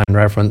the feline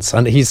reference,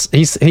 and I say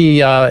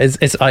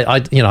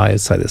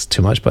this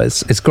too much, but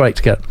it's great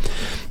to get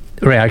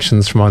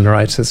reactions from our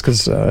narrators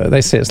because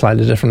they see it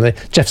slightly differently.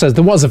 Jeff says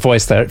there was a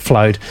voice there, it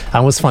flowed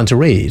and was fun to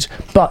read,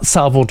 but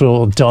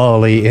Salvador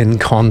Dali in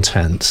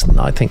content.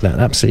 I think that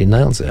absolutely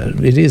nails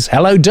it. It is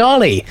Hello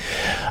Dali.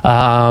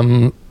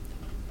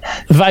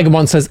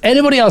 Vagabond says,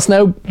 anybody else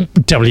know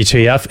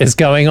WTF is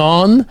going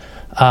on?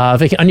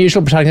 Vicky,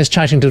 unusual protagonist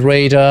chatting to the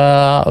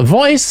reader.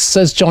 Voice,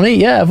 says Johnny.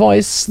 Yeah,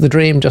 voice. The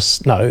dream,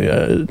 just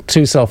no,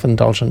 too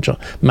self-indulgent.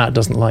 Matt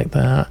doesn't like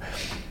that.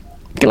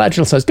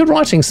 Galadriel says, good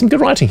writing, some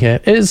good writing here.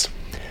 This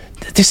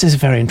is a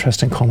very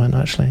interesting comment,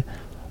 actually.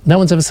 No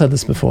one's ever said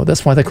this before.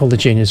 That's why they call the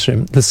Genius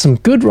Room. There's some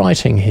good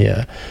writing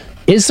here.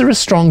 Is there a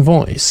strong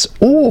voice?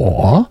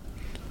 Or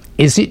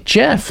is it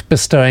Jeff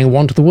bestowing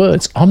one to the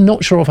words? I'm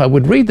not sure if I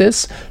would read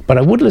this, but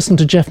I would listen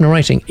to Jeff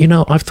narrating. You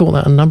know, I've thought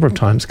that a number of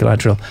times,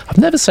 Galadriel. I've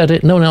never said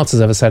it. No one else has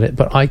ever said it,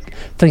 but I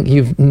think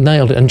you've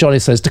nailed it. And Johnny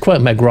says, to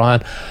quote Meg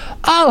Ryan,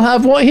 I'll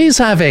have what he's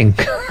having.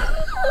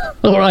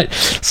 All right,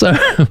 so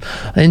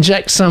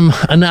inject some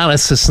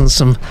analysis and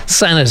some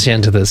sanity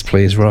into this,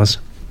 please, Roz.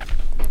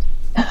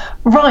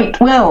 Right.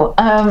 Well,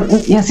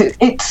 yes,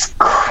 it's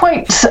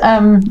quite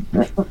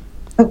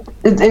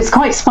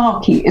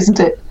sparky,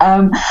 isn't it?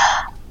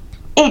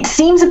 It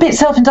seems a bit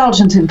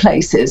self-indulgent in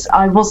places.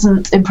 I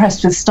wasn't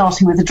impressed with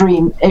starting with a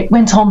dream. It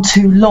went on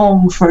too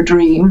long for a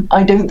dream.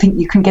 I don't think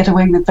you can get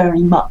away with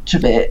very much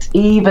of it,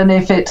 even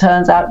if it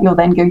turns out you're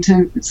then going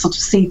to sort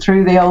of see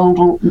through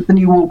the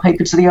new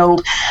wallpaper to the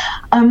old.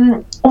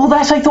 All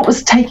that I thought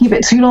was taking a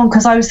bit too long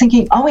because I was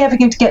thinking, are we ever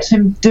going to get to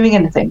him doing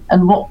anything?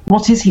 And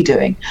what is he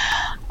doing?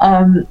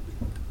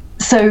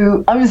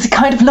 So I was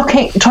kind of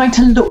trying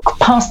to look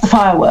past the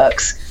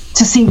fireworks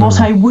to see what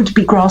I would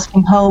be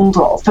grasping hold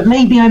of. But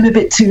maybe I'm a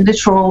bit too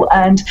literal,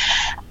 and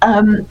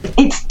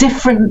it's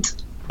different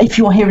if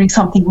you're hearing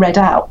something read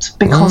out,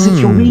 because if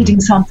you're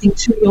reading something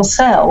to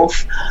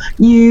yourself,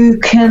 you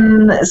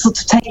can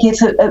sort of take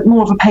it at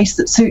more of a pace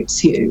that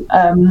suits you.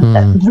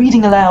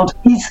 Reading aloud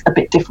is a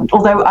bit different,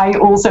 although I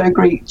also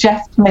agree,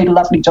 Jeff made a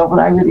lovely job and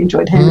I really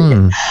enjoyed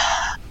hearing it.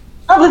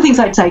 Other things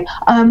I'd say,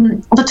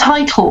 the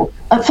title,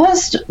 at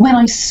first when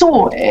I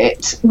saw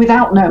it,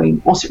 without knowing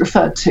what it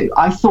referred to,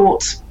 I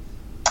thought,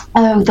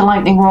 oh, the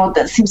lightning rod,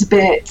 that seems a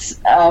bit,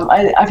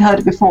 I've heard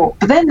it before.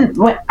 But then,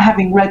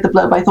 having read the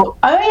blurb, I thought,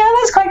 oh yeah,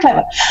 that's quite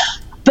clever.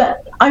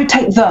 But I would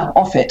take the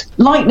off it.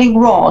 Lightning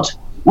rod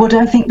would,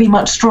 I think, be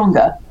much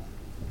stronger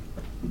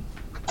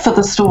for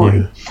the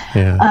story.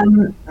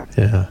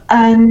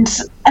 And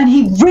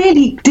he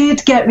really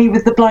did get me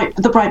with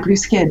the bright blue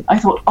skin. I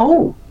thought,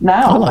 oh,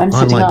 now I'm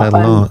sitting up.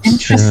 I'm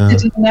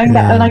interested in knowing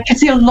that. And I could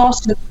see a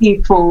lot of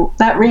people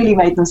that really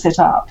made them sit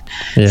up.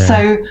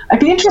 So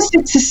I'd be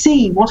interested to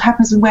see what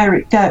happens and where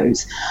it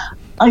goes.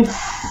 I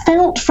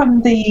felt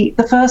from the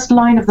first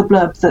line of the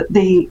blurb that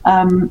the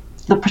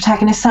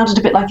protagonist sounded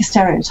a bit like a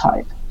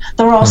stereotype.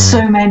 There are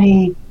so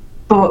many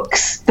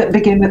books that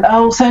begin with,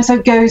 oh,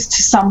 so-and-so goes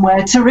to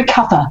somewhere to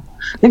recover.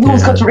 They've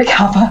always got to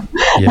recover.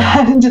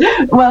 And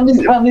one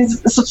is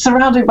sort of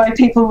surrounded by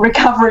people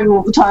recovering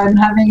all the time,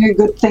 having a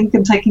good think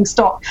and taking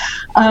stock.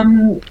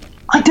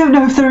 I don't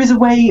know if there is a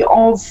way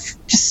of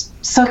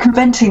just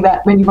circumventing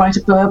that when you write a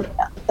blurb.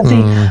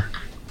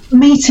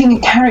 Meeting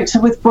a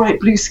character with bright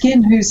blue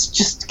skin who's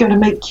just going to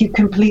make you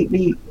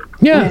completely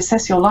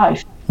reassess your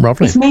life.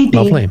 Lovely. It's maybe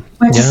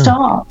where to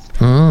start.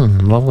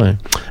 Lovely.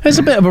 It's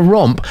a bit of a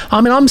romp.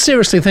 I mean, I'm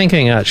seriously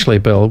thinking, actually,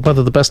 Bill,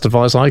 whether the best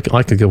advice I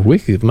could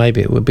give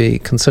maybe it would be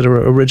consider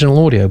an original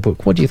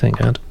audiobook. What do you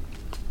think, Ed?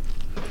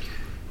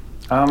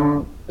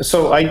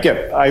 So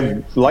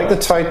I like the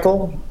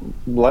title,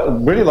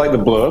 really like the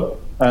blurb,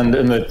 and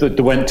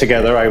the went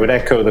together. I would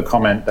echo the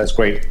comment. That's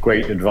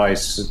great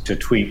advice to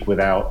tweak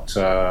without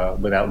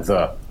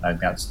the. I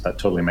think that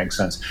totally makes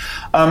sense.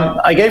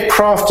 I gave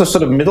Craft a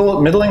sort of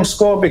middling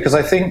score because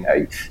I think,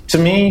 to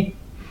me,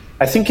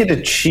 I think it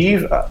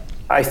achieved.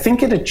 I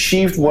think it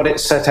achieved what it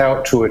set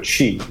out to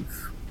achieve,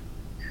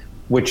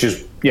 which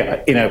is,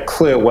 in a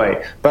clear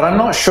way. But I'm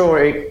not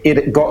sure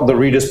it got the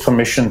reader's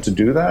permission to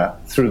do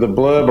that through the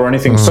blurb or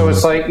anything. So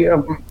it's like,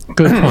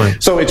 good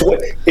point. So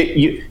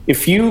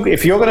if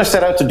you're going to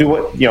set out to do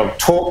what,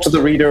 talk to the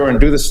reader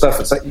and do this stuff,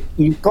 it's like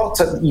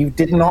you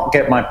did not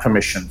get my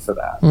permission for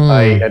that.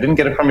 I didn't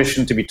get a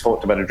permission to be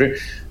talked about a dream.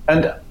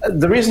 And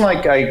the reason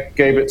I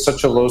gave it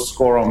such a low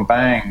score on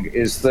Bang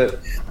is that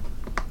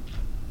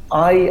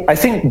I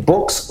think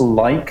books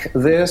like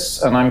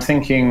this, and I'm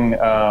thinking,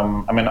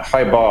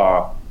 high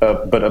bar,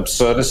 but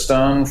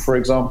Absurdistan, for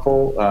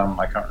example,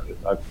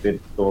 the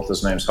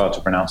author's name's hard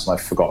to pronounce and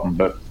I've forgotten,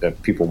 but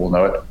people will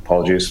know it.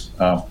 Apologies.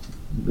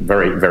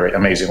 Very, very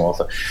amazing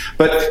author.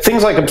 But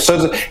things like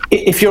absurd.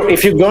 If you're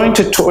going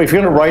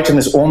to write in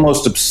this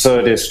almost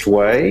absurdist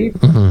way,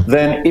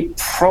 then it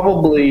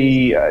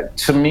probably,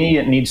 to me,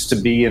 it needs to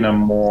be in a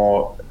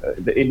more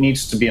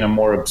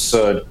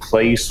absurd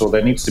place, or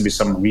there needs to be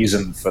some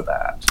reason for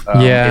that.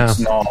 It's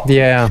not.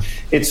 Yeah.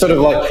 It's sort of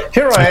like,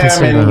 here I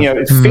am, and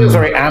it feels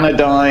very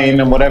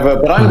anodyne and whatever,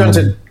 but I'm going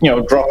to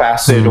drop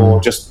acid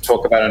or just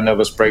talk about a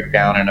nervous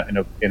breakdown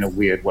in a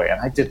weird way, and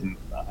I didn't.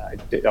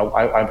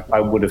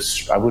 I would have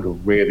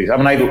really.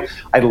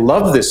 I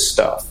love this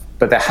stuff,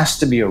 but there has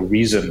to be a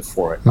reason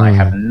for it. And I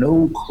have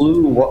no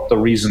clue what the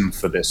reason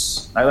for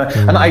this.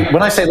 When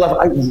I say love,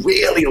 I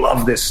really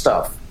love this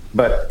stuff,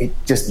 but it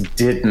just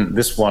didn't.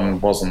 This one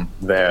wasn't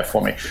there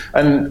for me.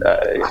 And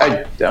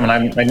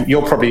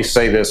you'll probably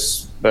say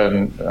this,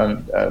 but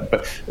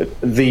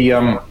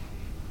the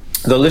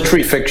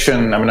literary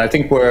fiction. I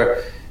think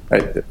we're.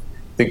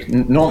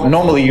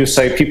 Normally you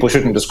say people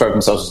shouldn't describe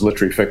themselves as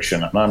literary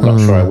fiction, and I'm not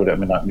sure I would.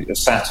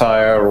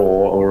 Satire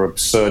or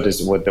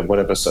absurdist,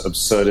 whatever,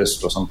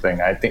 absurdist or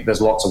something. I think there's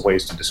lots of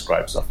ways to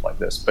describe stuff like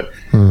this. But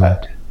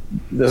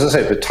as I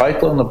say, the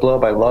title and the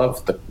blurb I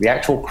love. The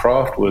actual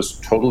craft was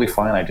totally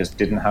fine. I just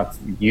didn't have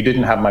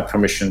my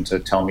permission to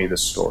tell me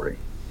this story.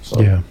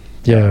 So,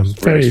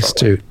 very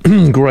astute.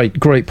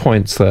 Great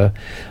points there.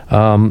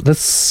 Let's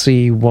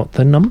see what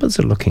the numbers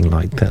are looking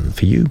like then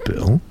for you,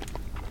 Bill.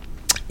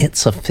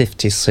 It's a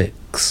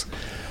 56,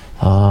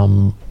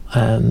 and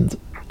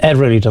Ed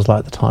really does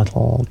like the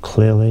title,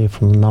 clearly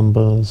from the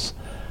numbers.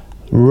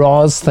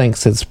 Roz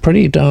thinks it's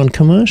pretty darn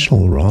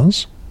commercial,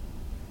 Roz.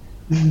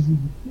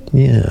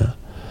 Yeah.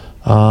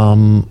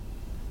 But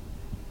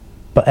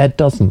Ed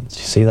doesn't.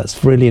 You see,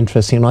 that's really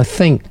interesting. And I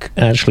think,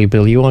 actually,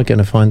 Bill, you are going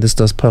to find this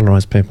does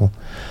polarize people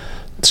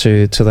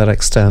to that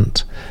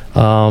extent.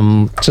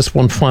 Just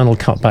one final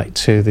cut back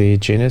to the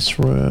Genius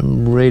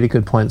Room. Really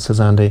good point, says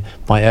Andy,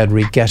 by Ed,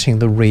 getting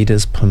the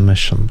reader's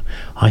permission.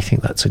 I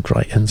think that's a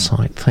great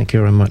insight. Thank you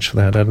very much for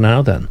that, Ed.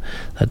 Now then,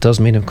 that does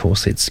mean, of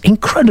course, it's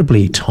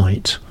incredibly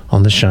tight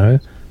on the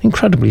show.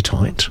 Incredibly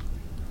tight.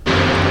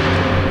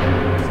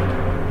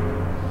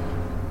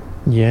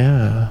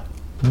 Yeah.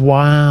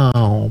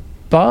 Wow.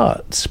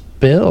 But,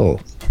 Bill,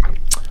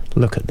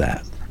 look at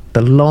that.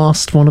 The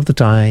last one of the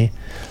day.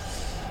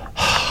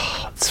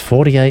 It's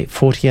 48,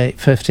 48,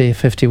 50,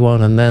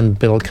 51, and then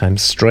Bill came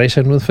straight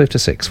in with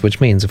 56,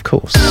 which means, of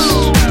course...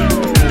 Well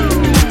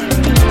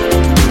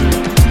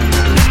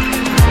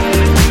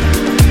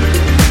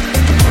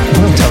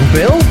done,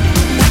 Bill.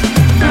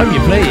 Hope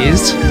you're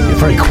pleased. You're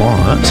very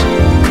quiet.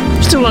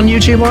 Still on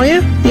YouTube, are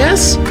you?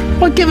 Yes?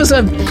 Well, give us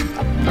a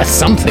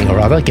something or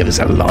other. Give us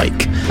a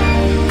like.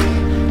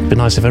 It'd be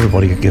nice if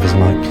everybody could give us a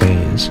like,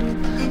 please.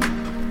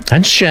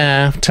 And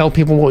share. Tell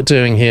people what we're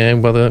doing here,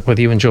 whether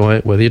you enjoy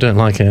it, whether you don't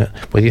like it,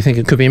 whether you think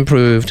it could be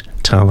improved.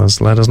 Tell us.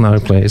 Let us know,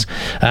 please.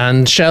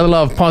 And share the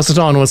love. Pass it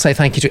on. I want to say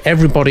thank you to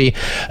everybody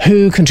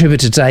who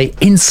contributed today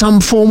in some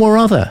form or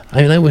other.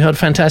 I know we had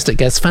fantastic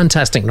guests,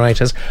 fantastic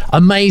narrators,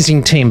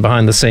 amazing team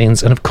behind the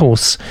scenes, and of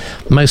course,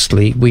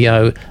 mostly we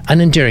owe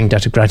an enduring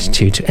debt of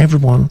gratitude to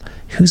everyone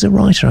who's a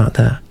writer out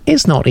there.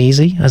 It's not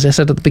easy. As I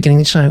said at the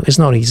beginning of the show, it's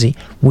not easy.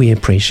 We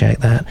appreciate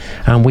that.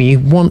 And we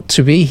want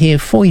to be here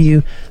for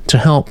you to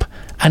help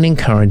and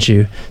encourage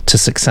you to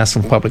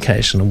successful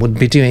publication. And we'll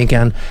be doing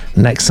again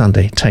next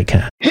Sunday. Take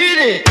care. Hit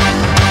it!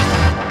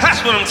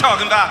 That's what I'm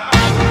talking about.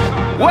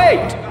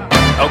 Wait!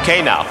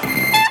 Okay, now,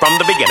 from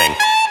the beginning.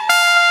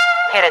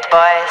 Hit it,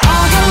 boys.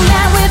 All young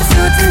men with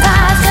suits and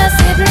ties, just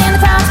sitting in the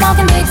crowd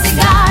smoking big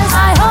cigars.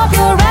 I hope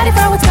you're ready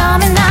for what's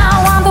coming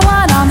now. I'm the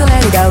one, I'm the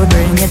lady that will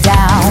bring you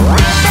down.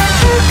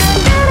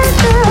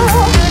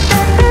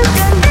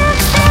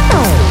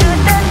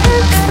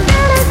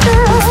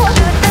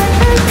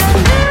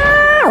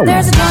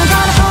 There's a joint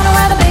on the corner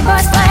where the big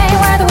boys play,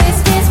 where the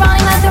whiskey's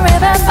running like the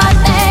river, but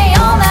they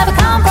all never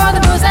come for the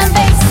booze and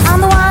bass.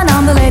 I'm the one,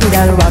 I'm the lady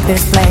that'll rock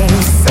this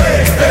place.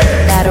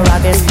 That'll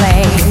rock this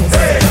place.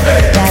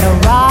 That'll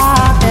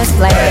rock this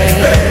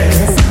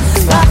place.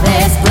 Rock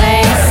this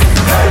place.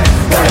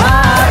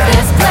 Rock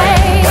this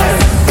place.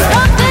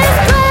 Rock this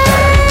place.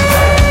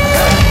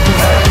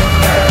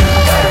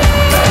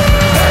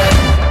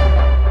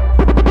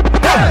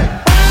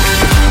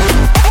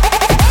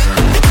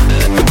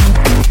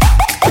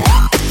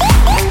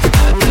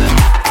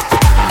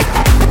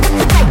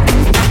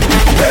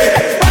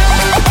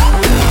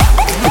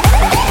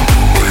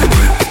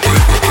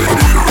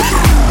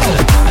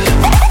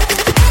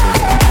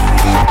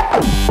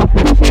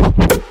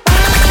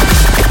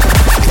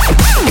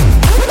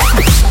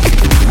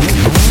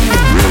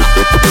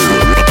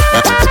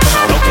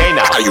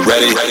 You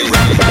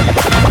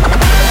ready?